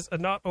centers are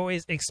not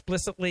always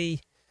explicitly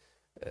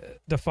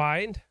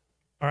defined,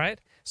 all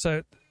right?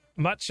 So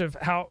much of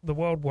how the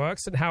world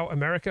works and how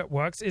America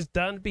works is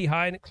done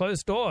behind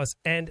closed doors,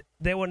 and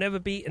there will never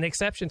be an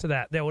exception to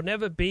that. There will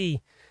never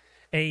be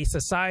a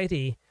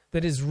society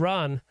that is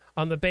run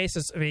on the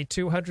basis of a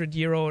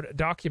 200-year-old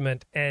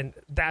document, and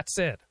that's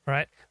it,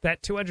 right?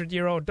 That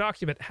 200-year-old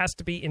document has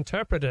to be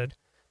interpreted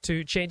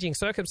to changing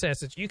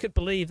circumstances. You could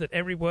believe that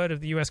every word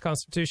of the U.S.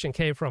 Constitution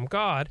came from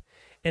God,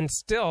 and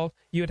still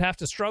you would have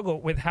to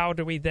struggle with how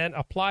do we then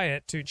apply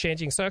it to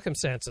changing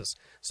circumstances.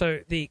 So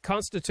the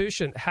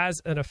Constitution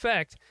has an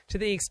effect to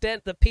the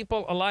extent that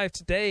people alive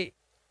today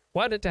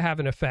want it to have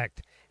an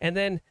effect. And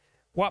then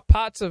what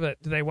parts of it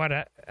do they want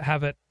to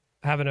have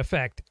an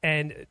effect?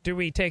 And do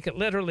we take it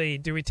literally?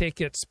 Do we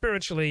take it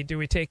spiritually? Do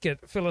we take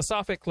it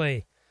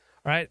philosophically?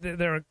 Right?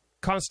 There are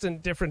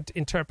constant different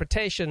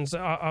interpretations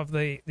of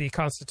the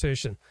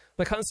Constitution.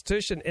 The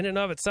Constitution in and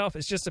of itself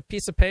is just a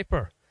piece of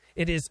paper.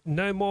 It is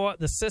no more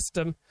the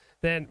system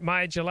than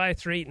my July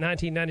 3,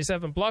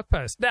 1997 blog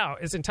post. Now,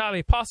 it's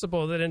entirely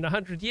possible that in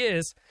 100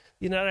 years,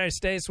 the United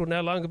States will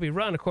no longer be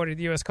run according to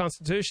the U.S.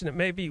 Constitution. It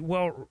may be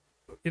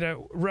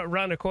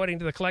run according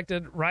to the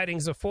collected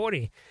writings of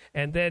 40.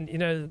 And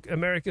then,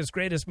 America's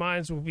greatest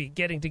minds will be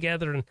getting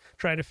together and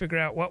trying to figure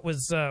out what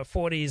was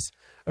 40's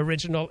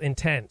original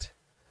intent.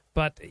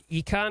 But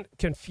you can't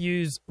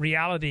confuse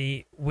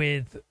reality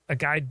with a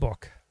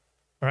guidebook,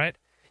 all right?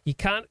 You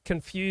can't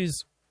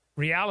confuse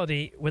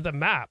reality with a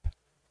map,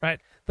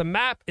 right? The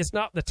map is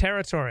not the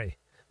territory.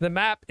 The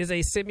map is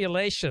a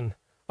simulation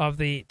of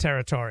the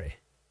territory.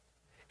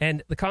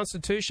 And the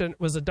Constitution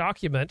was a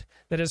document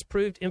that has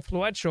proved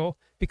influential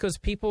because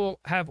people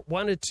have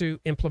wanted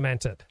to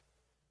implement it.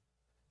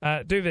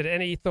 David,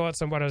 any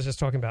thoughts on what I was just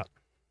talking about?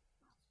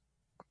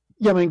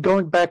 Yeah, I mean,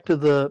 going back to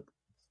the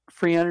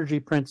free energy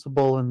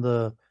principle and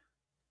the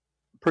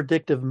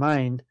predictive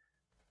mind,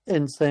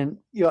 and saying,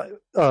 in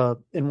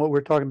what we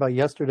were talking about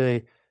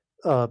yesterday,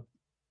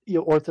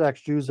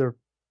 Orthodox Jews are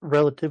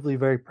relatively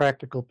very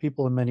practical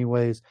people in many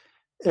ways.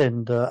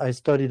 And I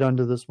studied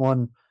under this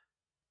one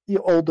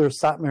older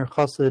Satmar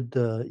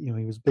Chassid.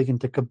 He was big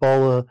into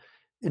Kabbalah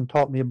and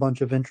taught me a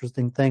bunch of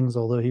interesting things,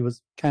 although he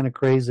was kind of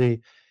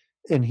crazy.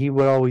 And he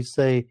would always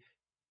say,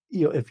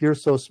 if you're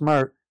so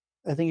smart,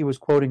 I think he was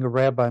quoting a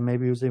rabbi,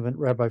 maybe it was even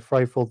Rabbi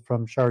Freifeld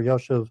from Shar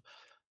Yoshev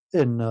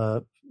in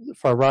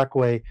Far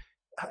Rockaway,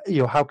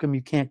 how come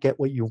you can't get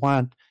what you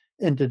want?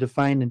 And to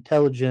define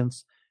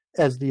intelligence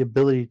as the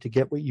ability to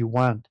get what you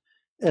want.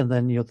 And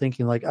then,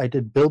 thinking like, I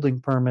did building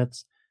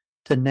permits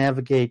to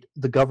navigate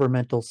the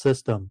governmental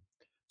system.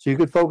 So you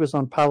could focus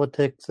on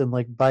politics and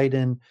like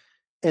Biden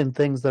and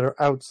things that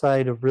are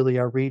outside of really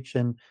our reach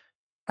and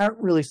aren't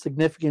really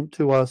significant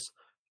to us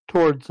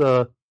towards,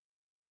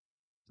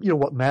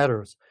 what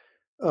matters.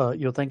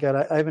 Thank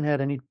God I haven't had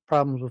any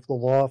problems with the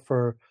law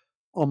for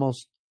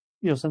almost,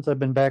 since I've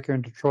been back here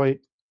in Detroit.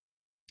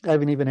 I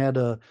haven't even had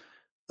a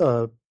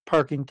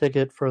parking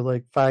ticket for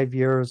like 5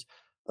 years,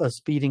 a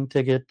speeding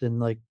ticket in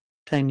like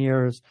 10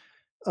 years.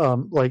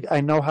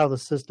 I know how the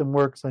system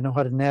works. I know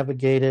how to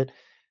navigate it.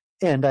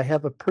 And I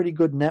have a pretty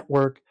good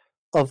network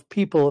of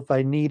people if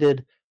I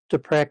needed to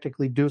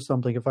practically do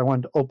something. If I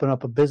wanted to open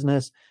up a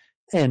business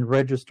and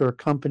register a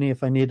company,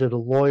 if I needed a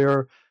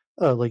lawyer,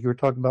 like you were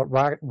talking about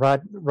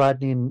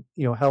Rodney and,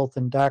 health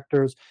and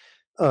doctors,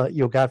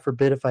 God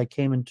forbid if I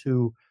came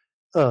into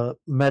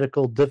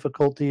medical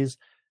difficulties,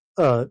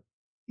 I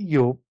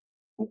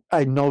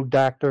know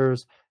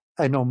doctors,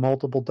 I know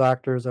multiple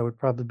doctors. I would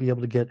probably be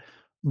able to get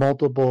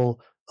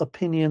multiple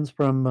opinions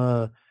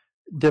from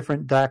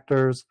different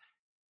doctors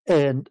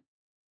and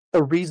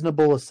a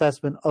reasonable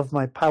assessment of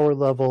my power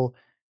level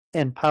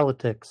and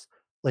politics.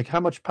 Like, how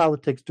much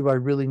politics do I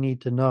really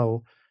need to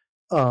know?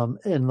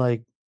 And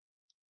like,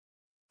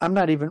 I'm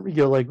not even,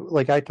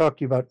 like I talked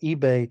to you about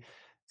eBay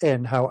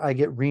and how I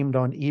get reamed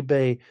on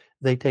eBay.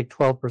 They take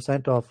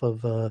 12% off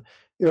of,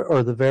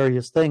 or the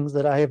various things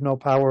that I have no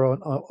power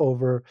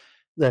over,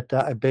 that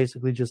I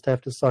basically just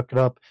have to suck it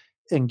up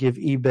and give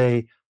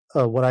eBay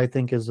what I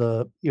think is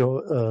a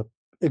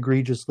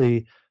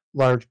egregiously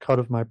large cut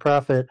of my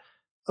profit.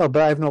 But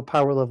I have no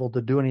power level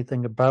to do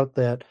anything about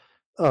that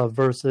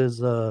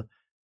versus,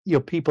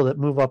 people that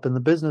move up in the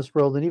business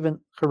world, and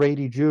even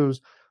Haredi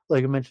Jews,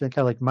 like I mentioned,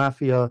 kind of like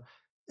mafia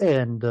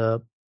and,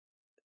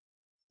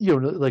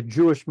 like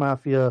Jewish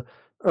mafia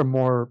are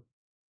more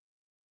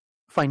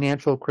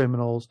financial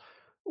criminals,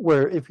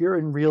 where if you're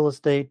in real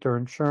estate or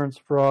insurance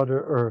fraud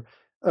or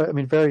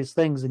various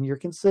things, and you're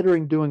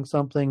considering doing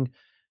something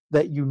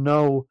that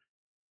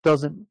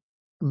doesn't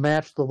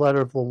match the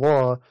letter of the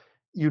law,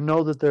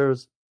 that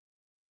there's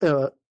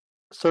a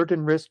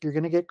certain risk you're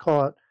going to get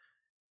caught.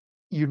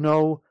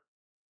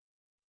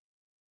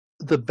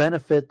 The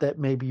benefit that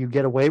maybe you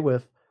get away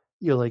with,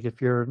 like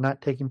if you're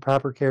not taking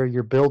proper care of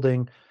your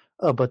building,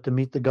 but to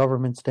meet the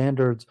government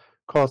standards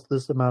cost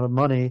this amount of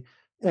money.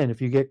 And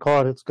if you get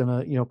caught, it's going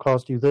to,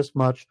 cost you this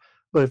much.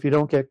 But if you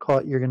don't get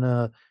caught, you're going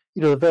to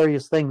the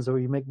various things where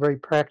you make very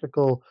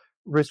practical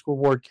risk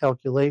reward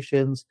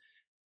calculations.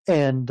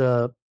 And,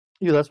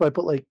 that's why I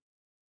put like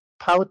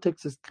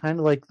politics is kind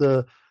of like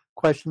the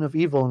question of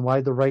evil and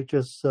why the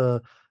righteous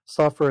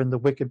suffer and the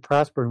wicked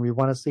prosper. And we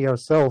want to see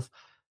ourselves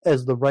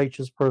as the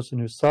righteous person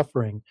who's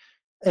suffering.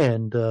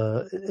 And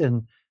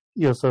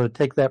so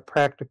take that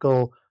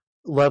practical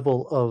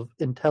level of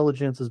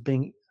intelligence as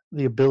being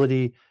the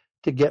ability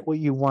to get what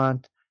you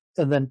want.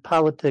 And then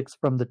politics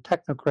from the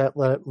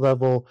technocrat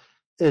level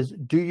is,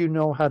 do you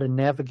know how to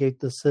navigate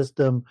the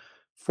system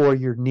for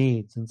your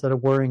needs instead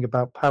of worrying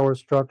about power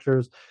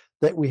structures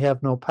that we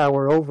have no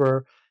power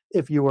over?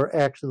 If you were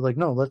actually like,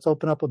 no, let's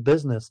open up a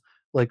business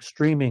like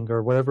streaming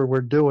or whatever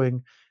we're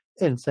doing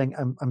and saying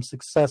I'm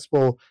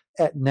successful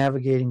at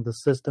navigating the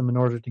system in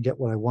order to get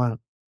what I want.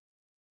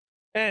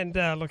 And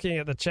looking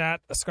at the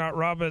chat, Scott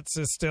Roberts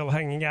is still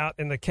hanging out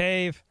in the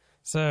cave.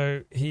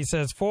 So he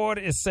says, Ford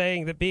is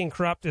saying that being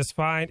corrupt is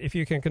fine if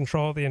you can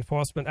control the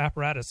enforcement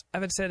apparatus. I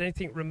haven't said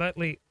anything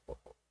remotely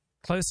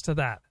close to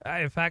that.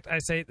 In fact, I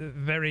say the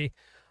very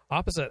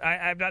opposite.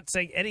 I'm not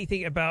saying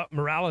anything about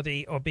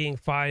morality or being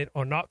fine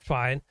or not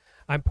fine.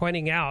 I'm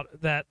pointing out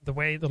that the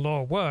way the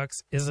law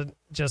works isn't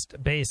just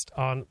based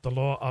on the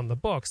law on the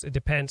books. It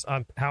depends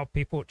on how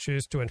people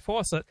choose to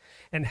enforce it.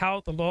 And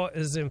how the law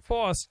is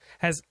enforced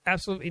has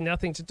absolutely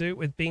nothing to do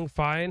with being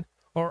fine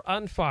or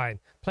unfine.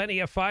 Plenty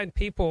of fine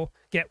people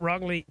get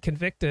wrongly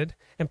convicted,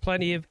 and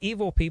plenty of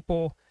evil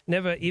people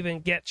never even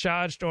get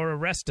charged or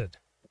arrested.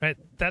 Right?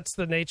 That's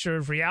the nature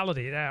of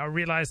reality. Now, I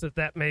realize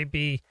that may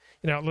be,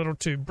 a little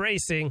too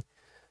bracing,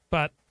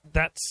 but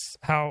that's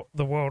how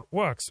the world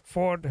works.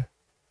 Ford,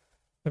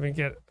 let me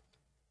get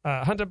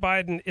Hunter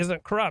Biden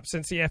isn't corrupt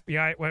since the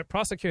FBI won't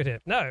prosecute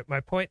him. No, my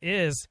point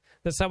is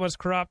that someone's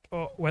corrupt,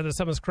 or whether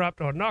someone's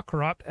corrupt or not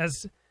corrupt,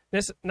 has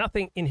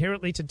nothing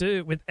inherently to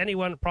do with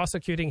anyone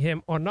prosecuting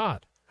him or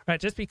not. Right?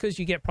 Just because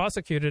you get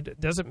prosecuted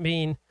doesn't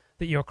mean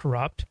that you're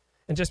corrupt,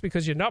 and just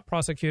because you're not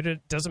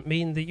prosecuted doesn't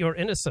mean that you're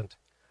innocent.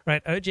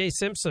 Right? O.J.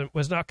 Simpson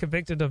was not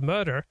convicted of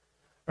murder,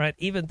 right,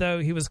 even though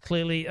he was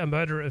clearly a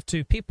murderer of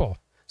two people.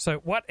 So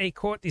what a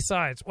court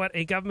decides, what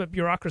a government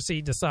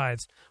bureaucracy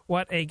decides,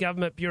 what a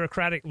government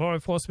bureaucratic law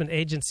enforcement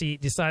agency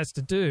decides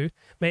to do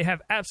may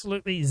have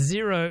absolutely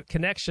zero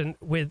connection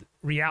with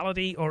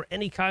reality or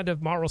any kind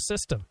of moral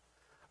system,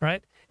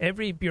 right?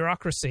 Every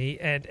bureaucracy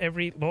and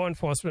every law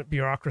enforcement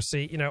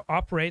bureaucracy,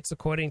 operates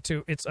according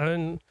to its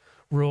own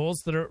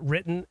rules that are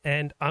written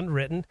and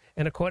unwritten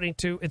and according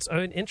to its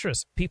own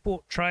interests.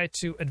 People try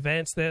to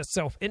advance their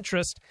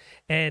self-interest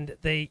and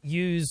they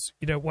use,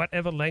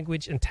 whatever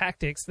language and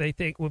tactics they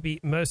think will be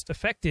most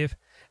effective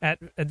at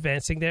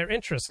advancing their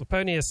interests.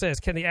 Laponia says,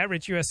 can the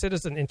average U.S.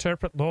 citizen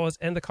interpret laws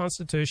and the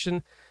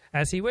Constitution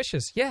as he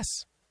wishes?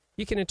 Yes.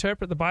 You can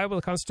interpret the Bible,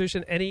 the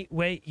Constitution, any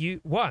way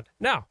you want.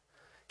 Now,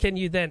 can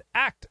you then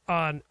act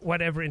on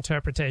whatever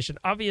interpretation?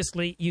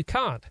 Obviously, you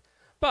can't.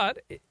 But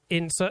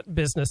in certain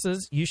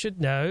businesses, you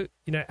should know,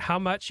 how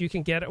much you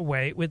can get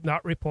away with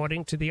not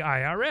reporting to the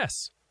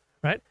IRS,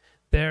 right?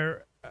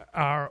 There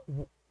are,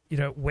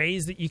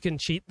 ways that you can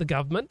cheat the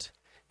government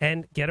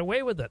and get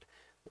away with it.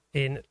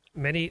 In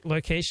many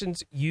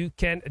locations, you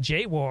can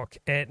jaywalk,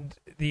 and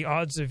the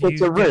odds of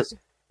it's a risk.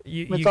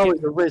 It's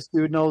always a risk.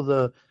 You know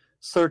the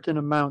certain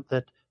amount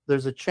that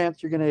there's a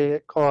chance you're going to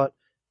get caught,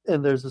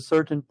 and there's a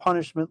certain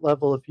punishment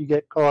level if you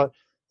get caught,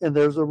 and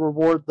there's a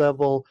reward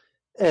level.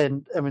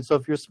 And so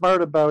if you're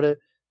smart about it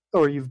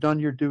or you've done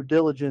your due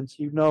diligence,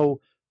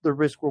 the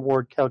risk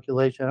reward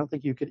calculation. I don't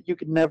think you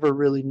could never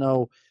really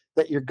know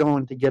that you're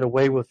going to get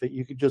away with it.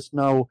 You could just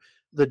know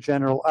the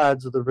general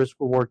odds of the risk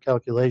reward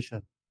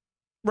calculation.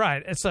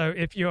 Right. And so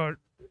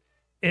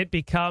it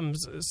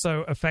becomes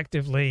so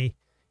effectively,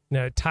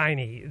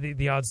 tiny,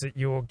 the odds that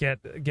you'll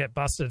get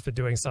busted for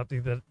doing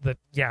something that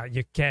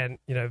you can,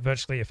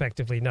 virtually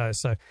effectively know.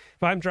 So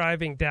if I'm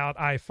driving down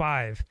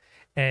I-5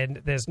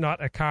 and there's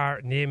not a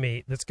car near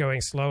me that's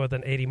going slower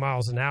than 80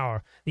 miles an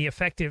hour, the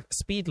effective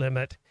speed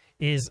limit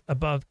is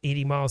above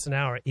 80 miles an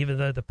hour, even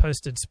though the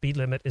posted speed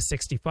limit is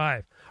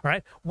 65. All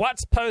right.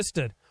 What's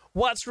posted?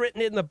 What's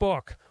written in the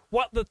book?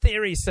 What the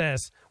theory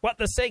says? What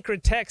the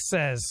sacred text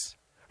says?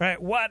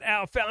 Right? What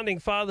our founding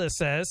father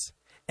says?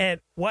 And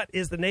what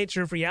is the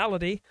nature of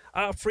reality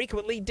are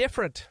frequently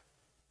different,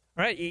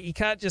 right? You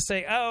can't just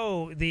say,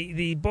 oh,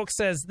 the book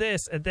says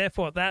this, and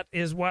therefore that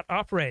is what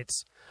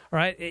operates,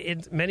 right?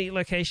 In many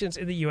locations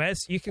in the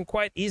U.S., you can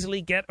quite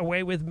easily get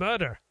away with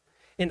murder.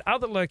 In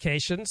other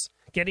locations,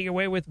 getting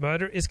away with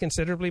murder is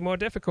considerably more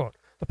difficult.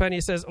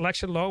 Laponia says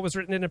election law was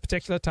written in a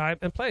particular time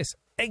and place.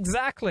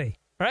 Exactly,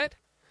 right?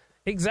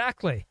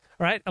 Exactly.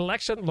 Right?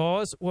 Election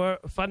laws were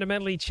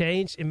fundamentally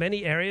changed in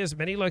many areas,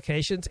 many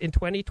locations in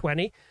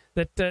 2020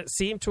 that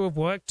seem to have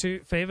worked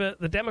to favor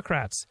the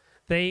Democrats.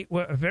 They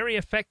were very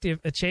effective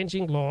at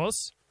changing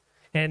laws,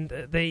 and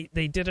they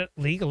did it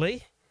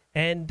legally,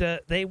 and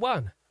they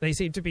won. They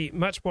seem to be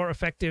much more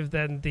effective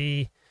than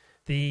the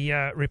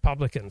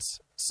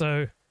Republicans.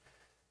 So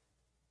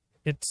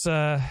it's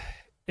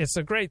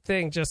a great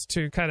thing just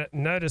to kind of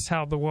notice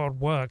how the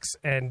world works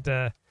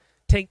and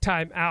take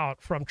time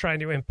out from trying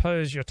to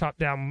impose your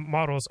top-down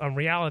models on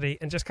reality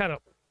and just kind of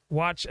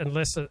watch and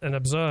listen and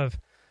observe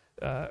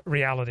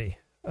reality.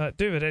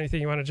 David,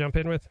 anything you want to jump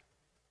in with?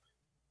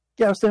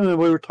 Yeah, I was thinking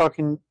we were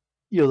talking,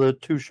 the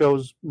two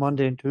shows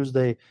Monday and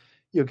Tuesday,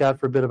 God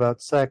forbid,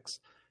 about sex,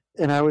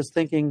 and I was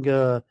thinking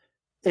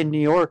in New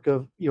York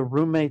of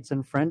roommates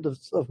and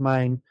friends of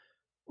mine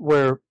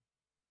where,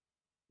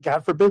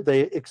 God forbid,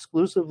 they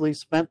exclusively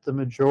spent the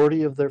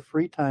majority of their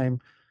free time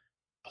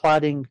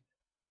plotting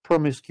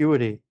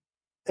promiscuity.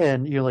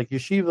 And like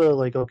yeshiva,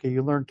 like, okay,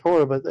 you learn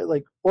Torah, but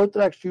like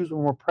Orthodox Jews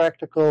were more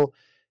practical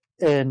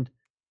and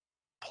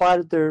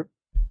plotted their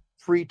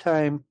free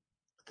time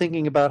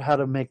thinking about how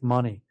to make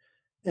money.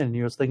 And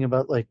was thinking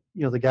about like,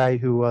 the guy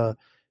who,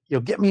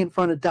 get me in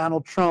front of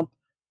Donald Trump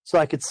so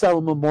I could sell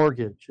him a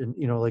mortgage. And,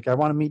 like, I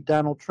want to meet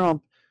Donald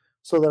Trump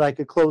so that I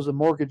could close a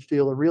mortgage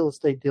deal, a real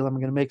estate deal. I'm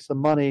going to make some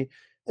money,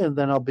 and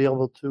then I'll be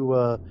able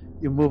to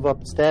move up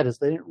in status.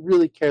 They didn't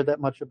really care that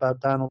much about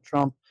Donald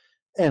Trump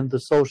and the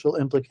social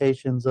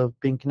implications of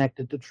being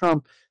connected to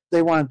Trump.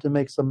 They wanted to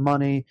make some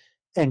money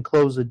and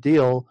close a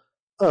deal,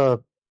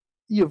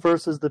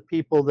 versus the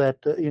people that,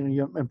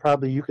 and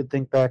probably you could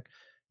think back,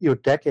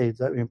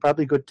 decades. I mean,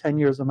 probably a good 10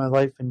 years of my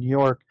life in New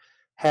York,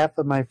 half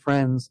of my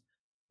friends,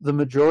 the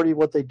majority of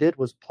what they did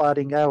was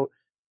plotting out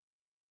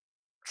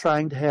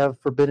trying to have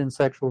forbidden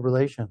sexual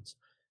relations.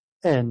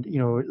 And,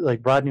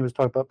 like Rodney was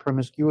talking about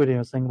promiscuity, and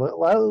I was saying, well, a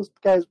lot of those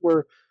guys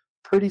were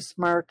pretty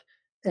smart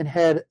and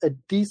had a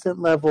decent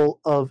level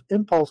of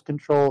impulse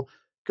control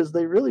because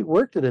they really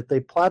worked at it. They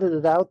plotted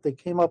it out. They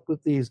came up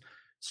with these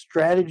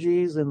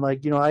strategies, and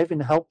like, I even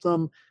helped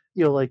them,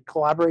 like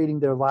corroborating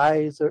their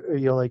lies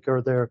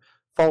or their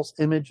false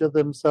image of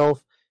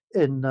themselves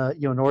in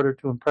order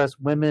to impress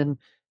women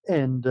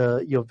and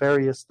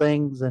various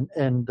things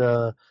and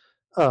a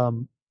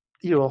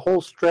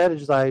whole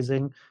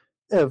strategizing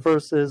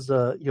versus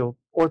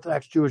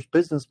Orthodox Jewish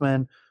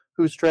businessmen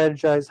who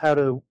strategize how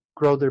to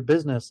grow their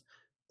business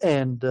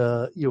and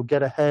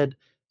get ahead.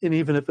 And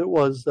even if it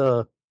was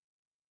the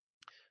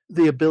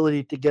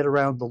ability to get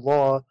around the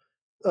law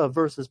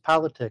versus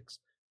politics,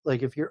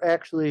 like if you're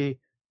actually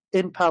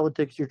in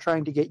politics, you're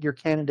trying to get your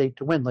candidate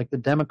to win, like the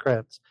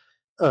Democrats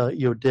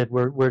did.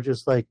 We're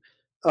just like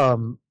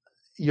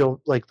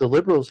like the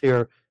liberals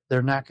here,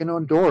 they're knocking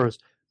on doors,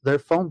 they're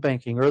phone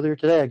banking. Earlier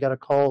today, I got a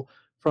call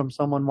from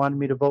someone wanting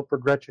me to vote for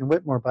Gretchen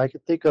Whitmer, but I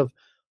could think of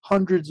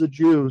hundreds of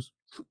Jews,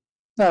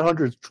 not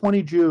hundreds,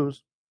 20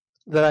 Jews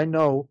that I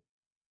know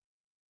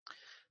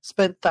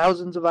spent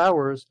thousands of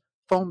hours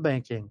phone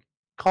banking,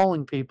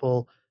 calling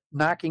people,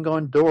 knocking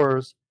on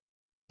doors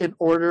in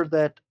order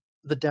that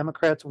the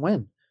Democrats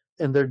win.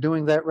 And they're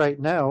doing that right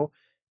now.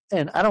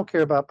 And I don't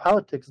care about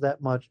politics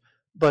that much,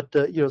 but,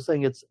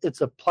 saying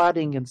it's a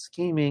plotting and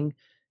scheming.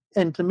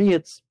 And to me,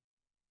 it's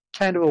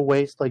kind of a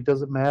waste. Like,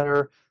 does it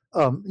matter?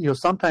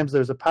 Sometimes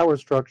there's a power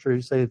structure.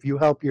 You say, if you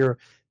help your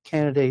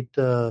candidate,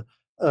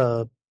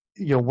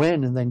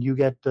 win, and then you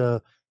get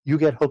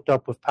hooked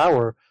up with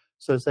power.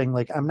 So saying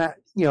like, I'm not,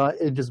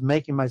 just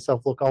making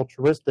myself look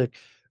altruistic.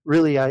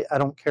 Really, I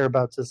don't care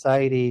about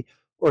society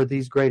or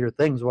these greater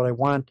things. What I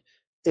want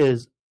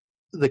is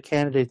the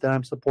candidate that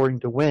I'm supporting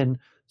to win,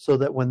 so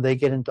that when they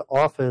get into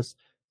office,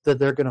 that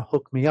they're going to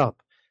hook me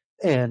up.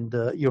 And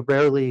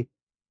rarely,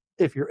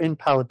 if you're in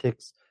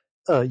politics,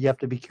 you have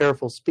to be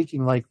careful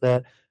speaking like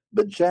that.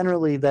 But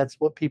generally, that's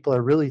what people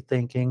are really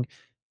thinking.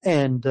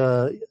 And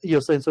so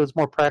it's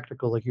more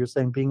practical, like you're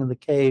saying, being in the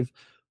cave,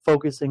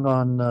 focusing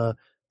on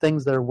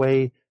things that are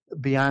way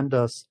beyond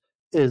us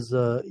is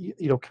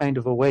kind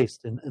of a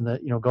waste. And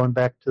that, going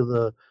back to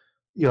the,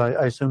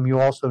 I assume you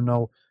also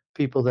know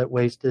people that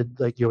wasted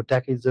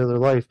decades of their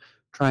life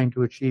trying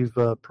to achieve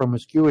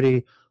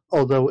promiscuity,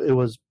 although it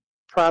was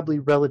probably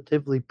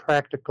relatively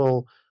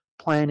practical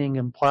planning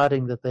and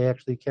plotting that they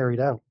actually carried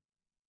out.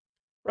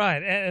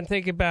 Right, and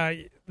think about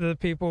the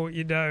people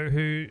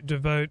who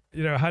devote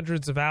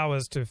hundreds of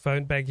hours to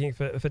phone banking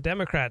for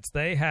Democrats.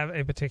 They have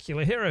a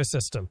particular hero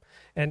system,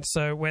 and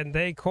so when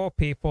they call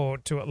people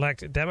to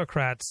elect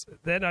Democrats,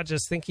 they're not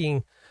just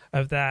thinking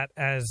of that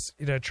as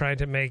trying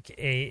to make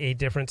a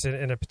difference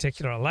in a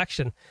particular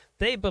election.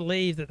 They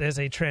believe that there's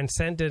a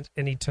transcendent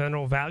and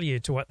eternal value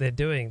to what they're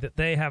doing, that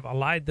they have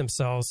allied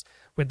themselves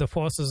with the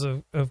forces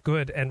of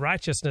good and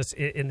righteousness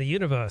in the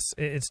universe.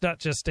 It's not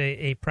just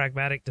a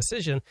pragmatic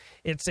decision.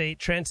 It's a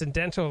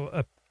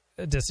transcendental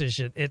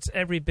decision. It's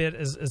every bit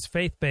as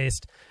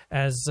faith-based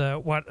as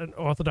what an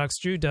Orthodox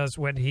Jew does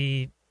when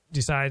he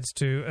decides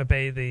to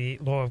obey the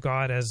law of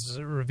God as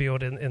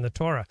revealed in the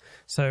Torah.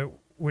 So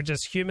we're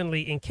just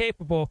humanly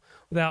incapable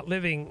without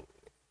living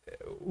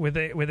with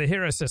a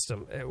hero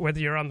system.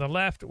 Whether you're on the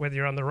left, whether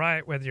you're on the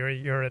right, whether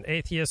you're an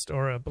atheist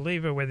or a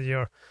believer, whether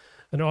you're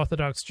an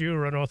Orthodox Jew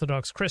or an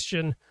Orthodox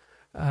Christian,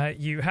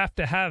 you have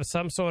to have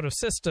some sort of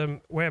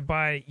system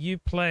whereby you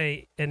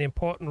play an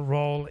important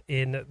role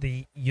in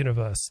the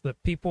universe,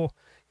 that people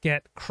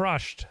get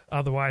crushed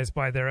otherwise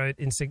by their own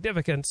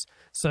insignificance.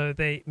 So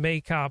they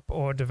make up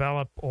or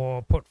develop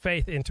or put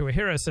faith into a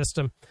hero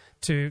system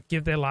to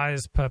give their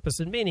lives purpose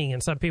and meaning.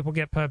 And some people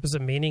get purpose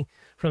and meaning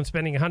from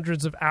spending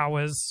hundreds of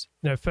hours,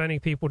 phoning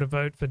people to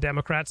vote for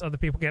Democrats. Other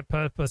people get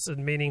purpose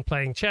and meaning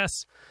playing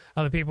chess.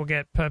 Other people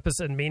get purpose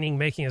and meaning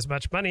making as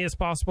much money as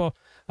possible.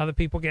 Other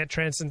people get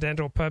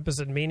transcendental purpose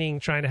and meaning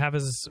trying to have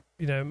as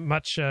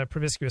much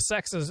promiscuous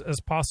sex as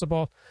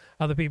possible.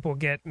 Other people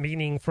get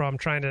meaning from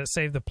trying to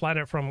save the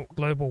planet from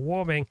global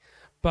warming.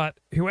 But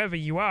whoever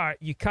you are,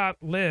 you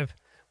can't live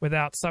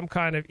without some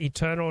kind of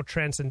eternal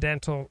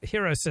transcendental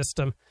hero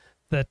system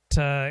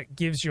that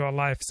gives your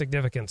life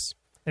significance.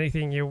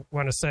 Anything you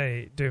want to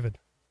say, David?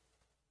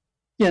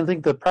 Yeah, I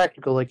think the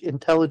practical,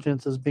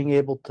 intelligence is being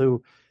able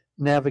to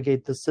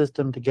navigate the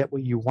system to get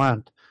what you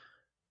want.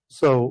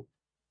 So,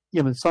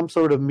 some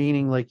sort of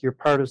meaning, like you're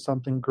part of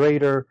something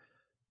greater.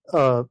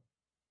 But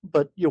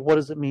what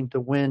does it mean to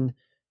win?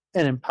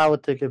 And in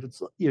politics, if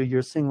it's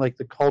you're seeing like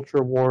the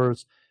culture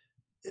wars,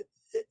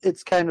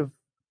 it's kind of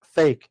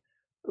fake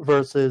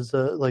versus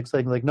like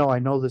saying like, no, I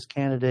know this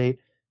candidate,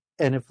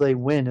 and if they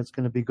win, it's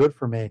going to be good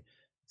for me.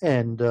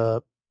 And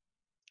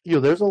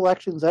there's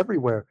elections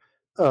everywhere.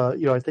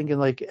 I think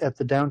in at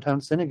the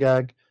downtown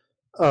synagogue,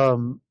 I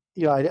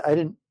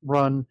didn't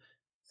run.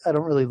 I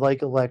don't really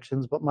like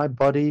elections, but my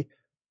buddy,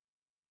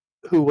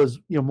 who was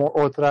more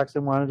orthodox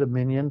and wanted a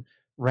minion,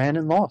 ran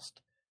and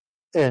lost.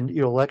 And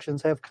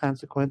elections have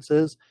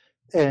consequences,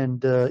 and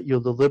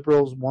the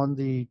liberals won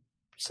the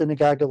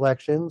synagogue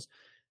elections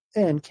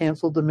and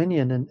canceled the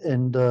minion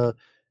and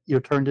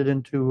turned it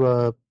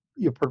into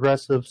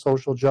progressive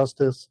social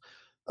justice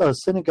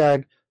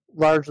synagogue,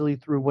 largely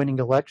through winning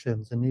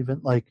elections. And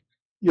even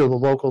the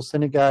local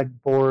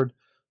synagogue board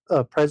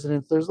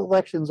presidents, there's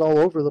elections all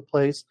over the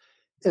place,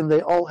 and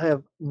they all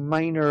have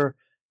minor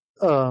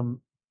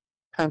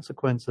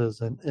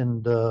consequences.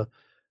 And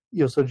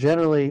so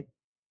generally,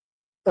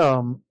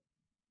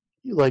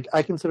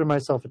 I consider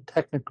myself a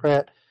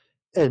technocrat,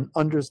 and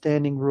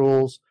understanding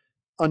rules,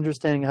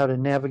 understanding how to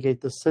navigate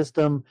the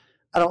system.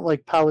 I don't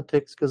like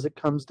politics because it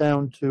comes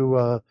down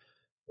to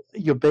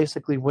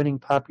basically winning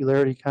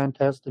popularity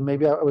contests, and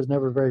maybe I was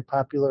never very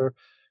popular,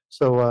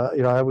 so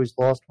I always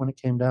lost when it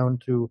came down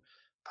to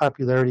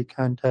popularity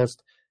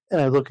contest, and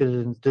I look at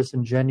it as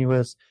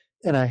disingenuous,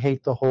 and I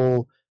hate the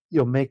whole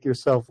make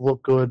yourself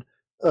look good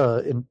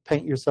and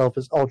paint yourself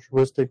as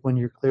altruistic when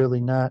you're clearly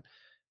not.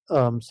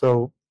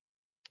 So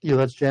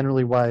that's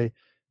generally why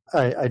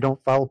I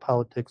don't follow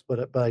politics,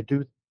 but I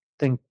do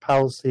think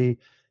policy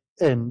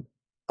and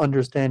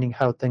understanding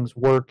how things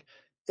work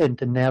and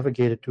to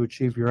navigate it to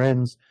achieve your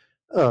ends,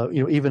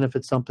 even if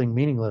it's something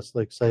meaningless,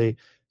 like say,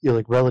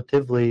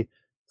 relatively,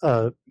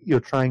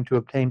 trying to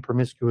obtain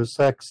promiscuous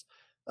sex,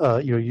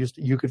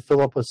 you could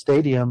fill up a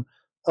stadium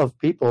of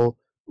people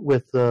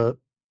with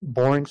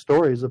boring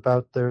stories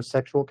about their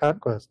sexual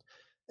conquest.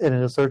 And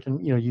at a certain,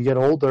 you get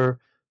older,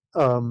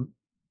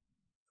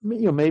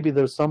 maybe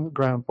there's some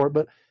ground for it,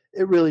 but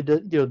it really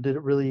did, did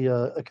it really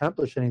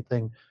accomplish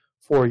anything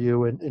for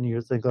you? And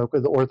you think, okay,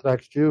 the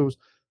Orthodox Jews,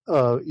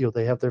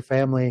 they have their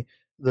family,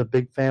 the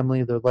big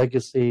family, their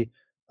legacy,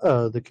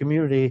 the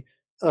community.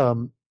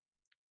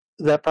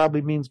 That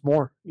probably means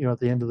more, at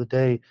the end of the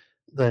day,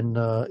 than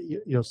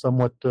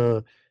somewhat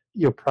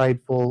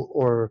prideful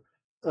or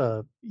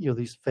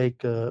these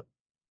fake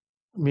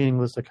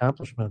meaningless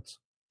accomplishments.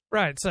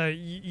 Right. So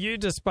you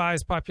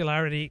despise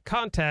popularity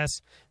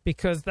contests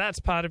because that's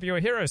part of your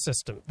hero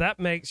system. That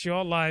makes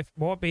your life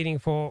more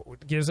meaningful,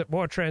 gives it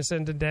more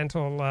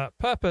transcendental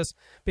purpose,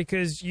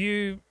 because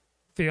you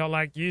feel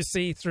like you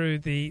see through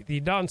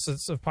the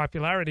nonsense of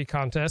popularity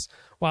contests,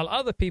 while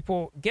other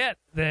people get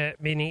their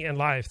meaning in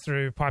life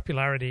through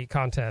popularity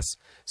contests.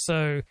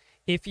 So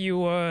if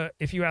you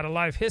had a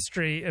life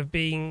history of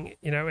being,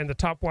 in the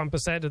top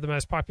 1% of the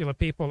most popular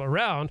people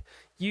around,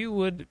 you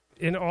would,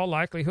 in all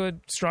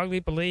likelihood, strongly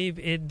believe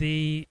in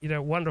the,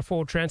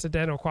 wonderful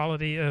transcendental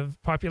quality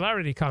of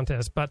popularity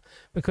contests. But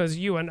because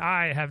you and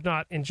I have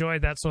not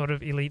enjoyed that sort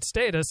of elite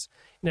status,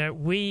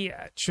 we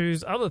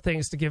choose other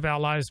things to give our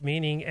lives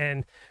meaning,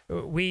 and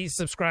we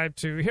subscribe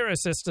to hero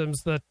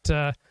systems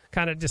that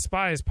kind of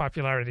despise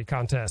popularity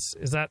contests.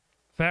 Is that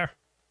fair?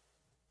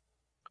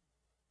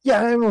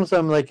 Yeah,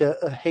 I'm like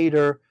a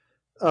hater,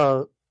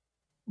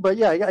 but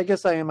yeah, I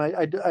guess I am.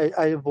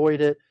 I avoid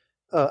it.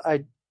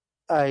 I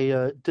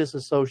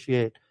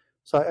disassociate.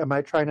 So I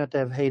might try not to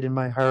have hate in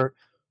my heart,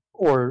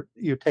 or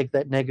you take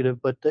that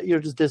negative, but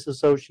just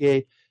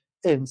disassociate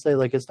and say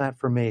like it's not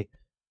for me.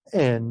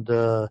 And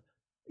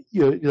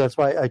that's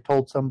why I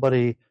told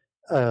somebody,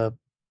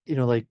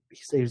 like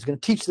he said he was going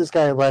to teach this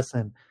guy a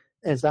lesson,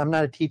 and so I'm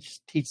not a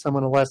teach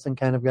someone a lesson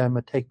kind of guy. I'm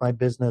going to take my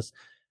business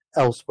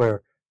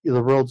elsewhere. The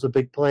world's a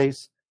big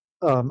place.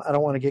 I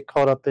don't want to get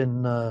caught up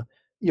in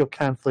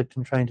conflict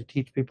and trying to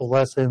teach people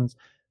lessons.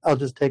 I'll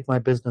just take my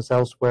business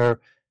elsewhere.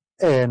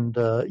 And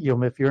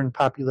if you're in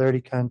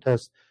popularity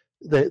contests,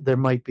 there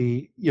might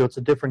be it's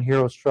a different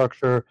hero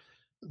structure.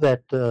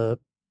 That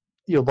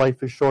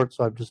life is short,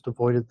 so I've just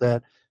avoided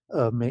that.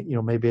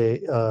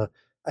 Maybe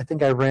I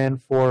think I ran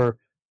for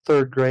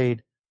third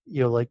grade,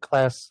 like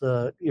class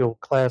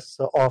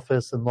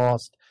office and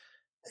lost.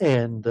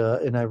 And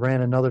I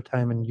ran another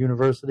time in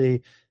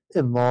university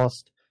and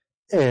lost,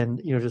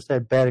 and just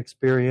had bad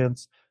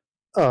experience.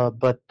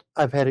 But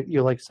I've had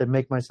to, like I said,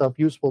 make myself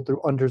useful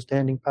through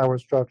understanding power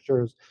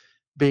structures,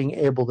 being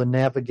able to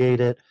navigate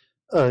it.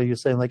 You're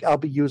saying like I'll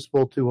be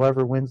useful to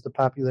whoever wins the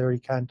popularity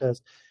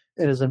contest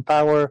and is in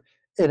power.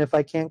 And if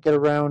I can't get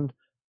around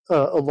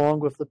along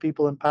with the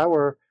people in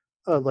power,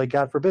 like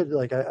God forbid,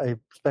 like I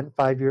spent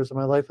 5 years of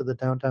my life at the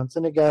downtown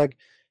synagogue,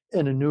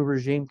 and a new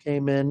regime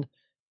came in.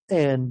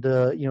 And,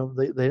 they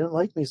didn't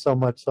like me so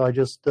much. So I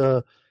just,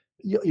 took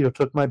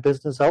my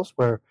business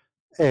elsewhere.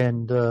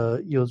 And,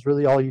 it was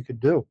really all you could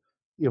do.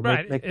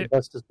 Right. Make the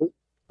best decision.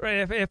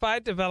 Right. If I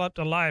developed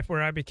a life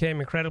where I became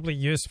incredibly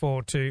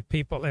useful to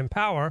people in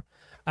power,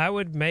 I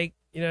would make,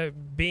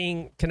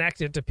 being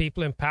connected to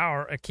people in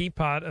power a key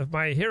part of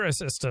my hero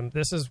system.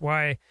 This is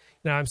why,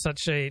 I'm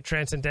such a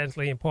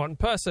transcendentally important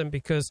person,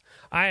 because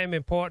I am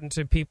important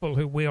to people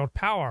who wield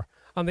power.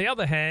 On the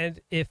other hand,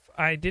 if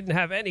I didn't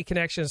have any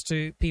connections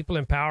to people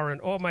in power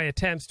and all my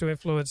attempts to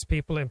influence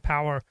people in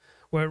power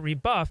were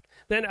rebuffed,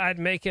 then I'd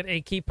make it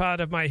a key part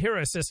of my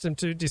hero system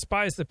to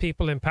despise the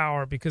people in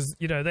power because,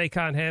 they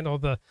can't handle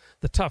the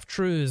tough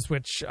truths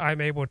which I'm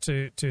able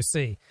to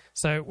see.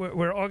 So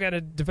we're all going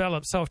to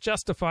develop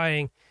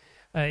self-justifying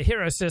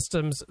hero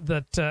systems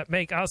that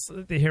make us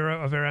the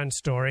hero of our own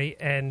story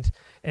and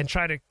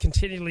try to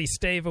continually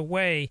stave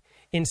away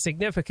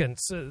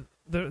insignificance.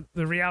 The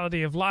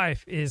reality of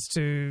life is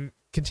to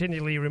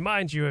continually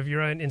remind you of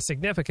your own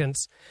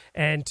insignificance,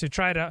 and to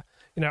try to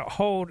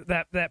hold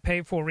that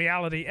painful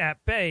reality at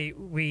bay.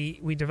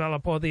 We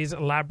develop all these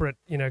elaborate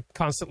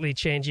constantly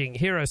changing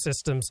hero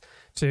systems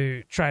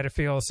to try to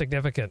feel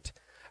significant.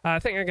 I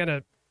think I'm going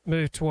to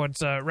move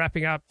towards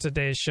wrapping up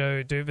today's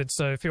show, David.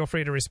 So feel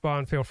free to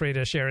respond. Feel free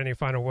to share any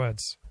final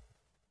words.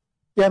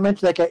 Yeah, I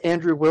mentioned that guy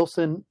Andrew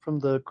Wilson from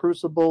the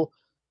Crucible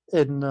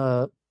in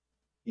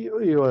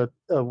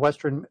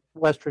Western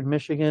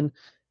Michigan.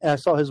 And I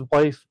saw his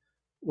wife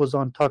was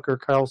on Tucker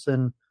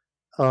Carlson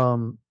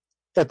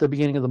at the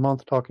beginning of the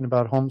month talking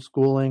about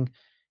homeschooling.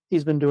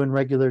 He's been doing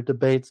regular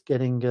debates.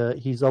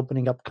 He's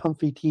opening up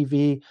Comfy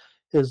TV,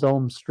 his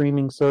own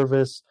streaming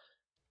service,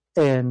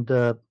 and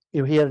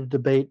he had a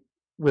debate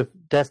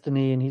with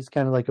Destiny, and he's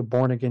kind of like a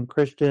born again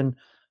Christian,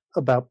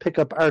 about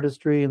pickup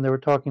artistry, and they were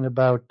talking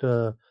about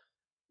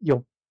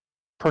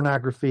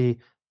pornography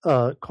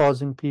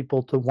causing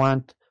people to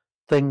want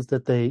things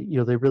that they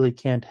really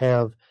can't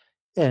have,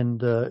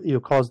 and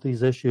cause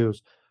these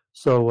issues.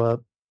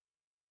 So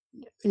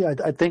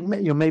I think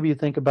maybe you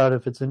think about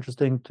if it's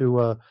interesting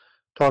to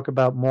talk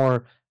about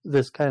more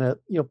this kind of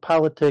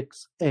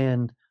politics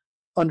and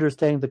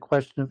understanding the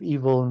question of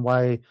evil and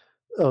why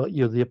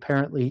the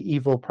apparently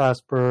evil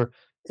prosper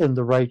and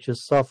the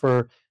righteous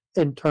suffer,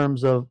 in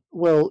terms of,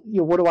 what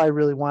do I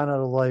really want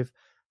out of life?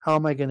 How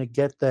am I going to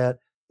get that?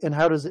 And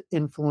how does it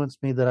influence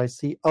me that I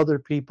see other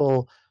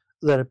people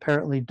that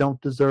apparently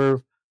don't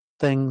deserve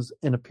things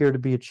and appear to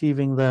be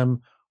achieving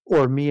them,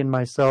 or me and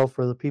myself,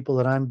 or the people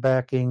that I'm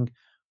backing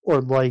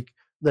or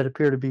that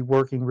appear to be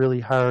working really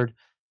hard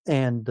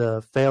and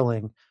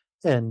failing?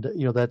 And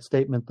that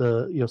statement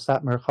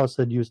Satmar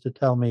Chassid used to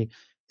tell me,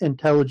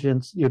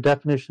 intelligence, your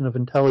definition of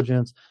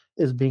intelligence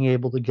is being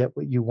able to get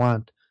what you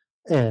want.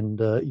 And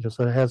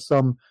so it has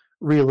some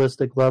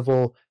realistic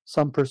level,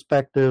 some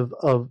perspective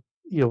of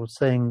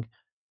saying,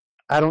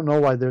 I don't know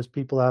why there's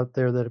people out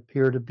there that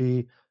appear to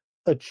be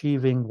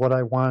achieving what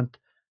I want,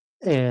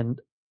 and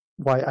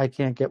why I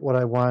can't get what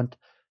I want.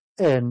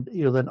 And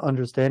then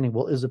understanding,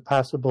 is it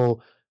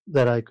possible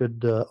that I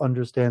could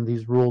understand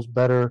these rules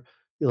better,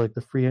 like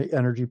the free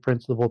energy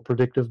principle,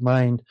 predictive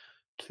mind,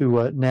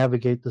 to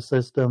navigate the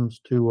systems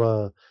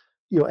to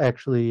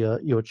actually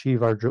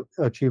achieve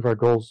our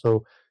goals.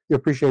 So you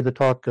appreciate the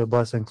talk.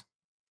 Blessings.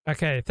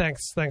 Okay,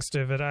 thanks,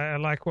 David. I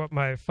like what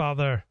my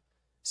father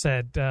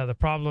said. The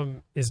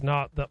problem is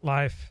not that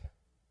life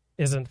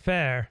isn't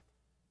fair.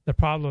 The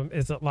problem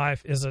is that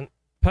life isn't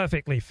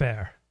perfectly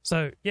fair.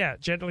 So yeah,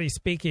 generally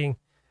speaking,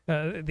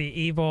 the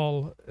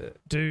evil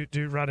do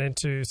run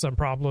into some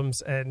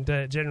problems, and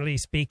generally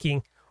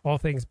speaking, all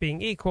things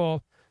being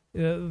equal,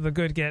 the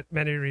good get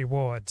many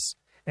rewards.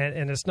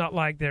 And it's not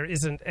like there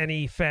isn't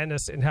any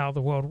fairness in how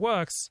the world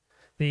works.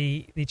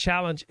 The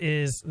challenge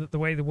is that the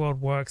way the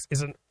world works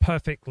isn't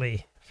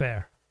perfectly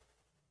fair.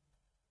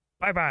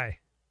 Bye-bye.